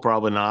 no,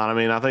 probably not. I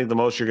mean, I think the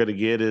most you're going to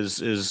get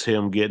is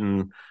him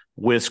getting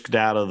whisked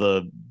out of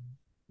the,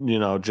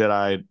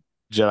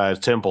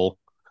 Jedi temple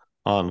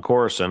on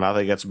Coruscant. I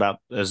think that's about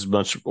as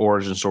much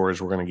origin story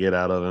as we're going to get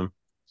out of him.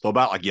 So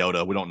about like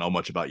Yoda, we don't know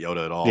much about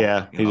Yoda at all.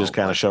 Yeah, he just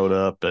kind of Like showed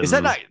up, is that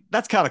and not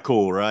that's kind of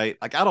cool, right?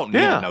 Like I don't need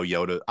to yeah, know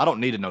Yoda. I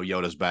don't need to know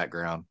Yoda's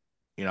background.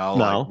 Like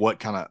no, what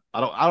kind of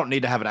I don't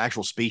need to have an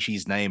actual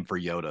species name for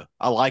Yoda.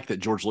 I like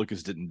that George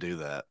Lucas didn't do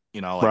that.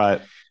 Like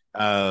right.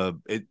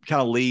 it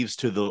kind of leaves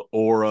to the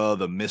aura,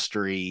 the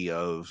mystery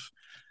of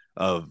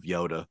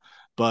Yoda.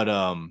 But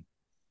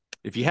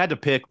if you had to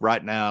pick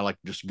right now, like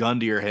just gun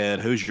to your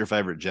head, who's your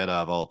favorite Jedi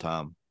of all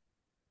time?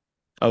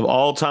 Of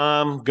all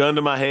time, gun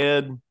to my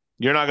head,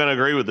 you're not going to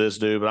agree with this,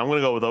 dude, but I'm going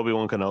to go with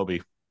Obi-Wan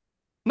Kenobi.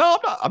 No,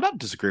 I'm not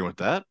disagreeing with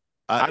that.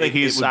 I think It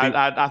he's would be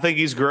I think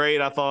he's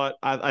great.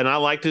 I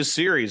liked his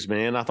series,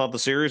 man. I thought the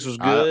series was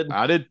I good.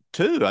 I did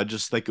too. I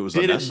just think it was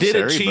Did it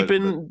unnecessary, but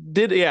cheapen?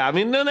 Yeah, I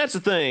mean, no, that's the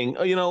thing.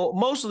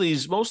 Most of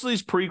these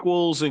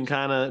prequels and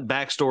kind of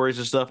backstories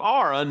and stuff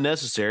are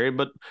unnecessary,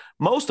 but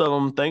most of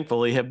them,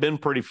 thankfully, have been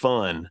pretty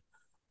fun,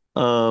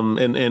 and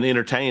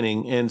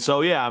entertaining. And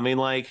so, yeah, I mean,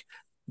 like,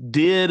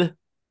 did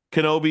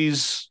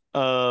Kenobi's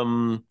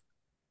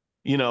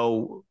you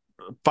know,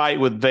 fight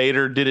with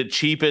Vader, did it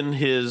cheapen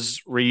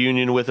his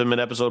reunion with him in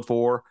episode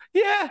 4?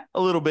 Yeah,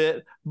 a little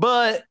bit.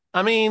 But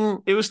I mean,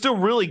 it was still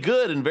really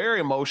good and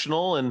very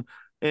emotional. And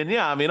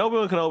yeah, I mean,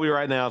 Obi-Wan Kenobi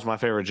right now is my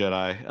favorite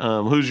Jedi.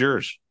 Who's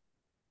yours?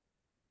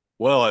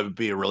 well, it would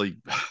be a really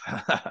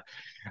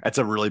that's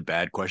a really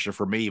bad question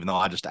for me, even though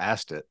I just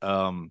asked it.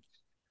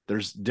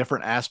 There's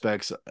different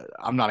aspects.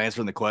 I'm not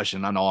answering the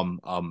question. I know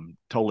I'm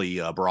totally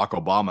Barack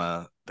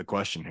Obama the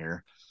question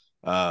here,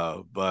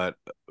 but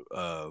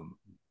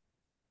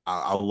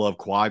I love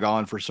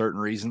Qui-Gon for certain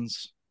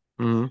reasons.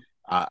 Mm-hmm.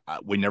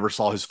 We never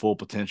saw his full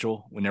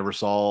potential. We never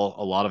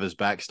saw a lot of his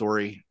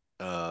backstory.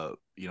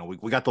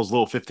 We got those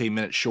little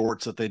 15-minute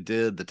shorts that they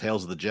did, the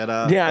Tales of the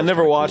Jedi. Yeah, I That was never kind of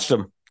cool. watched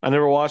them. I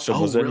never watched them.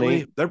 Oh, Was that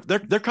really? neat?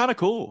 They're kind of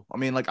cool. I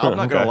mean, like I'm Huh,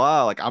 not gonna okay.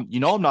 lie, like I'm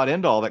not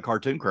into all that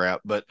cartoon crap,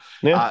 but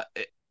Yeah.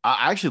 I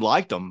I actually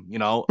liked them.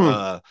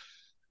 Hmm.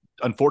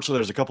 Unfortunately,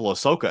 there's a couple of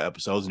Ahsoka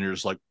episodes, and you're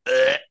just like,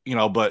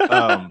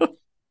 but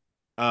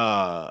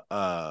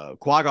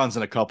Qui-Gon's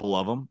in a couple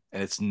of them,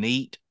 and it's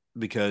neat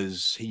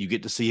because you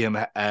get to see him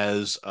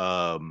as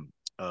Count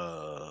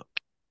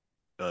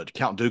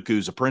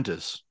Dooku's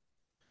apprentice.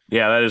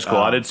 Yeah, that is cool.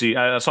 I did Um, see.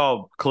 I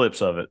saw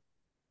clips of it.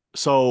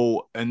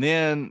 so and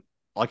then,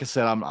 like I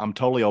said, I'm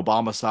totally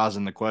Obama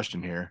sizing the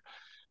question here,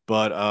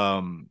 but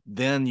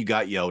then you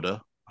got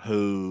Yoda,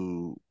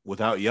 who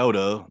without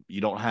Yoda,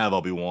 you don't have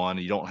Obi-Wan,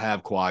 you don't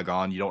have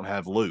Qui-Gon, you don't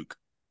have Luke.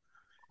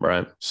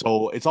 Right.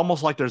 So it's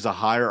almost like there's a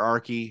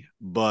hierarchy,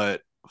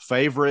 but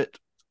favorite,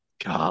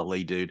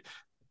 golly, dude.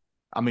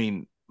 I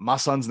mean, my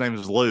son's name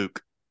is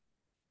Luke.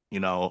 You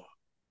know,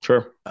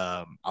 Sure.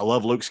 I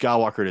love Luke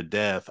Skywalker to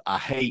death. I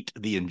hate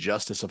the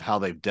injustice of how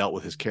they've dealt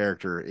with his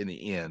character in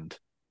the end.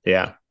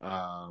 Yeah.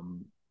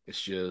 It's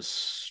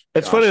just,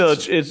 It's funny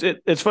gosh, though. it's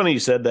It's funny you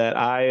said that.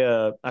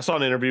 I saw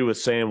an interview with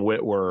Sam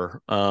Witwer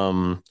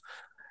on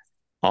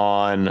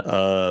I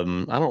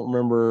don't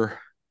remember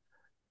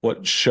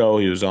what show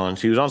he was on.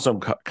 He was on some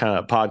kind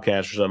of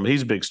podcast or something.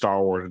 He's a big Star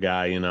Wars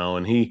guy,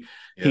 and he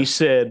yeah.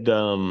 said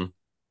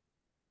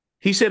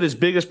he said his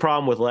biggest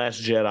problem with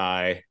Last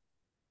Jedi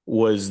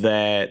was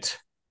that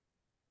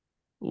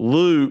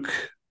Luke,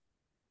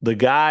 the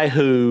guy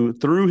who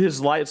threw his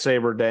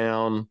lightsaber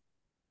down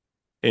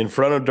in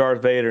front of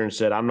Darth Vader and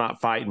said, "I'm not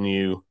fighting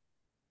you,"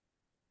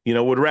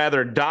 would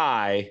rather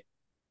die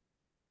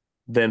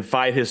than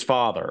fight his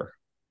father.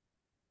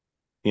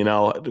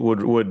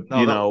 Would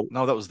No,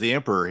 that was the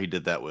Emperor he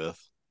did that with.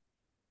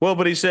 well,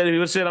 but he said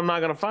I'm not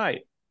going to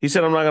fight. He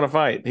said I'm not going to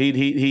fight.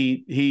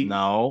 He.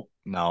 No,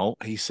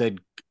 he said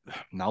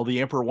no.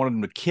 The Emperor wanted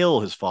him to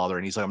kill his father,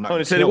 and he's like, I'm not Oh, going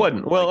he to said he kill him.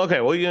 wasn't. Well, Like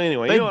okay. Well,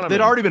 anyway, you they know what I they'd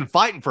mean. already been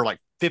fighting for like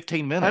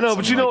 15 I minutes. know, I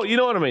but mean, like you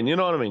know what I mean. You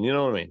know what I mean. You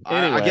know what I mean.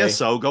 I guess Anyway,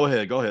 so. Go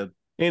ahead. Go ahead.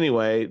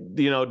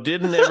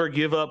 didn't ever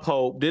give up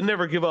hope. Didn't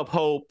ever give up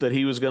hope that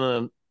he was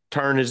going to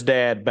turn his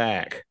dad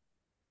back.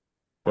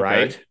 Okay.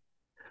 Right.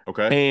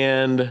 Okay.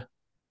 And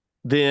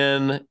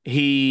then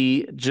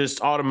he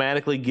just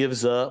automatically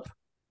gives up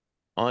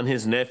on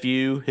his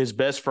nephew, his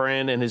best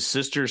friend, and his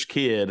sister's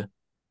kid,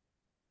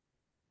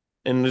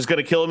 and is going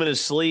to kill him in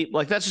his sleep.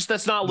 Like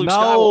that's not Luke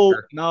No,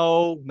 Skywalker.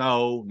 no,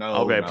 no, no,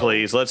 Okay, no.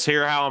 please let's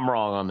hear how I'm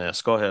wrong on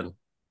this. Go ahead.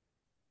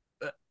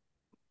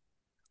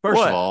 First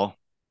of What? all,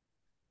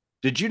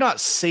 did you not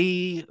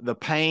see the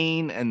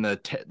pain and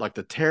like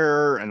the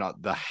terror and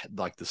the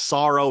like the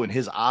sorrow in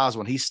his eyes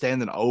when he's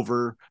standing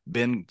over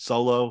Ben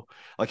Solo?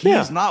 Like he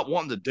is Yeah. not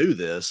wanting to do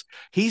this.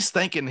 He's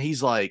thinking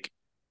he's like,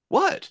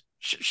 what?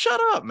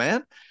 Shut up,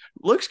 man.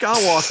 Luke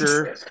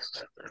Skywalker,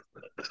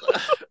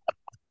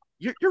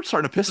 you're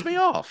starting to piss me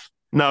off.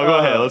 No, go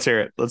ahead. Uh, Let's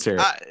hear it. Let's hear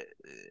it.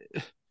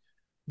 I,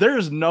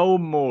 there's no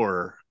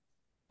more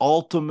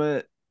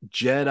ultimate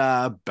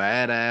Jedi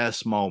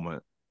badass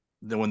moment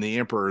than when the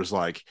Emperor is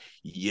like,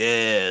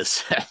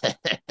 yes,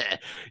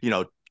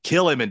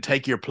 kill him and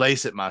take your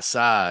place at my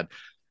side.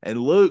 And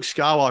Luke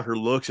Skywalker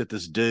looks at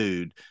this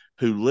dude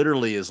who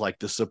literally is like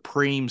the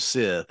supreme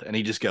Sith, and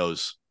he just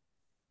goes,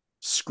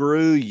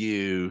 screw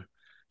you.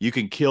 You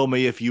can kill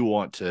me if you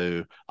want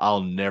to.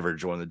 I'll never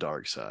join the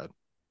dark side.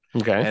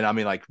 Okay. And I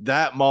mean, like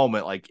that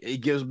moment, like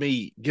it gives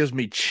me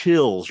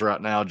chills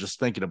right now just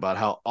thinking about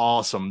how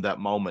awesome that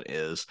moment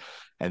is.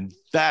 And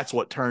that's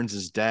what turns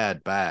his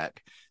dad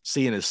back,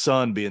 seeing his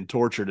son being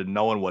tortured and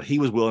knowing what he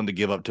was willing to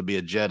give up to be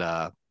a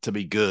Jedi, to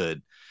be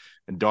good.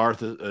 And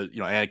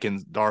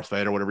Anakin, Darth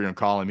Vader, whatever you're gonna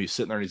call him, he's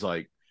sitting there and he's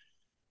like,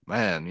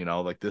 man,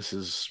 like this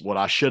is what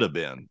I should have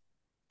been,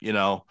 you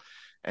know.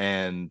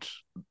 And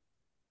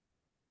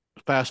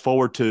fast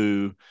forward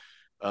to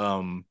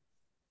um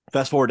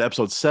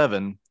episode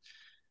 7.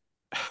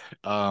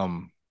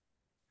 um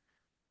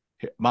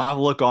my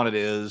look on it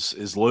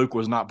is Luke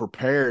was not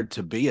prepared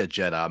to be a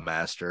Jedi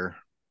master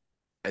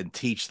and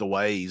teach the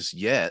ways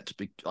yet.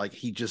 Like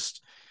he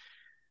just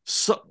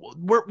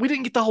we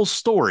didn't get the whole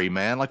story,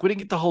 man. Like we didn't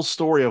get the whole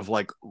story of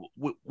like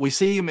we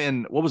see him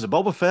in, what was it,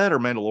 Boba Fett or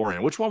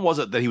Mandalorian? Which one was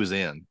it that he was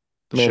in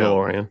the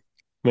show?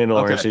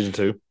 Mandalorian Okay, season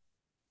 2.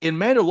 in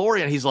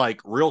Mandalorian he's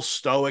like real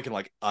stoic and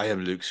like, I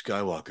am Luke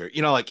Skywalker,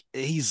 like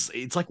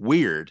it's like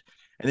weird.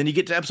 And then you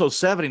get to episode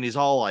 7 and he's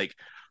all like,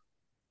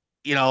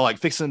 like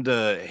fixing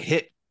to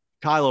hit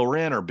Kylo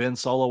Ren or Ben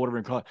Solo, whatever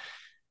you call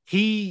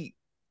it.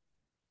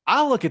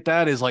 I look at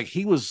that as like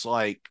he was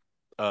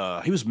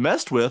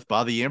messed with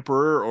by the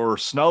Emperor or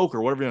Snoke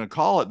or whatever you're gonna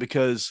call it,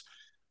 because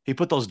he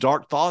put those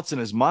dark thoughts in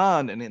his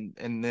mind,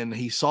 and then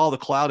he saw the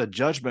cloud of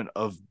judgment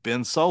of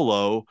Ben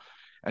Solo,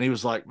 and he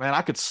was like, man,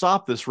 I could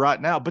stop this right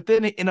now. But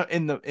then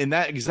in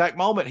that exact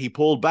moment, he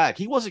pulled back.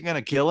 He wasn't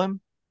gonna kill him.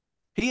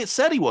 He had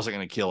said he wasn't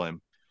gonna kill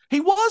him. He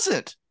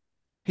wasn't.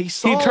 He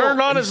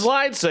turned on his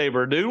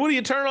lightsaber, dude. What do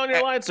you turn on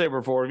your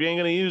lightsaber for if you ain't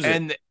going to use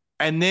it?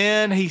 And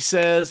then he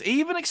says,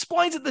 he even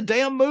explains it in the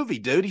damn movie,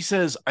 dude. He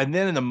says, and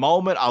then in the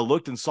moment I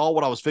looked and saw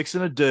what I was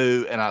fixing to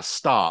do and I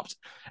stopped.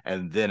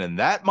 And then in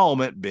that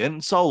moment,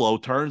 Ben Solo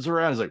turns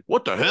around and is like,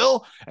 what the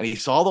hell? And he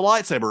saw the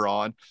lightsaber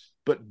on.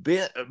 But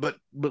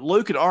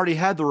Luke had already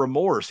had the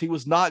remorse. He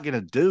was not going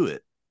to do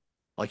it.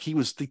 Like he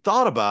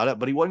thought about it,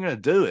 but he wasn't going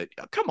to do it.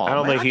 Come on, I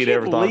don't man. think he'd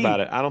ever thought about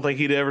it. I don't think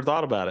he'd ever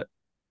thought about it.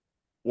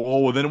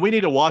 Well, then we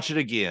need to watch it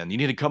again. You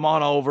need to come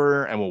on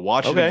over and we'll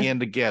watch it again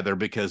together,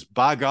 because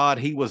by God,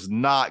 he was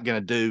not going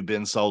to do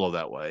Ben Solo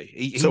that way.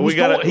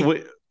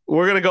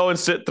 We're going to go and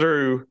sit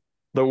through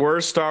the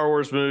worst Star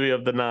Wars movie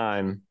of the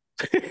 9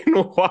 and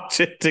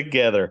watch it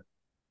together.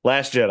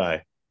 Last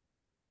Jedi.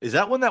 Is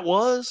that when that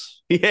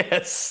was?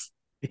 Yes.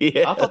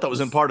 I thought that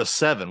was in part of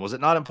 7. Was it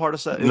not in part of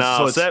 7?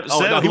 No, 7.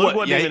 He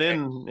wasn't even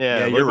in.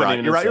 Yeah, you're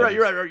right.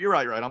 You're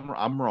right.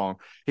 I'm wrong.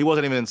 He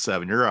wasn't even in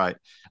 7. You're right.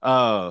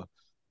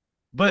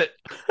 But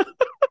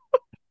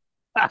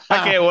I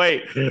can't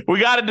wait. We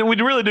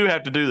really do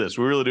have to do this.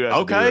 We really do have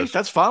to do this. Okay,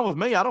 that's fine with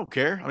me. I don't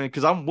care. I mean,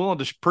 because I'm willing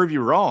to prove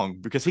you wrong,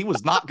 because he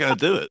was not going to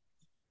do it.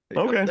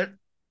 Okay.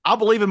 I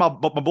believe in my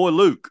boy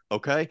Luke.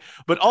 Okay.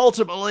 But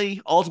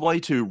ultimately,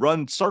 to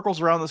run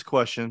circles around this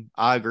question,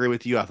 I agree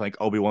with you. I think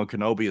Obi-Wan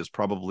Kenobi is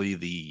probably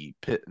the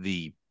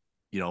lead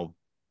Jedi.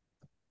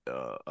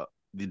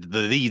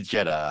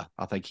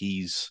 I think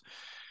he's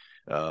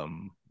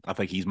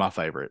my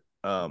favorite.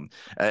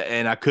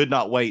 And I could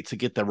not wait to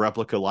get the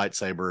replica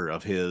lightsaber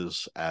of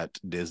his at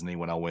Disney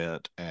when I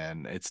went,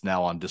 and it's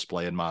now on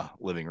display in my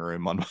living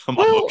room on my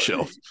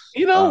bookshelf.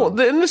 And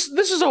this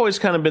has always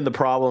kind of been the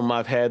problem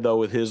I've had though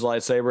with his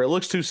lightsaber. It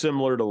looks too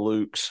similar to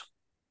Luke's.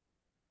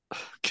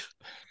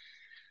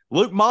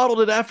 Luke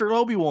modeled it after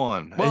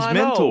Obi-Wan, his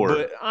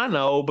mentor. I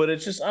know, but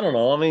it's just, I don't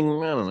know. I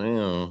mean, I don't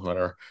know,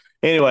 whatever.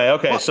 Anyway,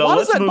 okay, so why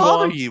let's does that move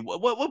bother on. you?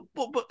 What?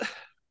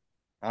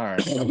 All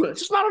right, it's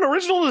just not an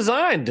original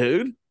design,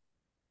 dude.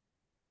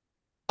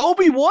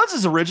 Obi-Wan's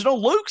is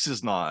original. Luke's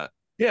is not.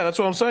 Yeah, that's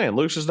what I'm saying.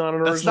 Luke's is not an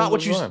original. That's not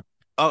what design.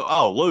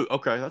 Luke.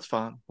 Okay, that's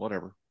fine.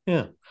 Whatever.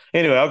 Yeah.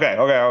 Anyway,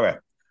 okay.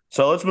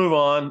 So let's move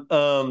on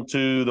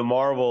to the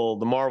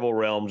Marvel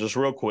realm, just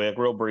real quick,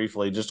 real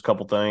briefly, just a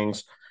couple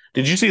things.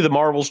 Did you see the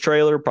Marvels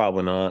trailer?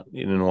 Probably not.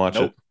 You didn't watch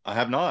it? I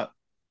have not.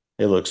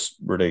 It looks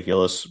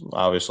ridiculous,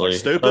 obviously. Like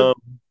stupid?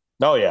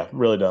 Oh, yeah,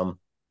 really dumb.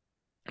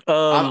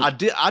 Um, I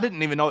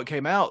didn't even know it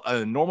came out.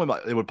 Normally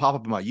it would pop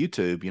up in my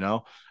YouTube,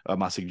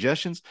 my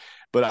suggestions.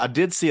 But I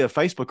did see a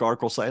Facebook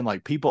article saying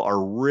like people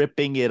are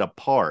ripping it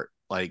apart.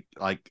 I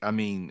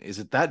mean, is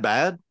it that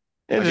bad?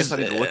 it I guess just I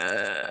need to look.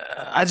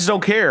 I just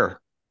don't care.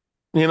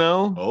 You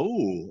know,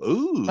 Oh,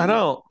 I ooh,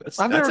 don't. I've that's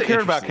never an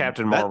cared about interesting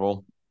Captain that.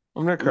 Marvel.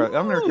 I've never cared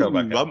about Ooh,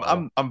 Captain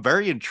Marvel. I'm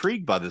very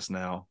intrigued by this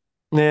now.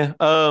 Yeah.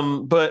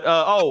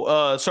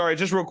 But sorry,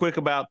 just real quick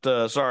about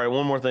sorry,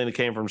 one more thing that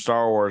came from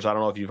Star Wars. I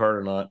don't know if you've heard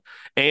or not.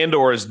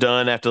 Andor is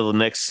done after the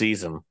next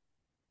season.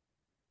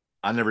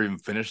 I never even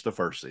finished the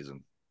first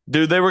season.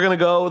 Dude, they were gonna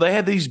go. They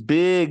had these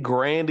big,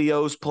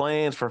 grandiose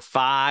plans for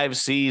 5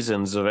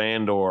 seasons of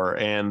Andor,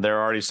 and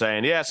they're already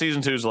saying, "Yeah,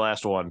 season 2 is the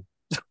last one."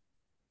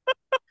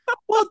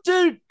 Well,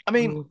 dude, I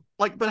mean,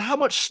 like, but how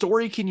much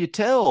story can you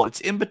tell? It's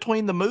in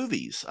between the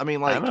movies. I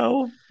mean, I like,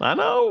 know, I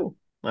know,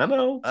 I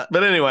know. uh,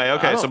 But anyway, I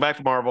okay. So don't. back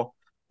to Marvel.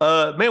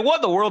 Man, what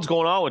in the world's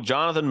going on with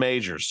Jonathan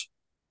Majors,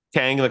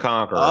 Kang the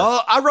Conqueror?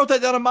 I wrote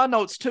that down in my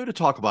notes too to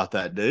talk about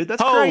that, dude.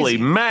 That's Holy crazy.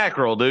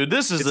 mackerel, dude!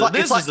 It's like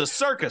This is a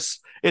circus.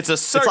 It's a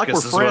it's like we're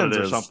circus, is what it friends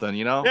or is. something,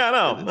 you know?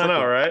 Yeah, It's I like know,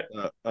 we're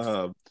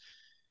right?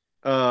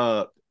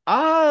 uh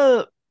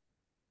I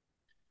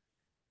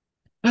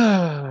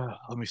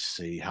let me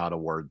see how to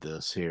word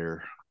this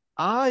here.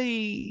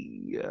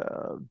 I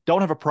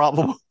don't have a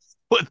problem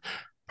with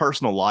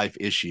personal life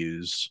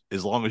issues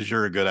as long as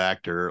you're a good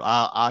actor.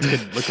 I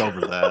could look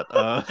over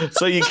that.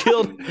 So you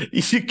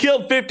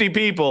killed 50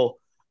 people,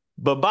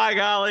 but by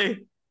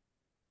golly,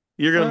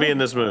 you're going to be in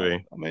Well, this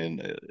movie. I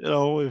mean,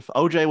 if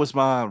OJ was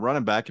my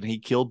running back and he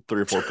killed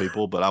 3 or 4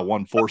 people, but I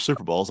won 4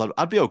 Super Bowls,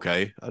 I'd be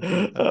okay.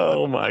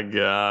 Oh my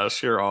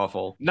gosh, you're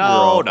awful. You're No,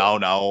 awful. no,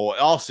 no.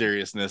 All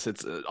seriousness,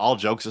 it's all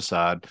jokes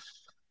aside.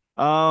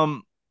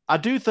 Um, I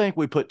do think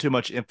we put too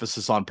much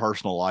emphasis on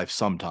personal life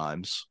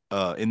sometimes.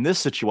 In this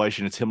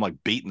situation, it's him like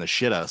beating the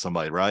shit out of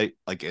somebody, right?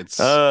 Like it's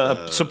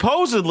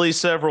Supposedly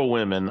several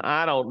women.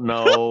 I don't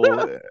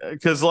know,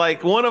 because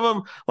like one of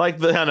them,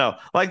 I know,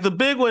 like the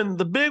big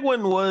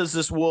one was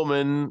this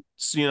woman,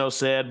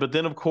 said. But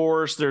then of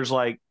course there's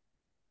like,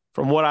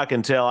 from what I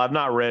can tell, I've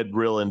not read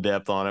real in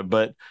depth on it,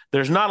 but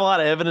there's not a lot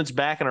of evidence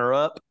backing her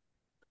up.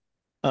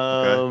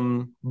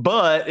 okay.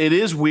 But it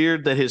is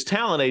weird that his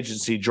talent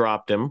agency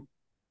dropped him.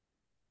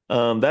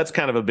 That's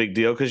kind of a big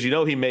deal because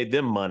he made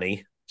them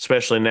money,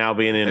 especially now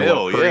being in what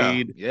Hell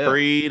yeah, yeah,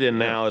 Creed, and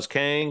yeah. now as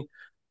Kang.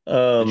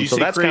 Did you So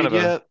see that's kind Creed of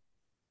a yet?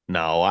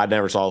 no. I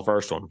never saw the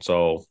first one,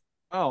 so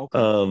Oh,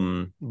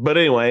 okay. but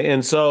anyway,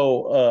 and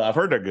so I've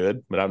heard they're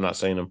good, but I've not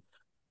seen them.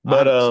 I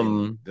But haven't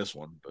seen this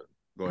one, but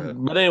go ahead.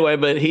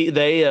 but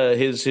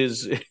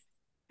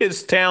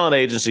his talent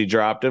agency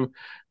dropped him.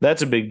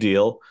 That's a big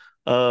deal.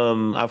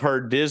 I've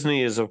heard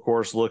Disney is of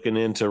course looking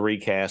into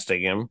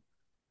recasting him.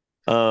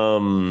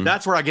 Um,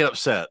 That's where I get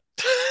upset.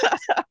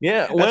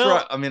 yeah, That's right.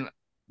 well, I mean,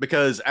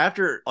 because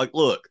after like,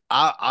 look,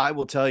 I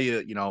will tell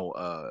you,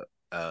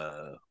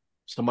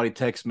 somebody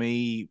texted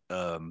me,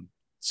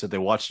 said they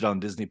watched it on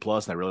Disney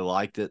Plus and they really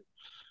liked it.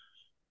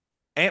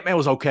 Ant-Man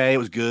was okay. It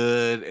was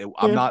good.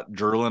 I'm yeah, not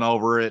drooling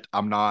over it.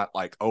 I'm not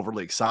like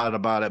overly excited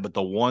about it. But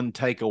the one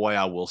takeaway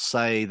I will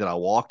say that I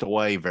walked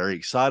away very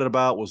excited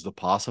about was the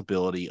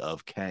possibility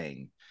of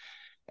Kang.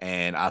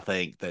 And I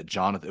think that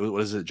Jonathan,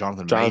 what is it,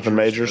 Jonathan Jonathan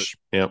Majors? Majors.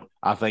 Yep.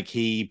 I think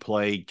he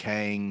played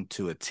Kang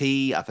to a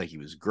T. I think he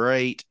was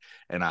great.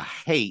 And I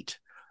hate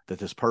that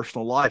this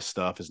personal life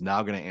stuff is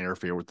now going to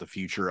interfere with the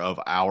future of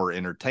our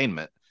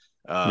entertainment.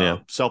 Yeah.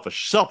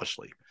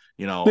 Selfishly,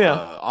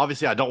 Yeah.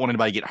 obviously I don't want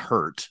anybody to get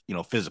hurt,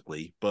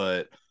 physically,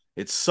 but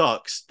it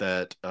sucks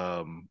that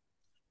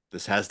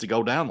this has to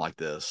go down like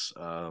this.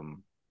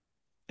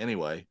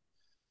 Anyway,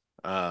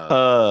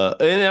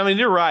 And I mean,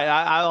 you're right.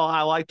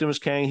 I liked him as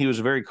Kang. He was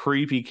a very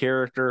creepy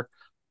character.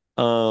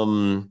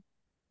 Um,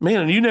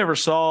 Man, and you never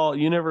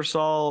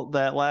saw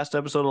that last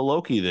episode of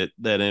Loki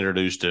that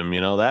introduced him.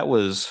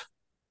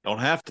 don't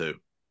have to.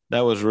 That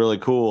was really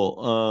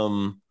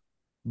cool.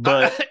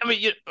 But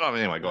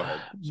Anyway, go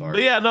ahead. but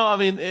Sorry. yeah, no, I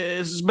mean,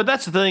 but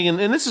that's the thing,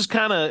 and this is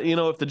kind of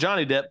if the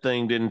Johnny Depp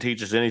thing didn't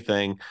teach us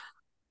anything,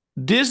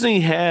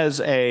 Disney has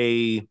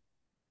a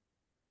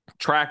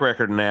track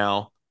record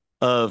now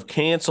of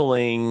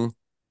canceling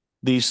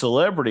these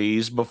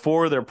celebrities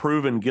before they're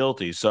proven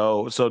guilty.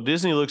 So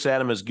Disney looks at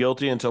them as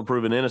guilty until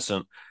proven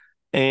innocent.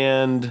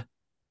 And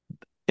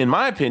in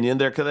my opinion,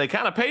 they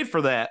kind of paid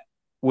for that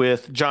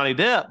with Johnny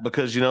Depp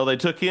because they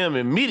took him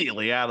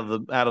immediately out of the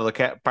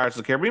Pirates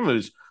of the Caribbean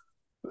movies.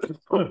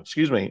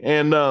 Excuse me.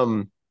 And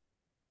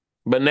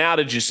but now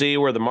did you see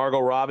where the Margot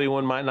Robbie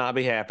one might not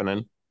be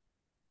happening?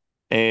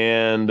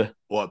 And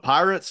What,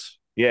 Pirates?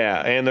 yeah,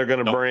 and they're going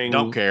to Don't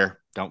bring care.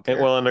 Don't and,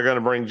 care. well, and they're going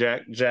to bring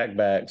Jack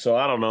back. So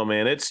I don't know,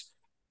 man. It's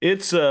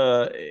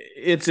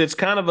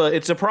kind of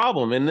it's a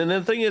problem. And then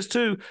the thing is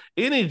too,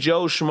 any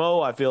Joe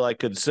Schmo I feel like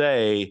could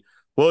say,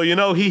 well,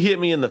 he hit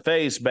me in the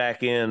face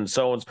back in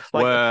so and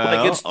like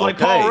Well, it's like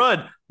Paul okay.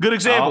 Rudd. Good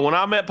example. Oh, When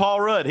I met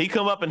Paul Rudd, he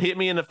come up and hit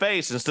me in the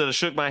face instead of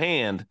shook my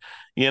hand.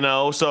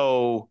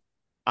 So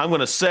I'm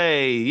gonna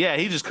say, yeah,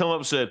 he just come up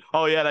and said,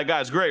 "Oh yeah, that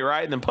guy's great,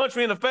 right?" And then punch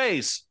me in the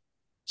face.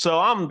 So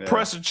I'm Yeah.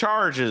 pressing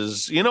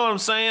charges. You know what I'm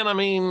saying? I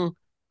mean,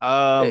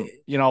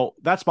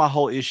 That's my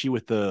whole issue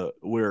with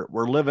we're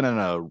living in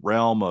a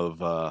realm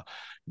of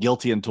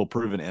guilty until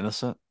proven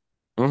innocent.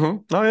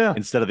 oh yeah,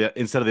 Instead of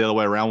the other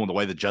way around, with the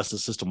way the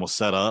justice system was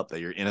set up,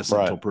 that you're innocent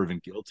right. until proven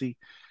guilty.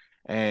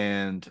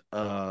 And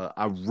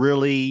I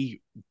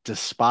really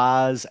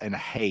despise and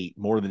hate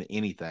more than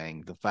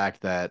anything the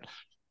fact that,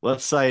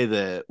 let's say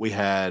that we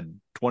had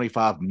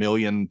 25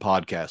 million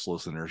podcast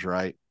listeners,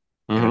 right?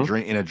 Mm-hmm.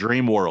 In a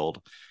dream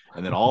world,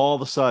 and then all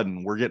of a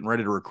sudden we're getting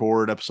ready to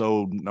record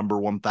episode number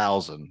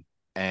 1000,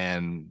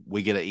 and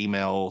we get an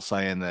email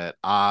saying that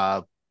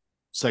I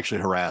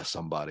sexually harassed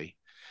somebody,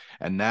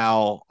 and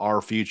now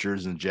our future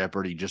is in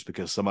jeopardy just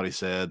because somebody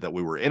said that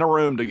we were in a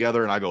room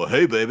together and I go,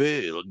 "Hey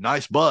baby,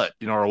 nice butt,"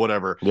 or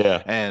whatever.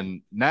 Yeah.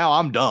 And now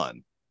I'm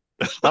done.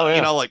 Oh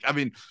yeah. I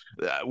mean,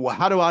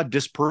 how do I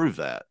disprove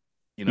that?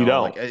 You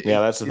don't.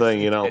 Yeah, that's the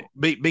thing. You don't.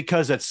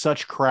 Because it's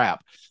such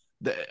crap.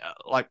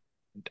 Like,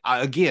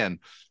 again,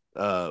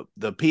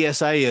 the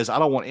PSA is, I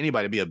don't want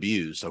anybody to be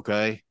abused.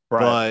 Okay. Right.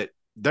 But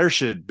there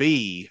should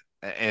be,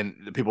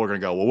 and people are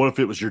going to go, well, what if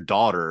it was your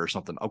daughter or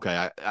something?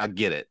 Okay. I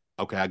get it.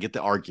 Okay. I get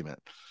the argument.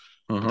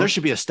 But there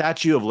should be a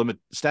statute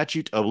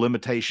of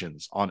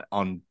limitations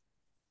on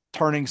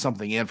turning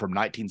something in from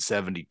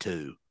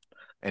 1972,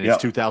 and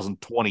it's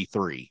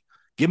 2023.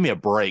 Give me a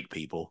break,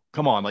 people.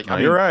 Come on. Like, No,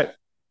 you're right.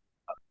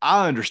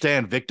 I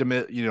understand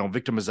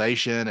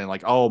victimization and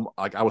like, oh,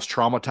 like I was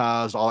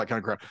traumatized, all that kind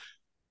of crap.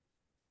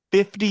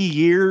 50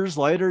 years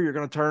later, you're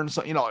going to turn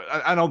some,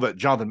 I know that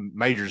Jonathan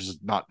Majors is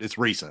not, it's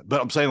recent,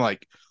 but I'm saying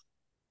like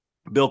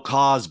Bill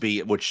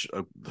Cosby, which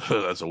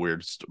that's a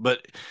weird,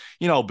 but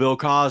Bill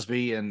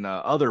Cosby and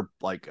other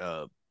like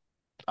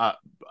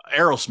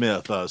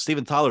Aerosmith,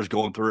 Steven Tyler's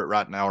going through it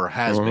right now, or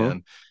has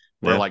been,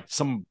 where like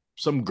some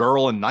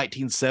girl in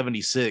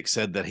 1976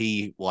 said that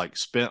he like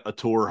spent a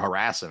tour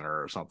harassing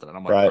her or something, and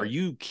I'm like, are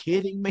you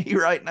kidding me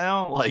right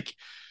now? Like,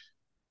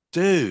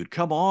 dude,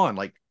 come on.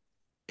 Like,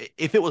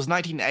 if it was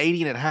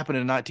 1980 and it happened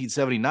in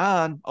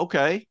 1979,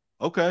 okay,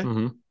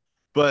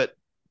 but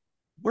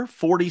we're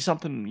 40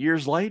 something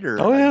years later.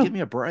 Oh yeah. Give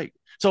me a break.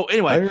 So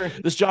anyway,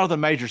 this Jonathan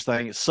Majors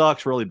thing, it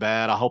sucks really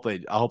bad. I hope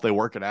they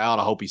work it out.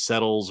 I hope he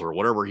settles or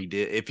whatever he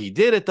did. If he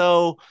did it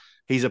though,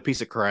 he's a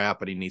piece of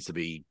crap and he needs to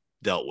be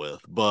dealt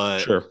with. But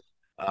sure.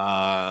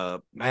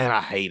 Man,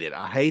 I hate it.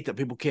 I hate that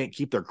people can't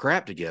keep their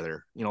crap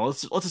together.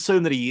 Let's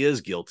assume that he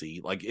is guilty,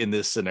 like in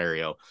this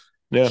scenario.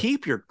 Yeah.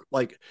 Keep your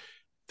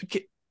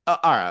all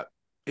right.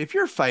 If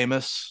you're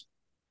famous,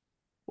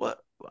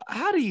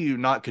 how do you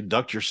not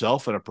conduct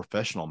yourself in a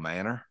professional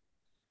manner?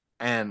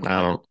 And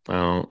I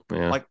don't.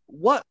 Yeah. Like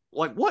what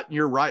in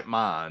your right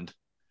mind?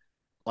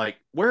 Like,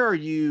 where are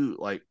you?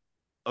 Like,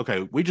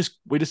 okay, we just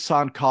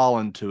signed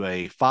Colin to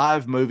a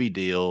 5-movie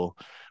deal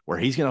where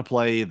he's going to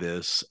play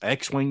this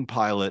X-wing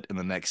pilot in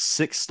the next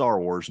 6 Star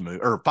Wars movie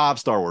or 5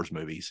 Star Wars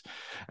movies,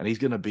 and he's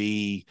going to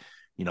be,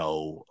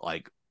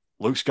 like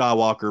Luke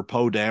Skywalker,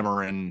 Poe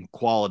Dameron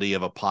quality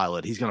of a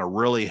pilot. He's going to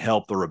really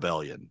help the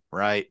rebellion,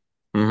 right?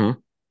 Mm-hmm.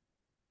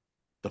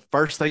 The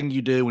first thing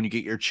you do when you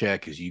get your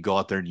check is you go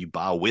out there and you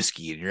buy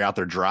whiskey, and you're out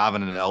there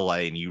driving in LA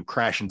and you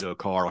crash into a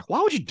car. Like,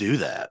 why would you do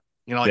that?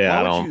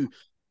 Why would you?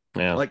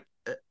 Yeah. Like,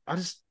 I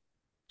just,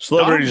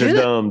 celebrities are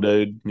dumb,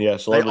 dude. Yeah,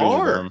 celebrities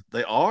are dumb.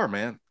 They are,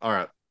 man. All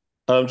right.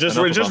 Just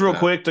real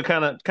quick to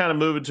kind of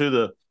move into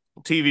the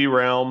TV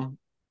realm.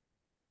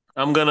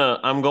 I'm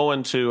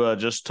going to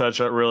just touch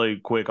up really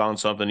quick on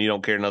something you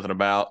don't care nothing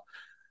about.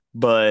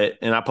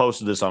 And I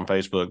posted this on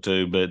Facebook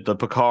too, but the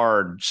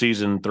Picard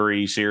season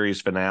 3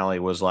 series finale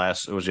was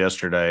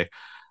yesterday.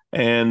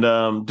 And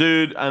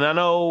dude, and I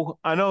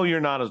know you're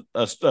not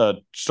a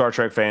Star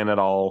Trek fan at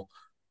all.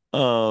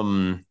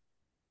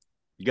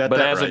 You got but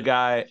that as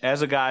right.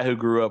 as a guy who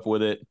grew up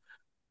with it,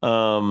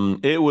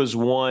 it was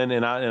one,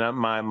 and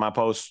my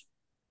post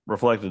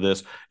reflected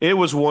this. It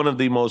was one of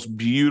the most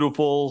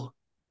beautiful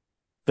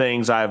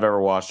things I've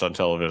ever watched on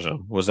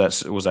television was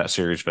that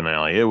series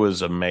finale. It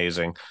was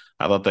amazing.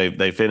 I thought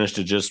they finished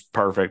it just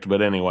perfect.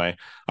 But anyway,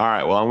 all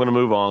right. Well, I'm going to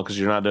move on because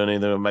you're not doing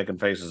anything but making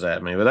faces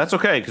at me. But that's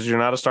okay because you're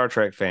not a Star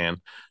Trek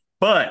fan.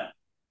 But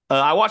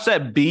I watched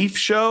that Beef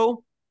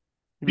show.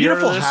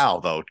 Beautiful how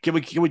though? Can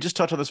we just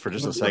touch on this for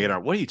just a second? Or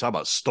what are you talking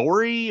about?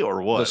 Story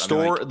or what?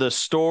 The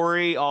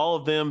story, all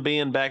of them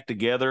being back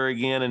together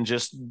again, and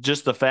just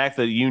the fact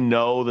that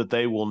that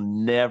they will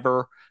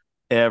never,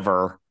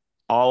 ever,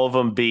 all of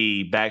them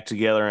be back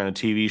together in a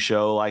TV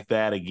show like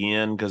that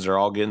again because they're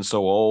all getting so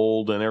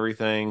old and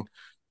everything.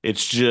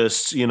 It's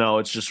just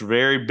it's just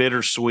very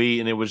bittersweet,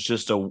 and it was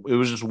just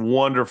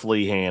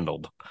wonderfully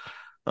handled.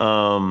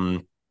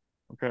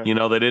 Okay.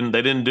 They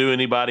didn't do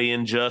anybody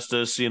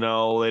injustice. They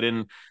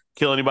didn't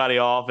kill anybody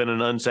off in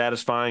an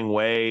unsatisfying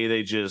way.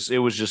 It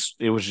was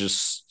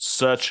just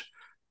such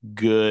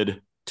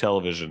good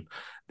television.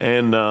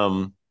 And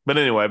but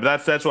anyway,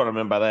 but that's what I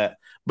meant by that.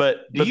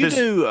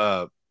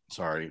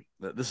 Sorry,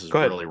 this is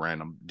really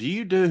random. Do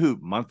you do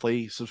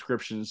monthly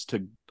subscriptions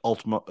to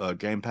Ultimate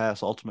Game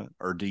Pass Ultimate,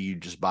 or do you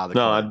just buy the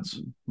No, cards?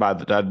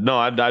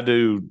 I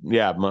do.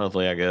 Yeah,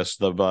 monthly, I guess.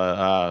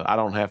 I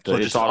don't have to. So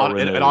It's just auto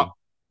renew.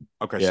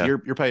 okay. So Yeah,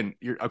 you're paying.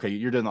 You're okay.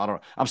 You're doing the auto.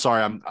 I'm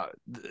sorry.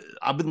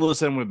 I've been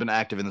listening. We've been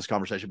active in this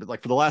conversation, but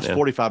like for the last yeah,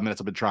 45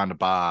 minutes, I've been trying to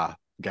buy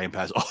Game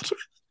Pass Ultimate.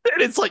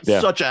 And it's like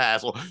yeah. such a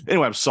hassle.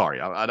 Anyway, I'm sorry.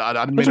 I didn't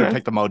That's mean all to right.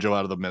 take the mojo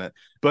out of the minute.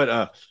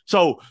 But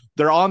so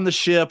they're on the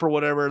ship or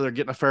whatever. They're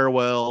getting a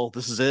farewell.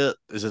 This is it.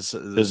 Is It's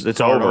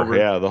Picard over. over?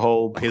 Yeah, the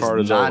whole His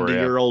Picard is over.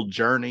 90-year-old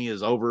journey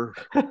is over.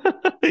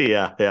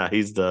 Yeah, yeah,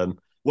 he's done.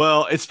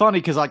 Well, it's funny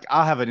because like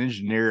I have an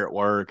engineer at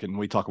work and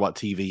we talk about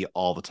TV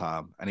all the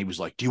time. And he was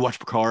like, "Do you watch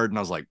Picard?" And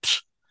I was like,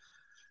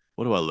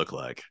 "What do I look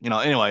like?"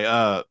 Anyway,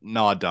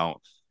 no, I don't.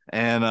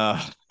 And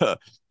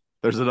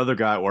there's another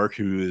guy at work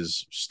who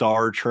is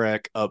Star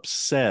Trek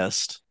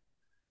obsessed.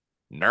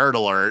 Nerd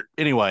alert.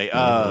 Anyway,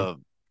 Hmm.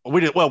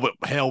 but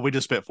hell, we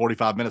just spent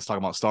 45 minutes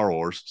talking about Star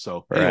Wars.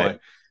 So Right.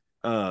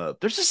 anyway,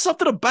 there's just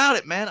something about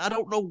it, man. I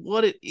don't know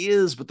what it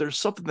is, but there's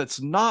something that's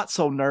not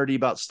so nerdy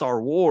about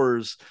Star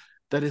Wars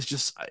that is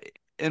just,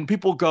 and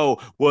people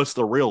go, well, it's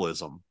the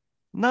realism.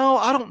 No,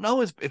 I don't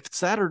know if it's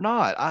that or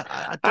not.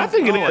 I I don't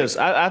think it know. is.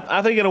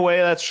 I think in a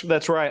way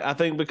that's right. I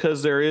think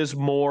because there is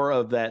more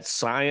of that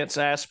science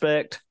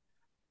aspect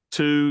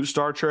to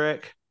Star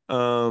Trek.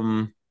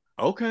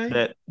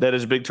 Okay. That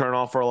is a big turn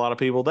off for a lot of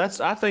people.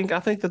 I think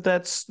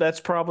that's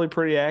probably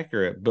pretty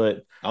accurate.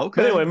 But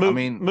anyway, Okay. I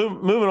mean,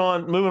 moving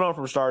on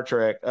from Star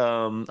Trek.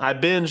 I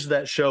binged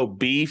that show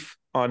Beef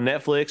on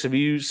Netflix. Have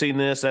you seen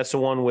this? That's the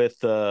one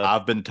with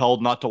I've been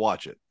told not to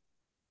watch it.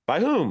 by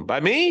whom? By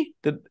me?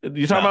 Did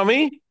you talking No, about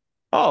me?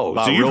 Oh,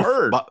 by so you've real,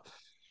 heard.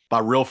 by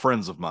real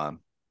friends of mine.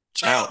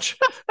 Ouch.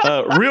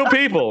 Real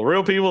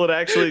people that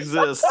actually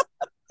exist.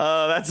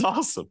 That's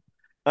awesome.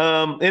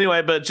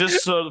 Anyway, but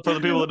just so for the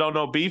people that don't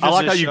know, Beef I is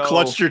like how this you show.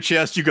 clutched your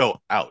chest. You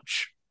go,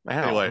 ouch.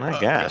 Wow, Anyway, my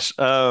yeah, gosh. yeah. It's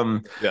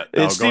No, go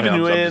ahead. Stephen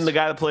I'm Nguyen, just the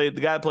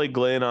guy that played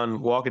Glenn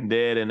on Walking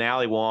Dead, and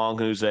Ali Wong,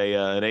 who's a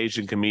an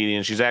Asian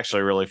comedian. She's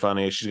actually really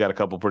funny. She's got a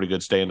couple pretty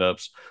good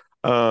stand-ups.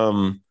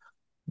 Um,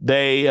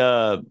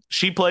 they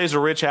she plays a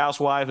rich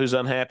housewife who's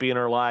unhappy in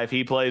her life.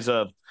 He plays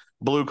a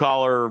blue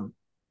collar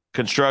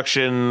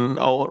construction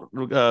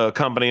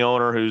company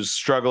owner who's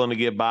struggling to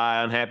get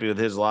by, unhappy with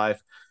his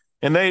life.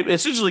 And they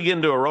essentially get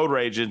into a road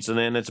rage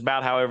incident. It's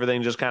about how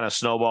everything just kind of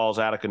snowballs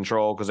out of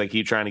control because they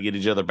keep trying to get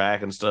each other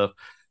back and stuff.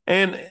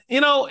 And,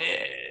 in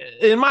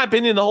my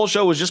opinion, the whole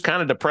show was just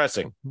kind of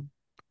depressing.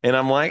 And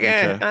I'm like,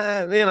 okay.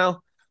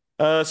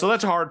 so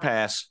that's a hard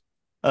pass.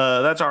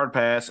 That's a hard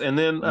pass. And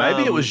then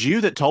Maybe it was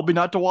you that told me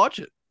not to watch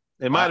it.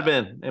 it might have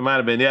I, been. It might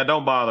have been. Yeah,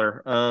 don't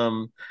bother.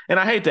 And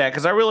I hate that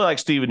because I really like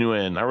Steven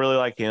Yeun. I really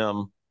like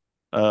him.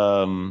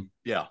 Um,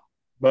 yeah.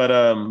 but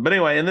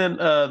anyway, and then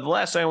the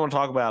last thing I want to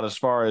talk about as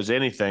far as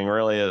anything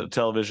really,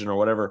 television or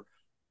whatever.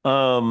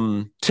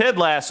 Ted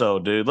Lasso,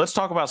 dude. Let's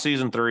talk about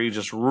season 3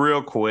 just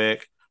real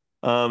quick.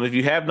 If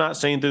you have not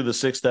seen through the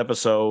 6th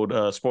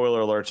episode, spoiler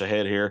alerts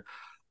ahead here.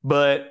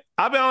 But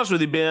I'll be honest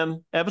with you,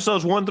 Ben.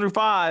 Episodes 1 through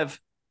 5,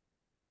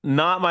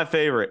 not my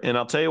favorite, and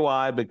I'll tell you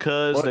why.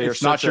 Because Well, they are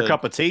it's not such your a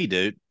cup of tea,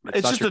 dude. It's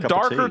it's not just your a cup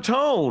of darker tea.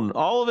 tone.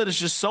 All of it is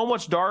just so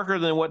much darker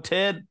than what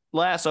Ted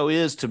Lasso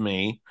is to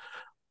me.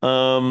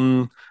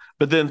 Um,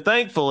 but then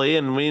thankfully,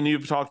 and me and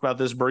you've talked about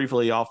this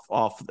briefly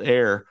off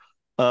air.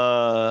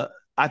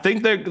 I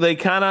think they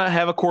kind of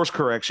have a course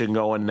correction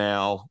going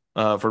now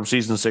from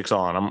season 6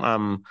 on.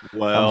 I'm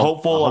Well, I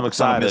hopeful. I'm hope it's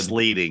not excited.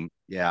 misleading.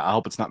 Yeah, I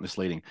hope it's not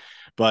misleading.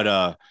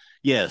 But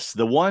yes,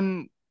 the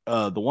one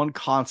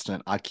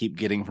constant I keep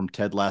getting from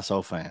Ted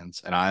Lasso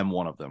fans, and I am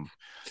one of them,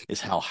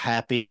 is how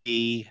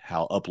happy,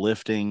 how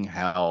uplifting,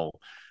 how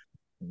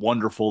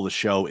wonderful the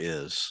show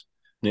is.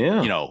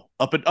 Yeah.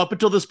 Up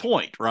until this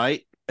point,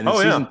 right? And then Oh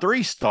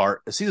yeah.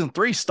 season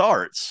 3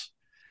 starts.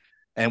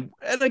 And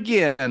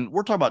again,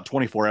 we're talking about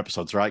 24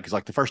 episodes, right? Because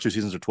like the first 2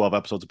 seasons are 12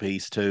 episodes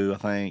apiece, too, I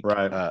think.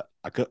 Right.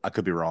 I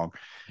could be wrong.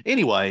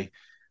 Anyway,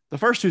 the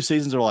first 2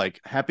 seasons are like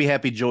happy,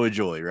 happy, joy,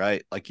 joy,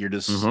 right? Like you're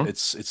just Mm-hmm.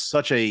 it's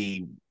such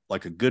a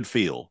like a good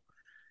feel.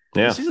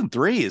 And then Yeah. season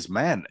 3 is,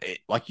 man,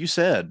 like you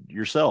said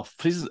yourself,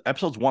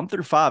 episodes 1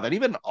 through 5, and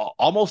even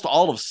almost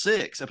all of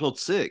 6, episode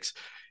 6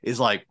 is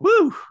like,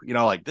 woo,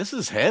 like this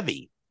is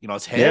heavy.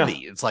 It's Yeah. heavy.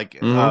 It's like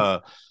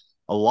Mm-hmm.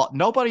 a lot.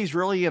 Nobody's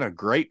really in a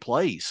great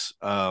place.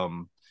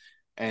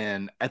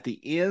 And at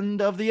the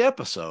end of the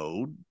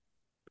episode,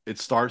 it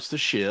starts to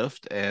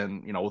shift,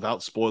 and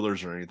without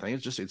spoilers or anything,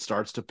 it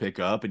starts to pick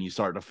up, and you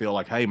start to feel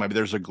like, hey, maybe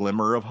there's a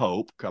glimmer of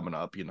hope coming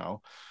up.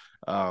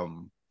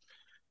 Um,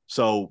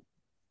 so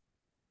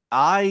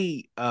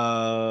I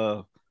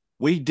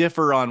we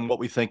differ on what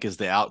we think is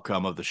the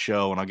outcome of the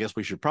show, and I guess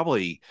we should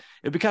probably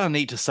it'd be kind of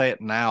neat to say it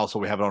now so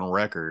we have it on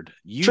record.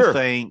 You Sure.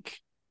 think,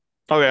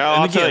 Okay. and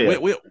I'll tell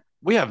again, you.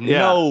 we have Yeah.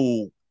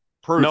 no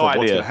proof No of what's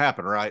going idea. to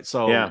happen, right?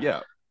 So Yeah. yeah,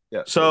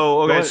 yeah. So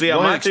Go okay. ahead, So yeah, go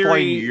ahead my and explain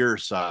theory. your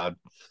side.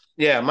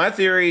 Yeah, my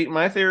theory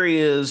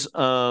is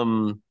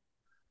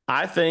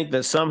I think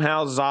that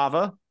somehow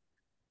Zava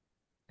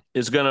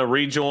is going to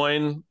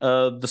rejoin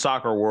the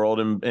soccer world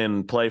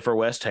and play for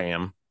West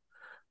Ham.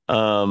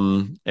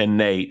 And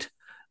Nate.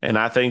 And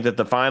I think that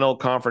the final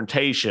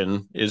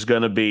confrontation is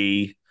going to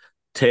be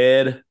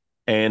Ted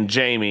and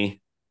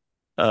Jamie,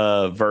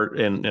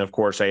 and of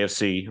course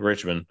AFC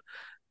Richmond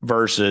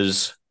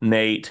versus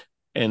Nate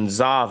and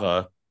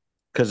Zava,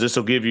 because this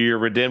will give you your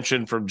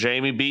redemption from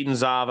Jamie beating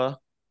Zava,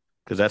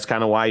 because that's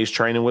kind of why he's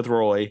training with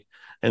Roy.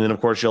 And then,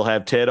 of course, you'll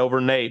have Ted over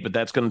Nate, but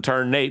that's going to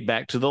turn Nate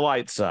back to the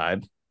light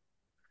side.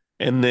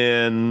 And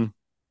then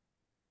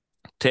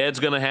Ted's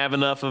going to have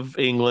enough of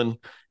England.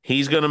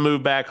 He's going to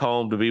move back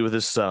home to be with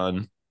his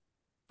son.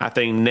 I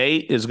think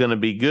Nate is going to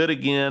be good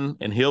again,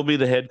 and he'll be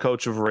the head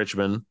coach of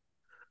Richmond.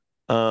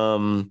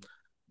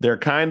 They're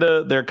kind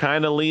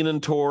of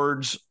leaning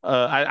towards.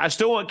 I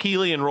still want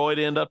Keely and Roy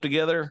to end up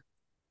together.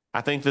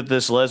 I think that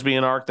this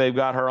lesbian arc they've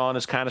got her on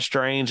is kind of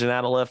strange and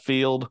out of left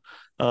field,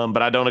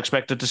 but I don't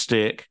expect it to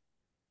stick.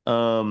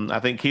 I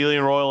think Keely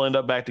and Roy will end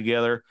up back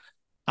together.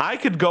 I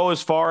could go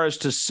as far as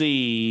to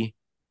see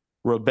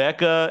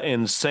Rebecca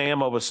and Sam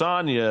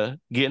Obasanya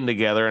getting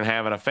together and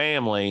having a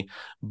family,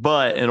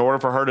 but in order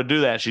for her to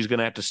do that, she's going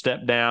to have to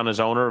step down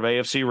as owner of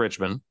AFC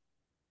Richmond.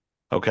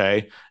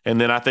 Okay. And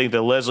then I think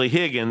that Leslie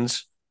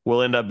Higgins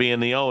will end up being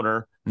the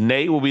owner.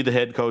 Nate will be the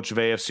head coach of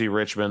AFC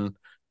Richmond,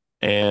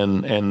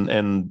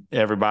 and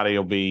everybody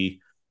will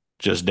be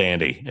just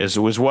dandy. Is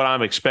what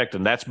I'm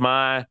expecting. That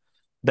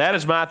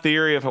is my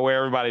theory of where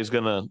everybody's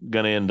gonna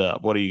end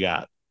up. What do you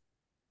got?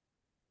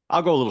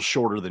 I'll go a little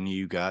shorter than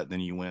you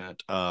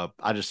went. I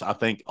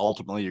think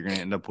ultimately you're going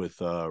to end up with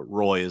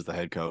Roy as the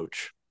head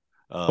coach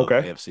of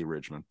AFC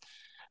Richmond.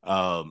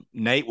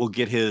 Nate will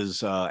get his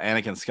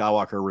Anakin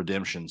Skywalker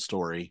redemption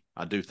story.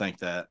 I do think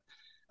that.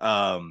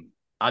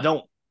 I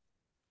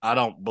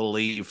don't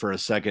believe for a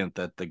second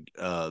that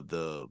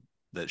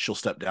that she'll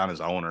step down as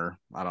owner.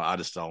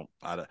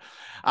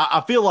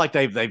 I feel like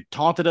they've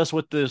taunted us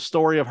with the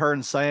story of her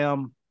and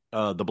Sam,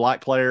 the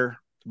black player,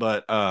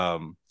 but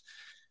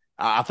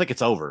I think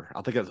it's over.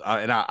 I think it's,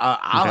 and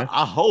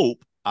I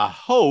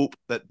hope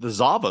that the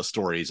Zava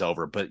story is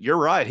over. But you're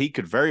right; he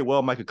could very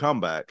well make a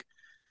comeback,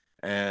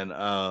 and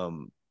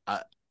I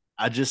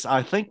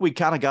think we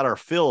kind of got our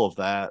fill of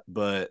that,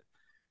 but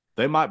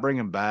they might bring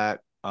him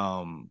back.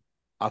 I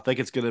think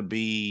it's going to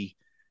be,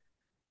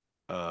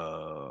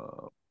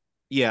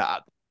 yeah.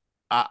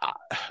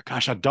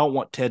 Gosh, I don't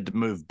want Ted to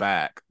move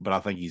back, but I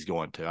think he's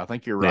going to. I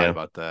think you're right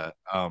about that.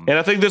 And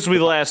I think this will be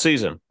the last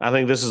season. I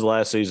think this is the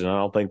last season. I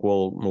don't think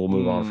we'll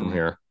move on from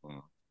here.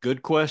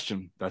 Good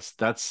question.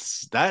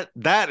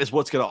 That is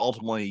what's going to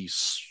ultimately,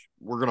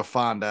 we're going to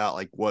find out,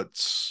 like,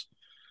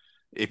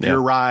 if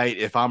you're right,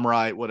 if I'm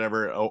right,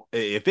 whatever.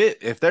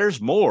 If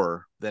there's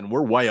more, then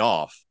we're way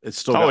off. It's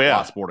still got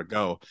lots more to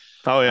go.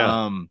 Oh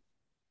yeah.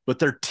 But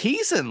they're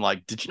teasing,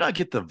 like, did you not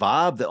get the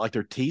vibe that, like,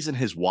 they're teasing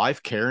his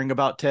wife caring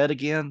about Ted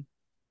again?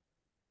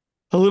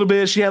 A little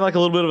bit. She had like a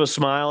little bit of a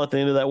smile at the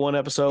end of that one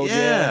episode.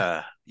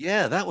 Yeah,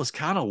 that was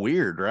kind of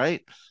weird,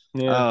 right?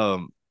 Yeah.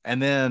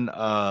 And then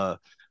the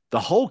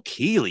whole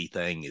Keely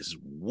thing is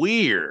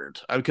weird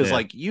because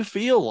like you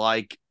feel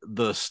like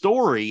the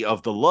story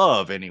of the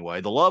love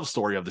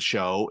story of the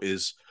show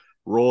is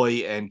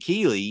Roy and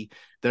Keely.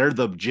 They're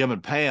the Jim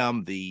and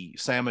Pam, the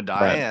Sam and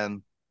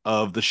Diane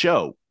of the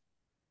show.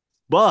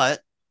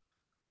 But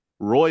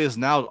Roy is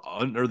now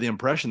under the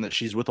impression that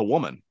she's with a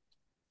woman.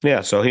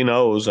 Yeah, so he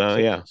knows.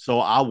 So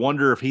I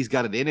wonder if he's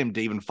got it in him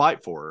to even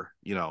fight for her,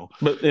 you know.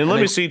 But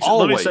let me say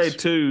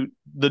too,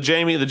 the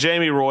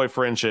Jamie Roy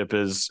friendship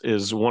is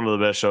one of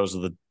the best shows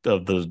of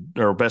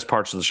the best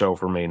parts of the show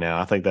for me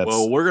now. I think that's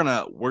we're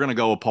gonna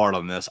go apart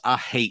on this. I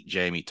hate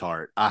Jamie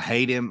Tart. I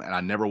hate him, and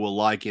I never will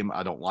like him.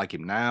 I don't like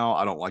him now.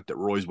 I don't like that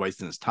Roy's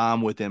wasting his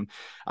time with him.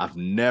 I've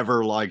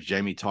never liked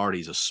Jamie Tart.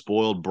 He's a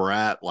spoiled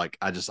brat. Like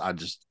I just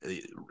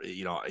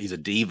he's a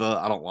diva.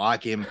 I don't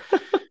like him.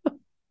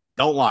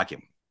 Don't like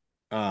him.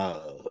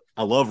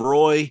 I love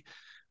Roy.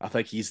 I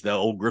think he's the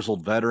old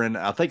grizzled veteran.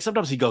 I think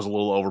sometimes he goes a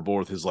little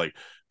overboard with his like,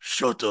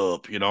 shut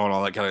up, and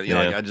all that kind of,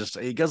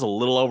 like, he goes a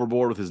little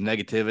overboard with his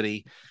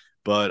negativity.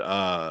 But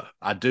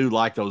I do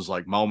like those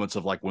like moments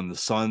of like when the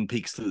sun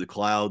peeks through the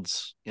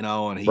clouds,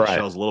 and he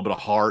shows a little bit of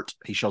heart.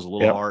 He shows a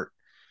little heart.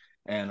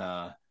 And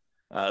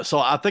so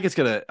I think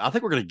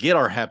we're gonna get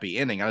our happy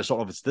ending. I just don't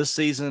know if it's this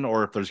season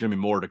or if there's gonna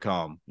be more to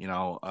come,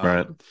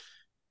 right.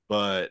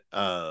 But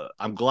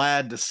I'm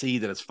glad to see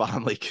that it's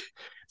finally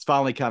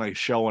kind of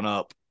showing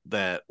up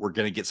that we're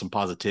going to get some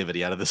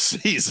positivity out of this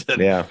season.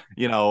 Yeah.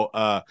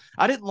 I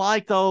didn't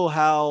like though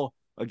how,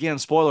 again,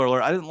 spoiler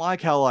alert, I didn't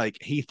like how like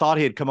he thought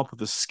he had come up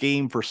with a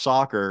scheme for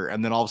soccer,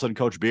 and then all of a sudden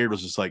Coach Beard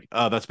was just like,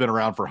 "Oh, that's been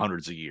around for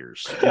hundreds of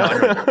years."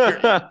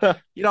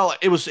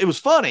 It was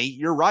funny.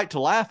 You're right to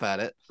laugh at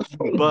it,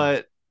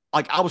 but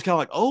like I was kind of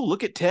like, "Oh,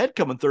 look at Ted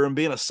coming through and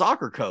being a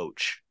soccer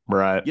coach."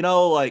 Right.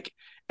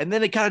 And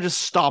then it kind of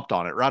just stopped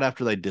on it right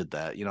after they did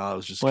that. I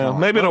was just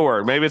maybe it'll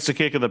work. Maybe it's a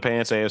kick in the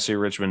pants AFC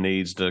Richmond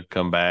needs to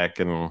come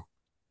back. And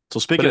so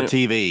speaking of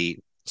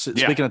TV,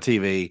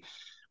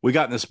 we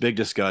got in this big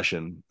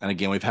discussion. And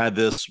again, we've had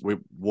this.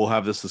 We'll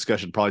have this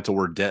discussion probably till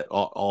we're dead,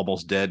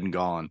 almost dead and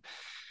gone.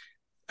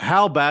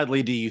 How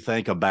badly do you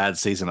think a bad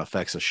season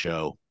affects a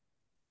show?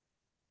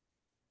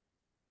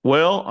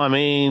 Well, I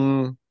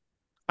mean,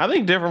 I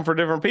think different for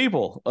different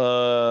people.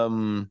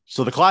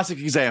 So the classic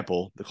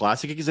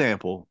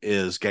example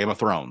is Game of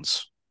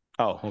Thrones.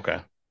 Oh, okay.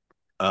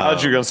 I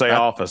thought you were gonna say That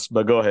Office,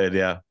 but go ahead.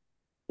 Yeah.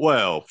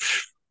 well,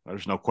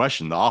 there's no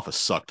question the Office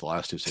sucked the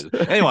last two seasons.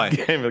 Anyway,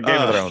 Game of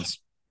Thrones.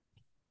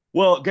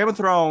 well, Game of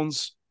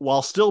Thrones,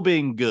 while still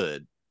being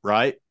good,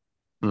 right?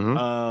 Hmm.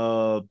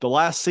 The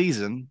last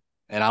season,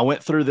 and I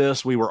went through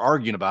this. We were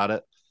arguing about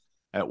it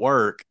at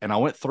work, and I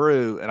went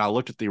through and I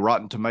looked at the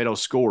Rotten Tomato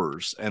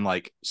scores, and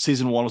like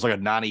season one was like a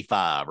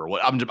 95 or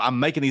what. I'm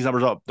making these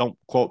numbers up. Don't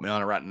quote me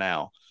on it right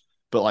now.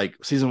 But like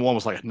season one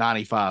was like a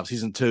 95.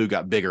 Season two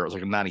got bigger. It was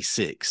like a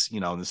 96,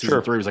 and then season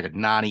Sure. three was like a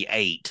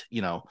 98,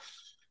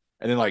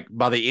 And then like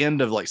by the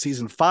end of like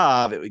season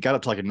five, it got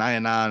up to like a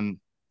 99,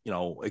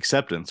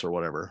 acceptance or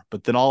whatever.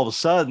 But then all of a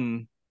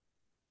sudden,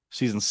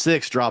 season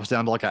six drops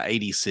down to like a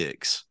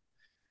 86.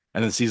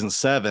 And then season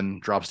seven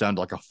drops down to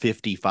like a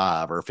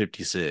 55 or a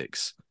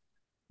 56.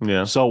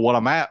 Yeah. So what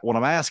I'm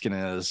asking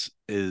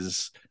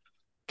is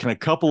can a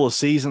couple of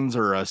seasons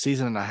or a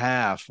season and a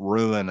half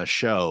ruin a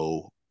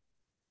show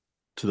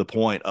to the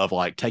point of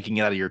like taking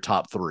it out of your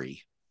top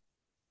three?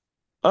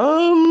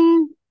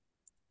 Um,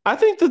 I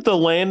think that the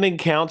landing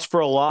counts for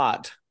a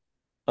lot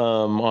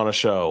on a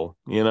show,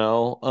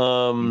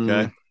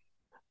 Okay.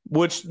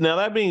 which now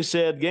that being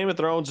said, Game of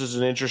Thrones is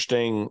an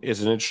interesting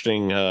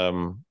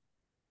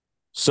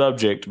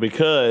subject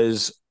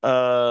because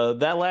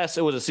that last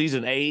it was a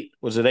season 8.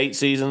 Was it 8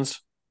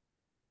 seasons?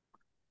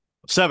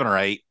 Seven or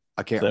eight.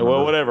 I can't So, well,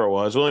 remember. whatever it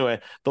was. Well, anyway,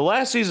 the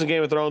last season of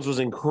Game of Thrones was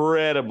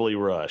incredibly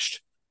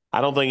rushed.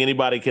 I don't think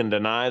anybody can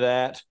deny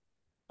that.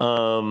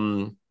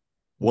 Um,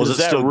 Was does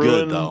it that still good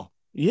ruin? though?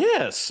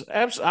 Yes,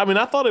 absolutely. I mean,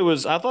 I thought it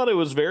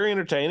was very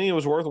entertaining. It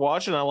was worth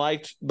watching. I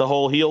liked the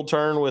whole heel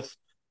turn with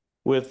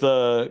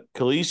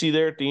Khaleesi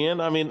there at the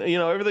end. I mean,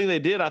 everything they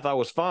did I thought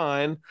was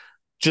fine.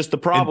 Just the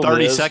In problem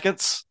 30 is,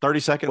 seconds, 30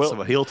 seconds of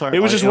well, a heel turn. it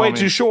was Like, just way I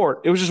too mean,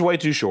 short. It was just way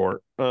too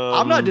short.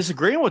 I'm not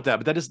disagreeing with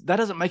that, but that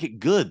doesn't make it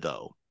good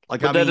though.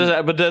 Like, I But that does mean,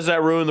 that, but does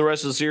that ruin the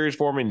rest of the series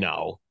for me?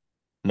 No,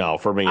 no,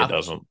 for me it I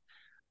doesn't.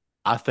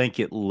 I think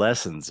it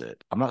lessens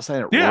it. I'm not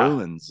saying it Yeah,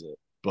 ruins it,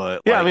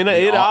 but yeah. I mean, like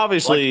it okay,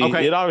 obviously I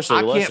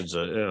can't lessens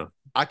it. Yeah,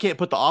 I can't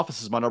put The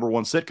Office as my number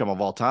one sitcom of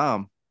all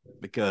time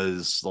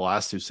because the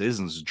last two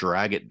seasons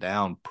drag it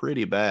down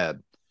pretty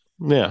bad.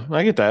 yeah.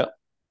 I get that.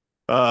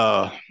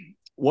 Uh,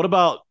 what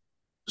about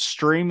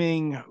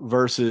streaming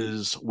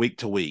versus week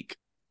to week?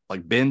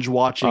 Like binge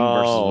watching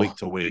versus week Oh,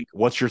 to week.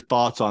 What's your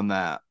thoughts on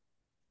that?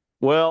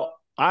 well,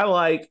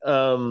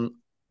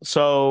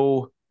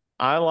 so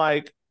I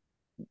like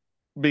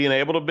being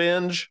able to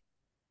binge.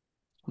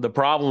 The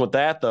problem with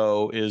that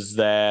though is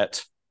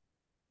that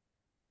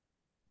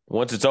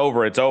once it's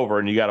over,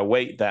 and you got to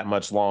wait that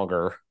much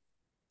longer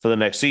for the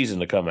next season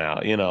to come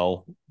out.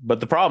 But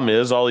the problem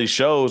is all these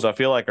shows I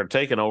feel like are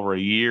taking over a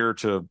year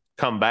to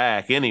come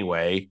back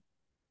anyway.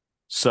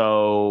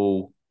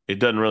 So it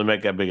doesn't really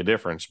make that big a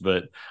difference.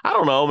 But I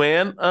don't know,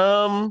 man.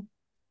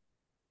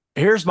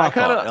 Here's I my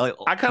kind thought. of,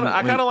 I kind of,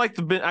 I kind of like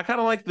I kind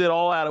of like it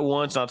all out at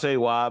once. And I'll tell you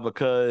why.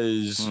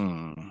 Because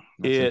That's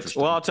it's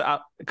well, interesting.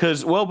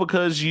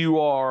 because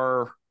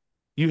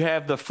you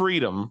have the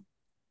freedom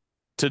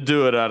to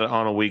do it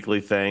on a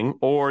weekly thing,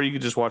 or you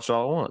could just watch it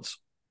all at once.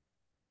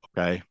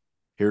 Okay.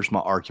 Here's my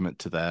argument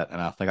to that,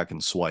 and I think I can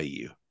sway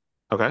you.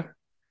 Okay.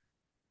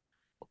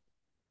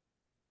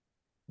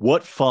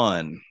 What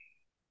fun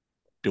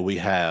do we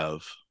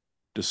have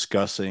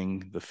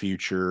discussing the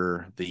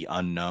future, the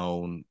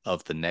unknown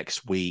of the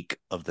next week,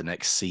 of the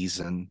next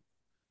season,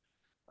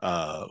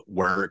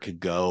 where it could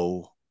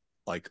go?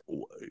 Like,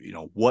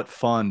 what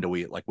fun do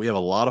we like? We have a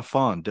lot of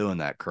fun doing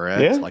that,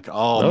 correct? Yeah. Like,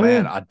 oh Oh yeah.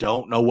 man, I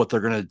don't know what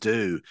they're gonna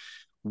do.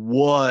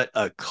 What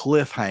a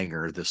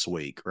cliffhanger this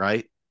week,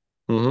 right?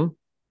 Mm-hmm.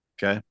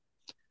 Okay.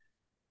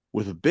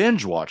 With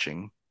binge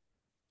watching,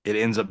 it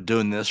ends up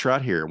doing this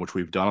right here, which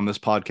we've done on this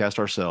podcast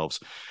ourselves.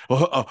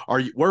 Are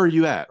you? Where are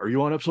you at? Are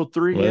you on episode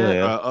three Well, yet?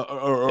 yeah.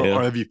 Or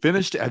Yeah. have you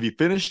finished? Have you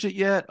finished it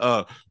yet?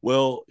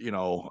 Well,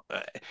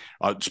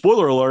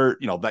 spoiler alert.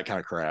 That kind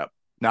of crap.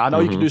 Now I know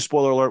you can Mm-hmm. do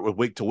spoiler alert with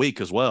week to week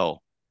as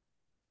well,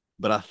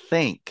 but I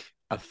think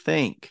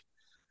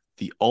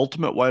the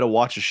ultimate way to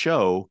watch a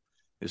show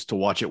is to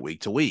watch it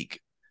week to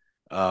week.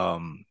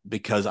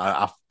 Because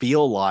I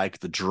feel like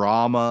the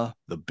drama,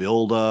 the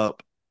build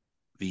up,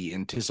 the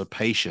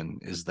anticipation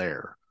is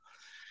there.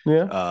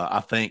 Yeah.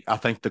 I think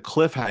the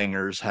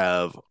cliffhangers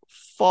have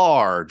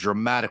far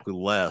dramatically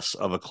less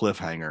of a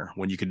cliffhanger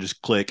when you can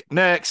just click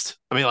next.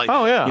 I mean, like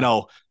Oh yeah.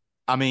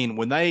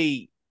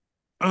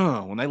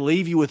 when they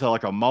leave you with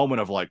like a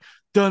moment of like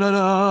da da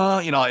da,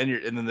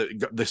 and then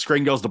the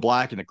screen goes to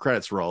black and the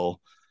credits roll,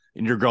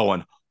 and you're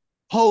going,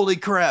 holy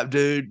crap,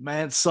 dude,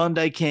 man,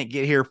 Sunday can't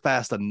get here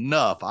fast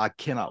enough. I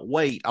cannot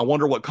wait. I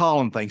wonder what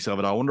Colin thinks of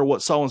it. I wonder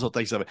what so and so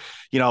thinks of it.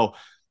 You know,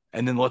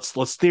 and then let's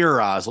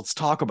theorize. Let's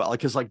talk about, like,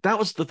 because like that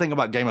was the thing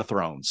about Game of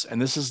Thrones,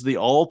 and this is the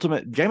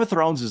ultimate. Game of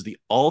Thrones is the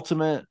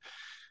ultimate.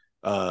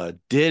 Did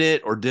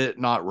it or did it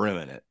not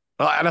ruin it?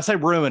 And I say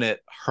ruin it,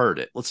 hurt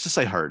it. Let's just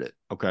say hurt it.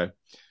 Okay.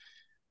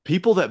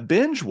 People that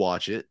binge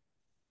watch it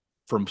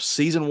from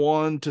season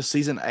 1 to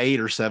season 8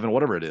 or 7,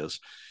 whatever it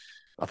is.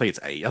 I think it's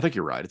 8. I think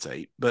you're right. It's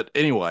 8. But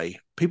anyway,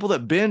 people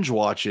that binge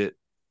watch it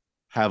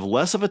have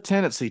less of a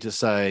tendency to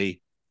say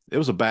it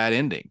was a bad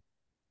ending.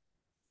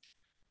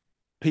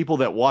 People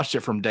that watched it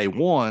from day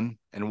one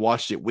and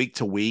watched it week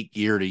to week,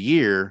 year to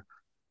year,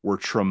 were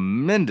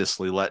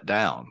tremendously let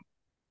down.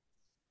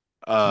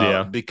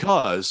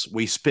 Because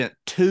we spent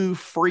 2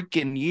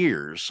 freaking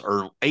years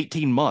or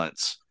 18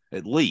 months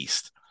at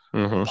least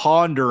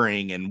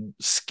pondering and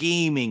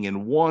scheming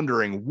and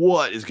wondering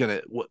what is going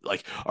to,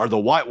 like, are the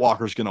White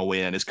Walkers going to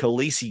win? Is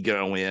Khaleesi going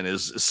to win?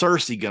 Is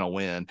Cersei going to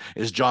win?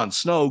 Is Jon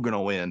Snow going to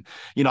win?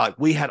 You know, like,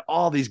 we had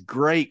all these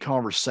great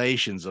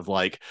conversations of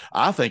like,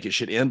 I think it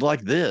should end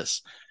like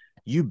this.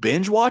 You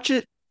binge watch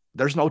it,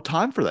 there's no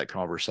time for that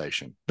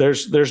conversation.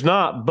 There's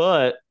not,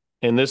 but,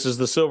 and this is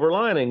the silver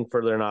lining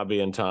for there not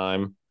being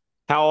time.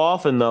 How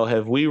often, though,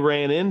 have we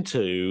ran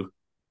into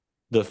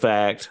the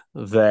fact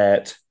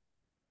that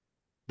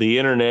the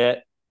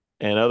internet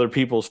and other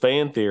people's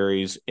fan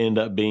theories end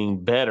up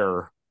being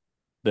better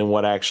than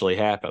what actually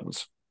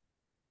happens?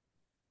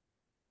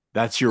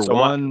 That's your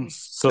one.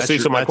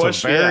 My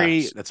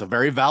question. That's a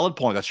very valid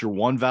point. That's your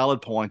one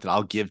valid point that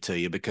I'll give to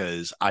you,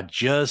 because I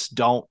just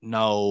don't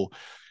know,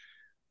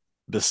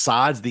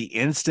 besides the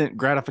instant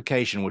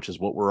gratification, which is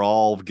what we're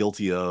all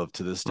guilty of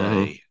to this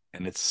day.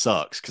 And it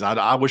sucks because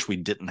I wish we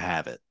didn't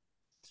have it,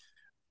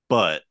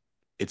 but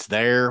it's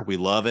there. We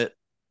love it.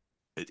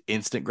 It's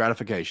instant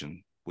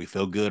gratification. We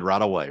feel good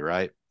right away,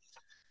 right?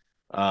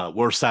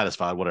 We're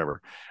satisfied,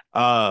 whatever.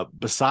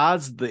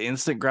 Besides the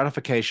instant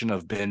gratification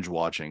of binge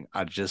watching,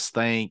 I just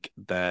think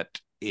that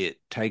it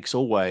takes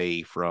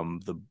away from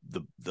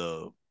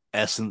the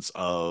essence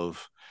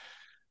of,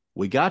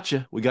 we got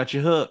you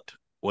hooked.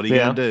 What are you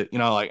gonna do? You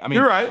know, like, I mean,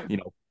 you're right. You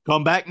know,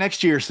 come back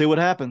next year, see what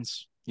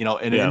happens. You know,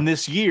 and in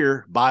this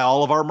year, buy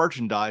all of our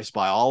merchandise,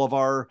 buy all of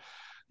our,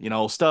 you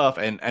know, stuff,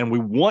 and we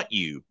want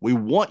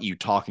you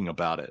talking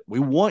about it. We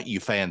want you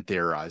fan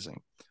theorizing.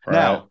 Right.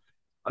 Now,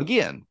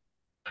 again,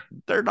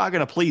 they're not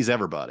going to please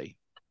everybody.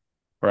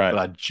 Right. But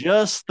I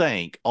just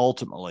think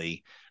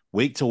ultimately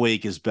week to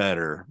week is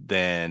better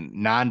than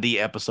 90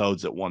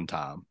 episodes at one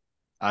time.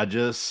 I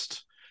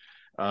just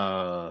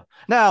now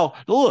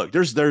look,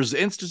 there's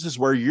instances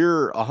where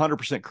you're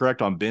 100%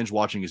 correct on binge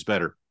watching is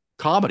better.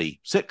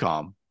 Comedy,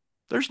 sitcom.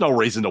 There's no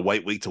reason to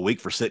wait week to week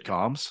for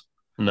sitcoms.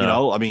 No. You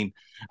know, I mean,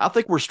 I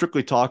think we're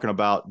strictly talking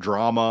about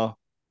drama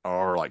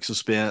or like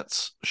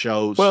suspense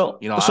shows. Well,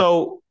 you know,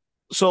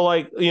 so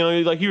like, you know,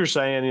 like you were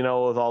saying, you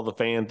know, with all the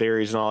fan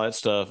theories and all that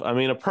stuff. I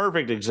mean, a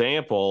perfect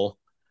example,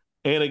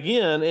 and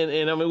again,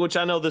 and I mean, which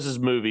I know this is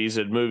movies,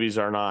 and movies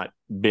are not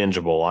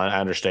bingeable. I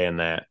understand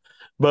that.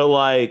 But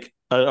like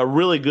a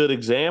really good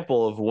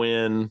example of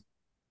when,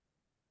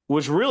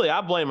 which really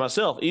I blame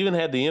myself, even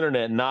had the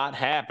internet not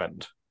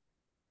happened,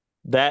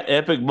 that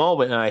epic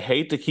moment, and I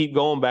hate to keep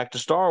going back to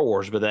Star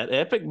Wars, but that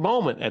epic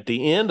moment at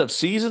the end of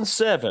season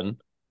 7,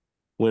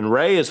 when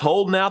Rey is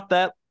holding out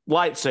that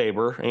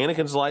lightsaber,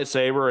 Anakin's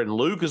lightsaber, and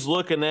Luke is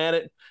looking at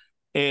it,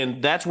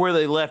 and that's where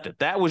they left it.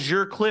 That was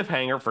your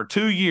cliffhanger for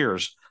 2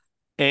 years.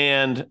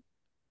 And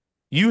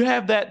you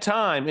have that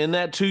time in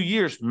that 2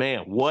 years,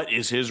 man, what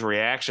is his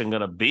reaction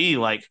going to be?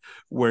 Like,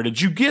 where did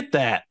you get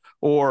that?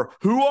 Or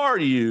who are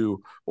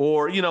you?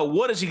 Or, you know,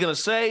 what is he going to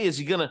say? Is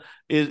he going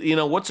to, you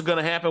know, what's going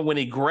to happen when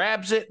he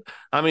grabs it?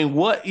 I mean,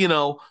 what, you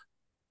know,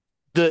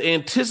 the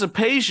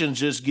anticipation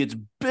just gets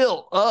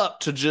built up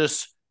to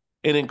just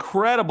an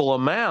incredible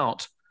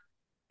amount.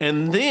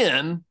 And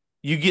then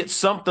you get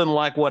something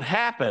like what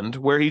happened,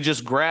 where he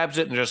just grabs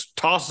it and just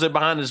tosses it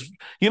behind his,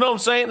 you know what I'm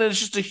saying? And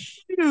it's just a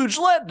huge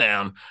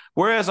letdown.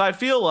 Whereas I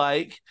feel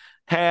like,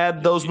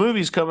 had those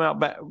movies come out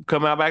back,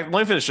 let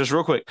me finish just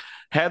real quick.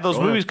 Had those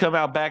movies come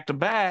out back to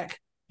back,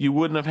 you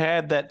wouldn't have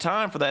had that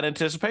time for that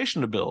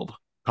anticipation to build.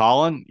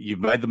 Colin, you've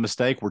made the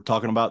mistake. We're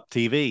talking about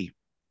TV.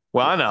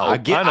 Well, I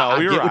know.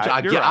 You're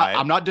right.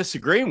 I'm not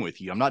disagreeing with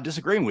you.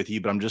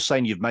 But I'm just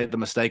saying you've made the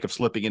mistake of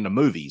slipping into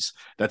movies.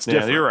 That's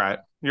different.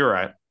 You're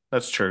right.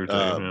 That's true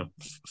too.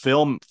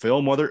 Film,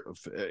 whether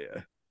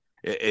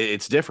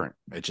it's different.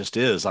 It just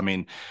is. I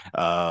mean,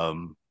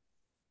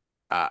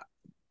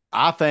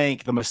 I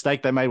think the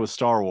mistake they made with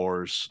Star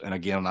Wars, and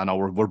again, I know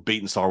we're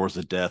beating Star Wars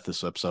to death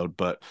this episode,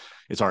 but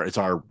it's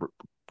our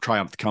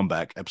triumph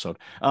comeback episode.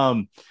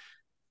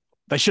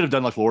 They should have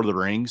done like Lord of the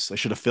Rings. They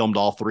should have filmed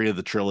all 3 of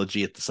the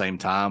trilogy at the same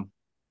time.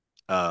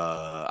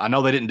 I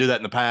know they didn't do that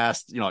in the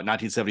past, you know, like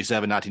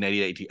 1977,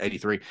 1980,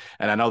 83.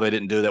 And I know they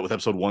didn't do that with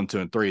episode 1, 2,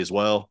 and 3 as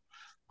well.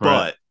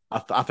 Right.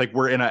 But I think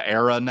we're in an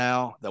era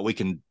now that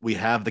we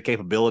have the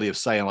capability of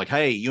saying like,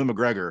 hey, Ewan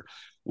McGregor,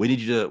 we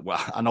need you to,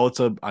 well, I know it's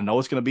going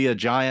to be a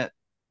giant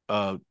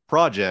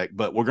project,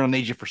 but we're going to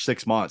need you for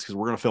 6 months because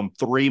we're going to film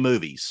 3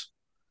 movies.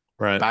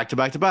 Right. Back to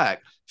back to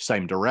back.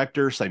 Same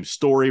director, same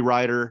story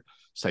writer,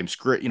 same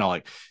script, you know,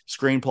 like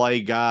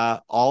screenplay guy,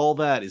 all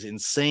that is in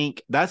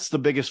sync. That's the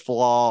biggest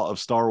flaw of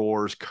Star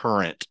Wars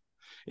current,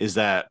 is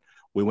that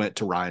we went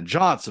to Rian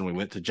Johnson, we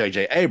went to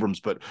J.J. Abrams,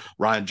 but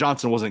Rian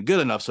Johnson wasn't good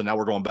enough, so now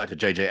we're going back to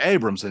J.J.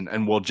 Abrams,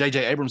 and well,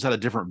 J.J. Abrams had a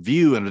different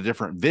view and a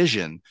different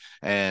vision,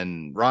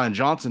 and Rian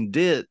Johnson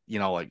did,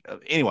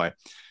 anyway,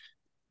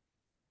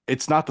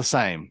 it's not the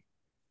same.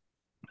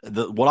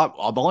 The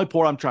only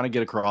point I'm trying to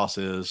get across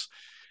is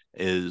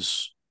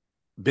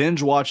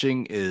binge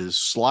watching is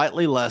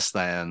slightly less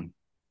than,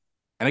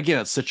 and again,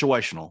 it's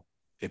situational.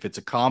 If it's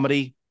a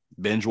comedy,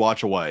 binge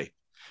watch away.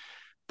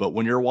 But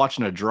when you're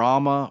watching a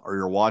drama or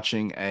you're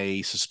watching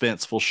a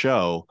suspenseful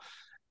show,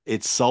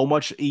 it's so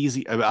much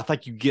easy. I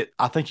think you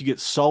get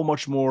so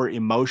much more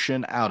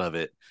emotion out of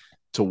it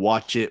to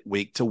watch it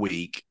week to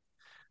week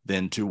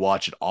than to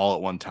watch it all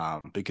at one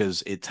time,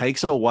 because it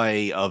takes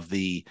away of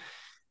the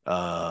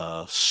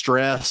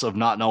stress of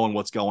not knowing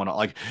what's going on.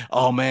 Like,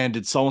 oh man,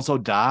 did so and so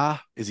die?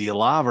 Is he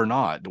alive or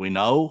not? Do we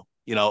know?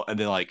 And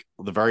then like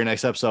the very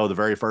next episode, the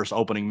very first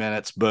opening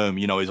minutes, boom,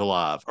 he's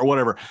alive or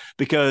whatever,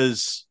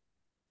 because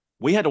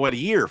we had to wait a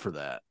year for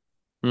that.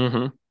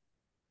 Mm-hmm.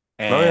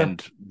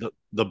 And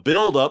the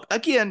build up,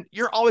 again,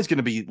 you're always going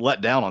to be let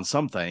down on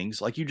some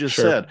things. Like you just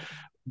said,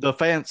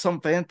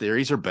 some fan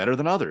theories are better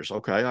than others.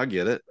 Okay, I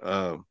get it.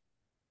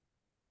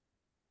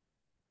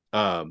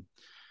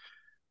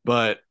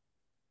 But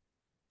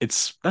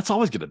that's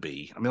always going to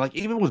be. I mean, like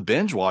even with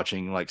binge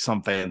watching, like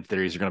some fan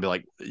theories are going to be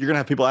like, you're going to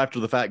have people after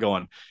the fact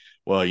going,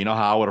 well, you know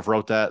how I would have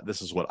wrote that?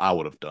 This is what I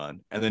would have done.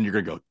 And then you're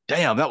going to go,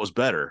 damn, that was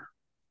better.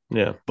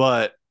 Yeah.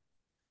 But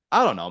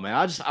I don't know,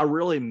 man. I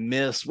really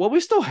miss, well, we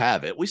still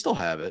have it.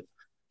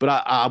 But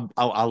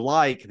I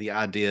like the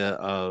idea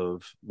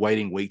of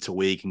waiting week to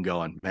week and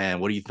going, man,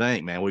 what do you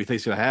think, man? What do you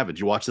think's going to happen? Did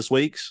you watch this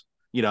week's?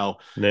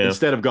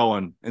 Instead of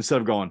going,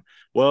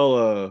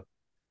 well,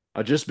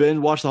 I just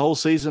been watched the whole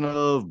season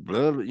of,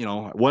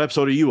 what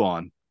episode are you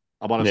on?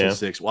 I'm on episode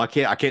 6. Well, I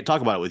can't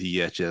talk about it with you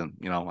yet, Jim.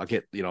 I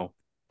can't,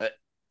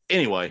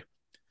 anyway.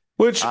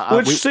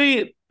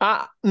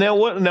 Now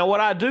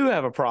what I do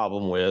have a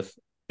problem with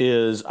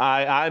is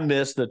I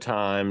miss the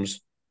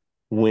times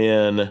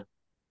when,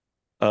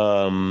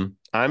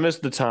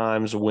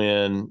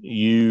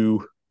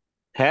 you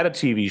had a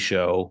TV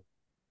show,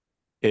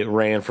 it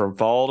ran from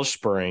fall to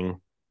spring,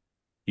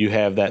 you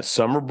have that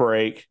summer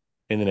break,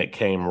 and then it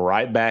came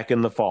right back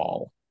in the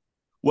fall.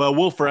 Well,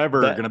 we'll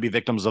forever going to be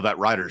victims of that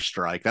writer's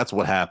strike. That's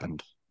what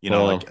happened.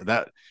 Like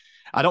that.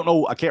 I don't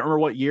know. I can't remember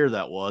what year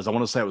that was. I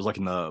want to say it was like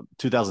in the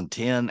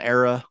 2010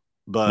 era,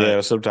 but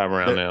yeah, sometime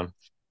around now.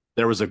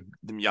 There was I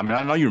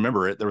know you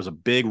remember it. There was a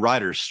big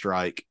writer's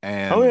strike,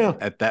 and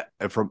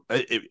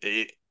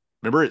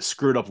remember it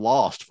screwed up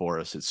Lost for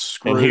us. It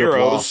screwed up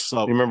Lost.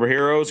 So, you remember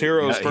Heroes?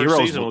 Heroes first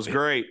season was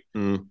great.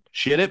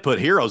 Shit, it put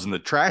Heroes in the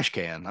trash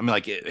can. I mean,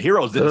 like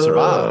Heroes didn't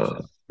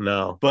survive.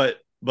 No, but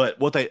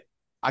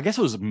I guess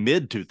it was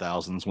mid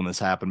 2000s when this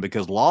happened,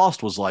 because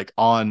Lost was like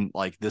on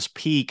like this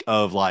peak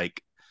of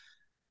like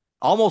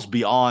almost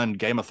beyond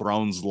Game of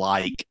Thrones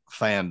like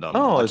fandom.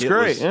 Oh, like, it's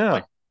great.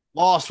 Like,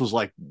 Lost was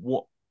like,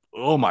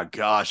 oh my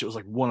gosh, it was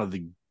like one of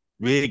the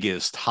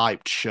biggest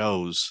hyped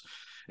shows,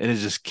 and it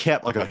just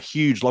kept like a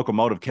huge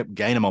locomotive, kept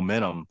gaining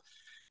momentum.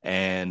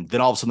 And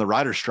then all of a sudden the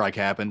writer's strike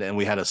happened, and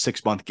we had a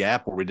 6-month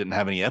gap where we didn't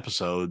have any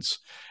episodes,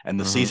 and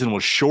the season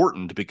was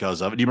shortened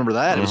because of it. Do you remember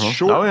that? It was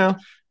short. Oh yeah.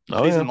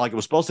 Season, like it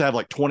was supposed to have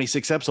like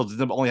 26 episodes,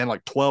 and only had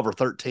like 12 or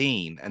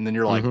 13. And then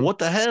you're like, what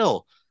the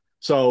hell?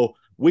 So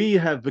we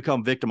have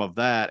become victim of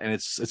that, and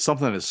it's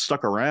something that has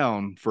stuck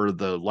around for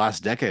the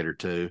last decade or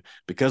two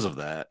because of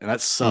that, and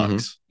that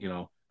sucks.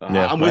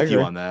 I'm with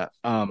you on that.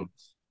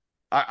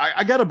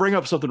 I got to bring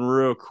up something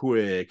real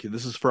quick.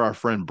 This is for our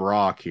friend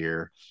Brock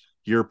here.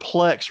 Your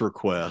Plex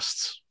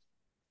requests.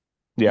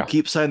 Yeah. You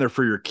keep saying they're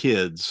for your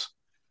kids.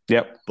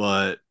 Yep.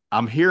 But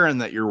I'm hearing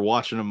that you're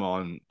watching them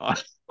on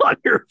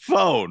your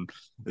phone.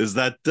 Is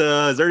there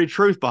any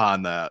truth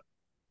behind that?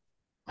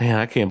 Man,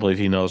 I can't believe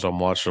he knows I'm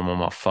watching them on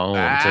my phone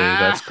too.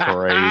 That's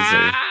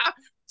crazy.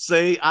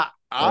 See,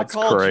 I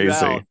called you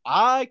out.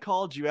 I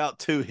called you out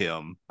to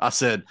him. I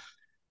said,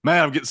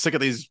 man, I'm getting sick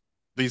of these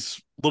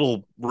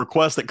little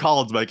requests that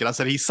Colin's making. I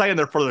said, he's saying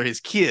they're for his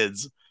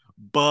kids,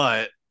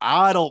 but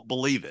I don't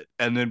believe it.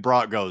 And then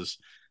Brock goes,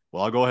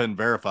 well, I'll go ahead and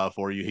verify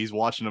for you. He's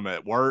watching them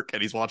at work,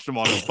 and he's watching them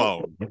on his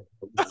phone.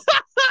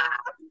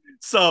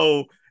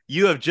 So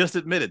you have just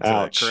admitted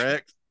to it,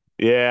 correct?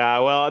 Yeah.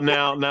 Well,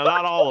 now,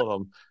 not all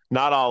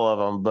of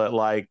them, but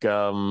like,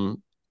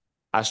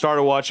 I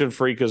started watching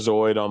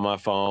Freakazoid on my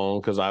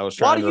phone because I was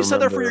trying. Why do you say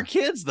they're for your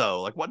kids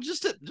though? Like, what?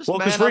 Just well,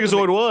 because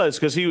Freakazoid was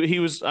because he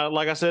was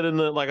like I said in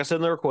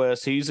the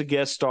request, he's a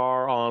guest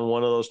star on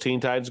one of those Teen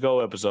Titans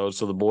Go episodes,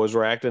 so the boys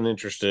were acting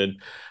interested.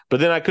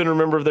 But then I couldn't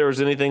remember if there was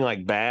anything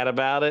like bad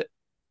about it.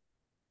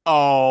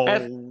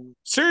 Oh,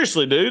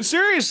 seriously, dude,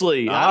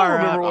 seriously, I don't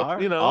remember what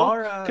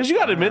because you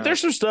got to admit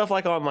there's some stuff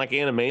like on like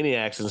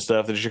Animaniacs and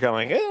stuff that you're kind of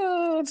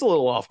like, it's a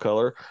little off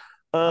color.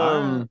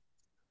 But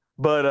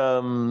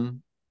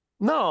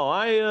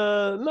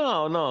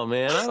no,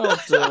 man. I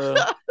don't.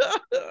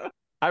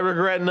 I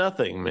regret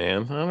nothing,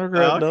 man. I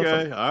regret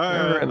nothing.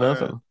 I regret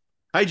nothing.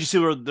 Hey, did you see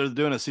where they're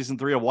doing a season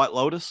 3 of White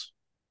Lotus?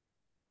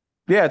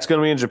 Yeah, it's going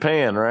to be in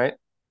Japan, right?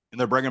 And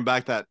they're bringing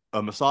back that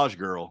massage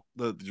girl,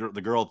 the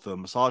girl at the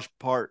massage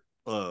part,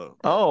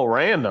 Oh,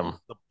 random.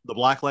 the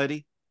black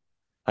lady.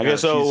 I Yeah,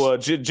 guess so.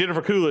 she's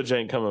Jennifer Coolidge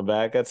ain't coming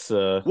back. That's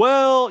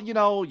well,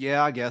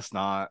 yeah, I guess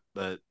not,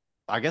 but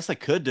I guess they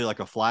could do like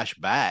a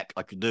flashback,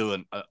 like do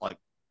an like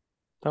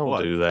don't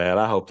what? do that.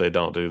 I hope they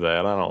don't do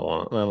that. I don't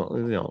want. I don't.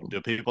 You know,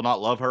 Do people not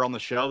love her on the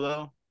show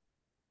though?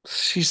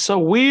 she's so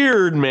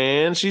weird,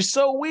 man. She's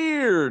so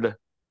weird.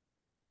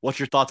 What's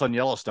your thoughts on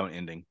Yellowstone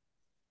ending?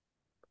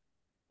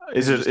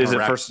 Is These are it? just Is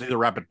gonna it for? these are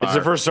rapid Is it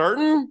fire. for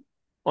certain?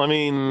 I Yeah,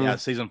 mean,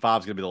 season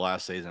 5 is gonna be the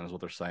last season, is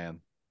what they're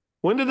saying.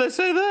 when did they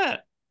say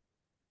that?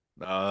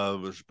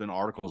 There's been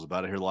articles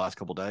about it here the last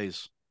couple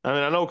days. I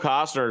mean, I know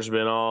Costner's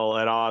been all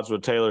at odds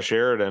with Taylor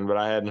Sheridan, but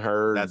I hadn't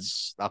heard. I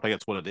think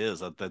that's what it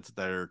is. That's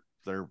they're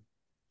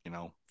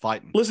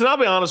fighting. Listen, I'll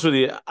be honest with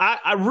you.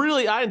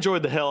 I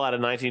enjoyed the hell out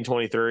of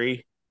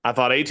 1923. I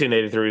thought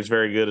 1883 was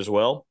very good as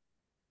well.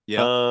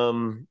 Yeah.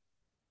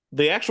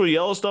 The actual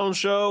Yellowstone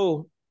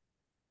show,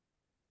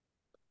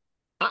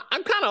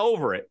 I'm kind of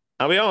over it.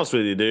 I'll be honest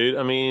with you, dude.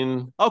 I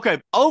mean,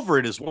 Okay, over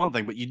it is one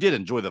thing, but you did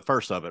enjoy the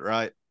first of it,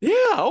 right? yeah,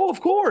 oh,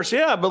 of course,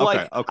 yeah. But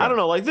Okay, I don't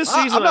know. Like this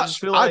season, I'm I not. just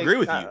feel I like agree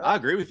with you. I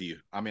agree with you.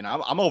 I mean,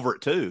 I'm over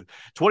it too.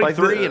 like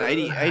 23 and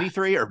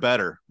 83 are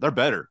better. They're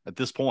better at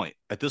this point.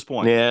 At this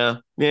point, yeah,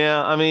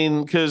 yeah. I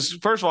mean, because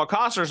first of all,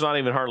 Costner's not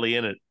even hardly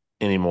in it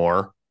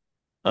anymore.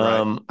 right?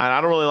 And I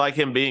don't really like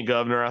him being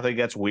governor. I think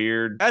that's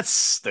weird That's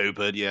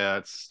stupid. Yeah,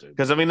 it's stupid.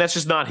 because I mean that's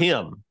just not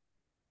him.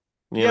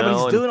 You Yeah, but know,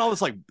 and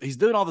he's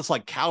doing all this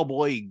like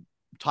cowboy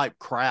type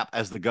crap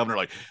as the governor.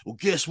 Like, well,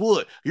 guess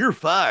what? You're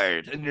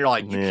fired, and you're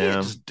like, you yeah,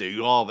 can't just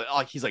do all that.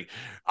 Like, he's like,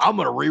 I'm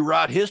gonna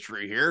rewrite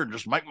history here and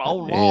just make my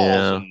own laws,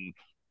 yeah.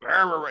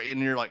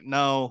 and you're like,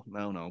 no,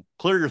 no, no,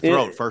 clear your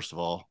throat first of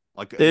all.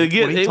 Like It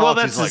when he well,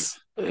 talks, that's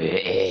he's like,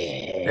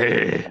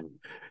 just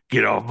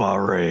get off my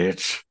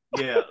ranch.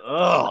 yeah,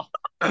 oh,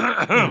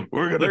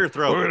 We're clear your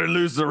throat. gonna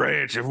lose the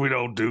ranch if we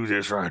don't do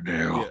this right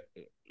now.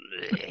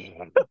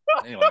 Yeah.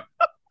 Anyway,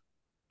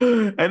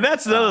 And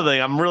that's another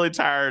thing. I'm really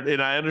tired,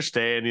 and I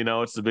understand. You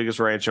know, it's the biggest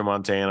ranch in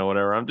Montana,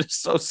 whatever. I'm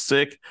just so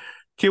sick.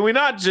 Can we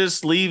not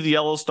just leave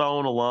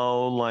Yellowstone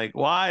alone? Like,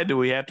 why do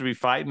we have to be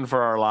fighting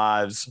for our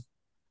lives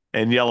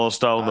in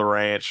Yellowstone, the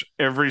ranch,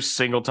 every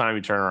single time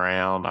you turn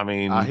around? I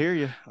mean, I hear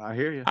you. I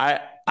hear you. I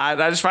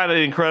just find it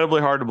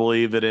incredibly hard to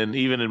believe that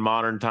even in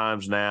modern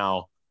times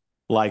now,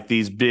 like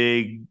these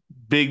big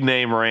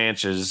name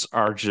ranches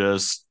are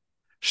just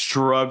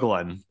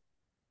struggling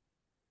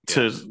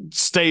to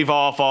stave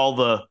off all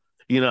the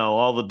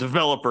all the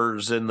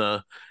developers and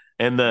the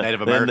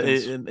Native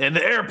Americans and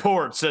the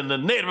airports and the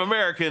Native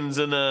Americans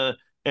and the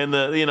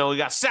we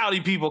got Saudi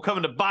people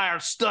coming to buy our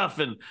stuff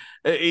and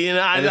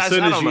I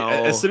don't know.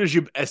 As soon as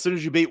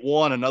you beat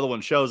one, another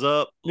one shows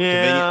up.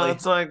 Yeah,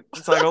 it's like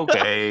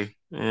okay.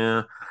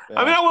 Yeah. Yeah.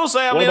 I mean, I will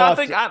say, What I about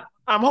think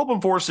I'm hoping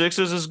 4-6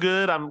 is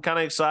good. I'm kind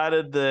of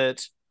excited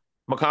that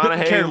couldn't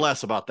care McConaughey.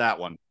 less about that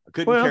one. I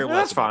couldn't Well, care less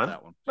that's about fine.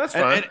 that one. That's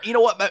fine. And you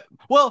know what?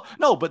 Well,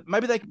 no, but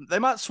maybe they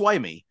might sway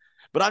me.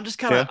 But I'm just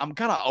Yeah. I'm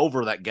kind of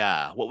over that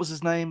guy. What was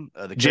his name?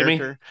 The Jimmy?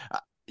 character.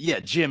 Yeah,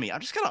 Jimmy.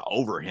 I'm just kind of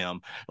over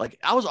him. Like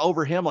I was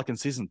over him like in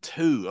season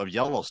 2 of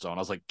Yellowstone. I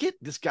was like, get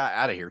this guy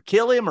out of here,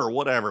 kill him or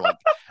whatever. Like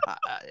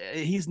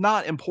he's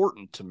not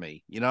important to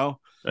me. You know.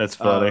 That's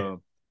funny.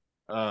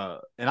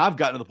 And I've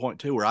gotten to the point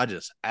too where I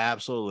just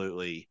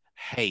absolutely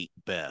hate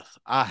Beth.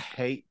 I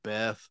hate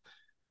Beth.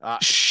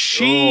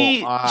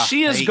 She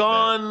has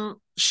gone. Beth.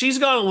 She's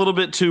gone a little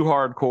bit too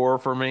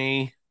hardcore for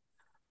me.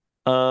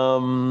 I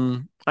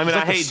mean, She's like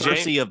I hate the Cersei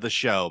Jamie of the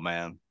show,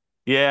 man.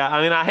 Yeah,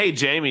 I mean, I hate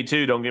Jamie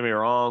too. Don't get me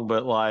wrong,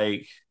 but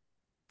like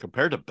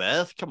Compared to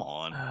Beth, come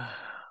on.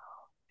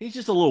 He's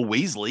just a little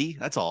Weasley.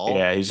 That's all.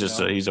 yeah, he's just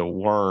he's a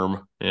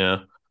worm. Yeah.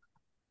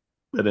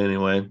 But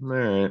anyway,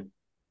 all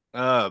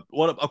right.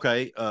 What?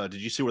 Okay. Did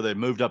you see where they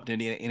moved up to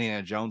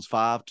Indiana Jones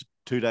 5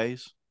 2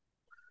 days?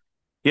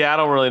 Yeah, I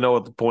don't really know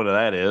what the point of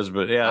that is,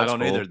 but yeah, I don't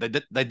cool. either.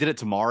 They did it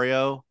to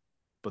Mario,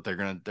 but they're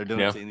doing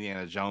Yeah. it to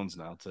Indiana Jones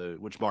now too.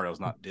 Which Mario's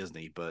not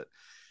Disney, but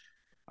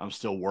I'm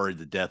still worried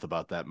to death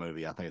about that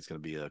movie. I think it's going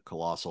to be a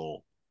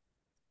colossal.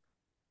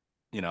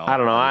 I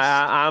don't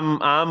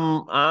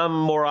know. I'm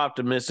more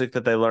optimistic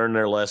that they learned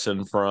their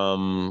lesson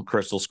from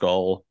Crystal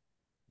Skull.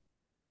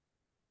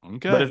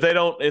 Okay. But if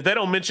they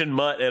don't mention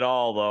Mutt at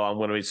all, though, I'm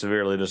going to be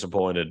severely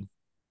disappointed.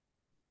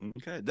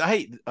 Okay.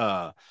 Hey,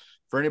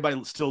 for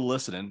anybody still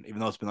listening, even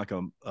though it's been like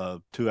a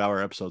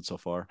 2-hour episode so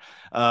far,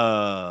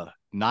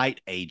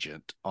 Night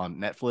Agent on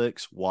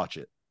Netflix, watch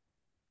it.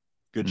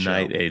 Good show.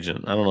 Night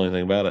Agent. I don't know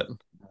anything about it.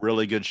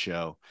 Really good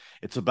show.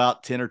 It's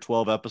about 10 or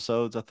 12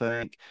 episodes, I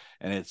think,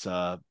 and it's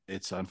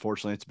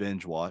unfortunately it's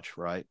binge watch,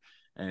 right?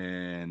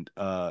 And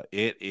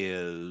it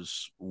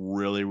is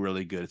really,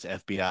 really good. It's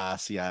FBI,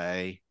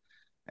 CIA,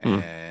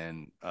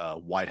 and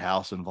White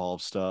House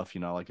involved stuff,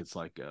 like it's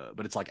like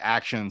but it's like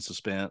action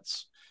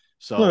suspense.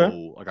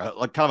 So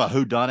like kind of a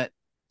whodunit,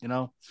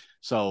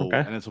 So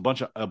and it's a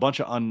bunch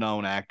of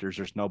unknown actors.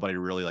 There's nobody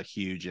really like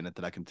huge in it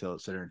that I can sit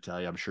here and tell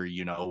you. I'm sure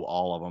you know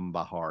all of them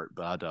by heart,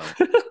 but I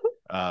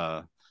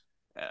don't.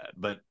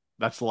 But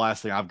That's the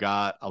last thing I've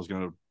got. I was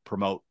going to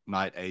promote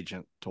Night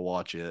Agent to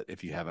watch it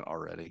if you haven't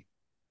already.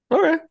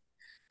 Okay.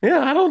 Yeah,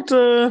 I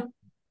don't.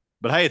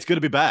 But hey, it's good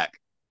to be back.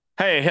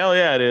 Hey, hell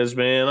yeah, it is,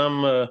 man.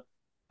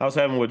 I was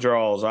having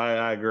withdrawals.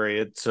 I agree.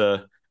 It's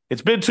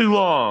been too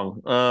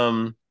long.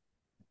 And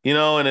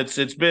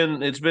it's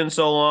been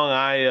so long.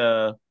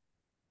 I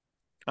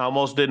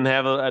almost didn't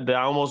have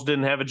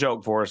a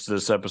joke for us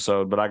this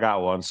episode, but I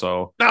got one.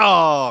 So,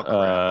 Oh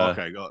crap!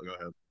 Okay, go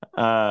ahead.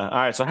 All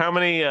right. So how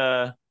many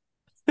how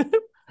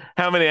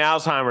many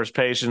Alzheimer's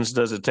patients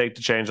does it take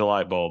to change a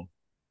light bulb?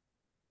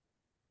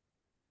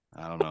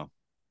 I don't know.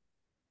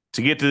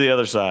 To get to the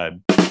other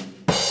side.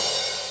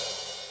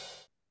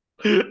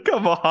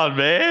 Come on,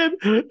 man.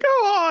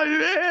 Come on,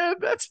 man.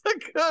 That's a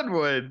good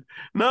one.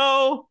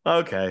 No?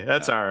 Okay.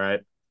 That's all right.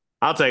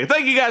 I'll take it.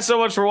 Thank you guys so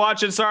much for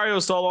watching. Sorry it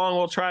was so long.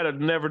 We'll try to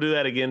never do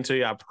that again to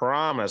you. I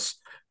promise.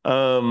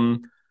 We're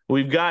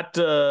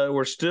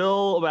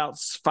still about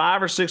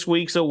 5 or 6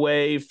 weeks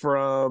away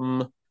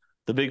from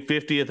the big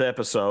 50th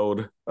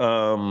episode.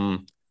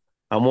 I'm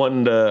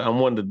wanting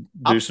to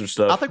do some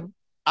stuff.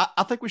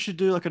 I think we should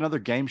do like another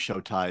game show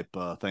type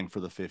thing for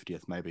the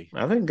 50th, maybe.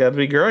 I think that'd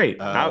be great.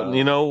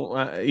 You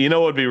know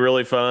what'd be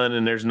really fun,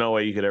 and there's no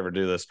way you could ever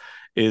do this,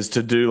 is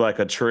to do like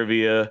a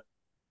trivia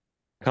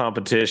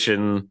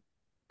competition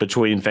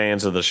between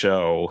fans of the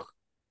show,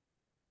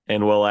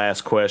 and we'll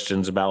ask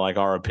questions about like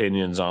our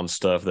opinions on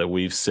stuff that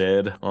we've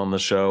said on the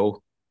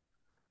show.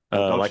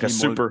 Like a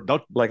super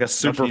fan.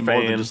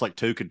 More than just like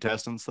 2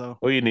 contestants, though.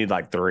 Well, you need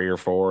like 3 or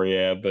 4,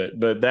 yeah.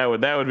 But that would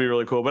be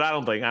really cool. But I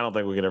don't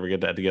think we could ever get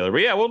that together.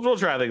 But yeah, we'll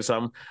try to think of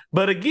something.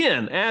 But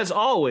again, as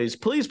always,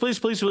 please give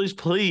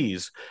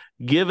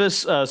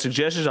us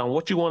suggestions on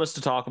what you want us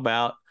to talk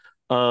about.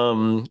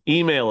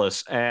 Email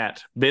us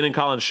at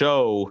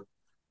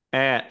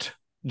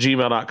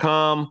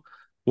benandcollinshow@gmail.com.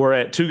 We're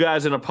at 2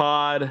 Guys in a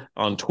Pod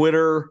on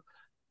Twitter.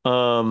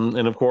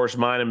 And of course,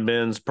 mine and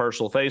Ben's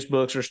personal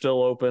Facebooks are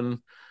still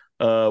open.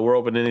 We're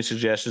open to any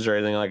suggestions or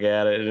anything like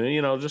that.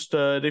 And, just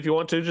if you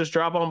want to, just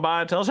drop on by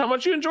and tell us how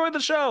much you enjoyed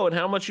the show and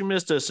how much you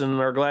missed us and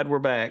are glad we're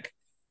back.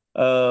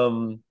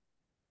 But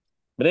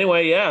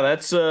anyway, yeah,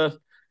 that's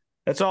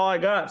all I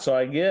got. So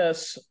I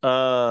guess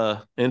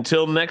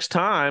until next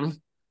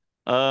time.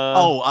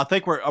 I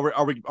think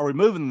are we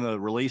moving the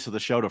release of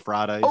the show to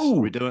Fridays? Oh,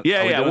 are we doing?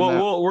 Yeah.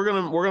 We're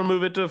gonna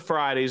move it to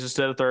Fridays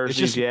instead of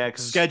Thursdays.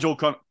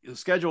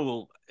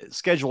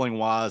 Scheduling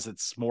wise,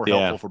 it's more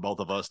helpful for both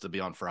of us to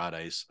be on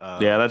Fridays.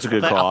 Yeah, that's a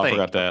good call. I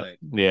forgot that.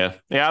 Yeah,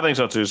 I think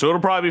so too. So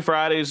it'll probably be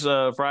Fridays.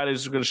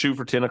 Fridays are going to shoot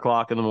for 10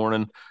 o'clock in the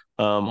morning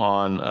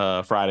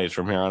on Fridays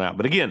from here on out.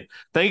 But again,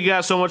 thank you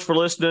guys so much for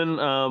listening.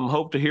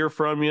 Hope to hear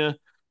from you,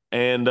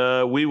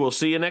 and we will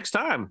see you next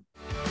time.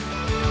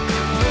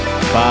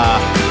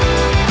 Bye.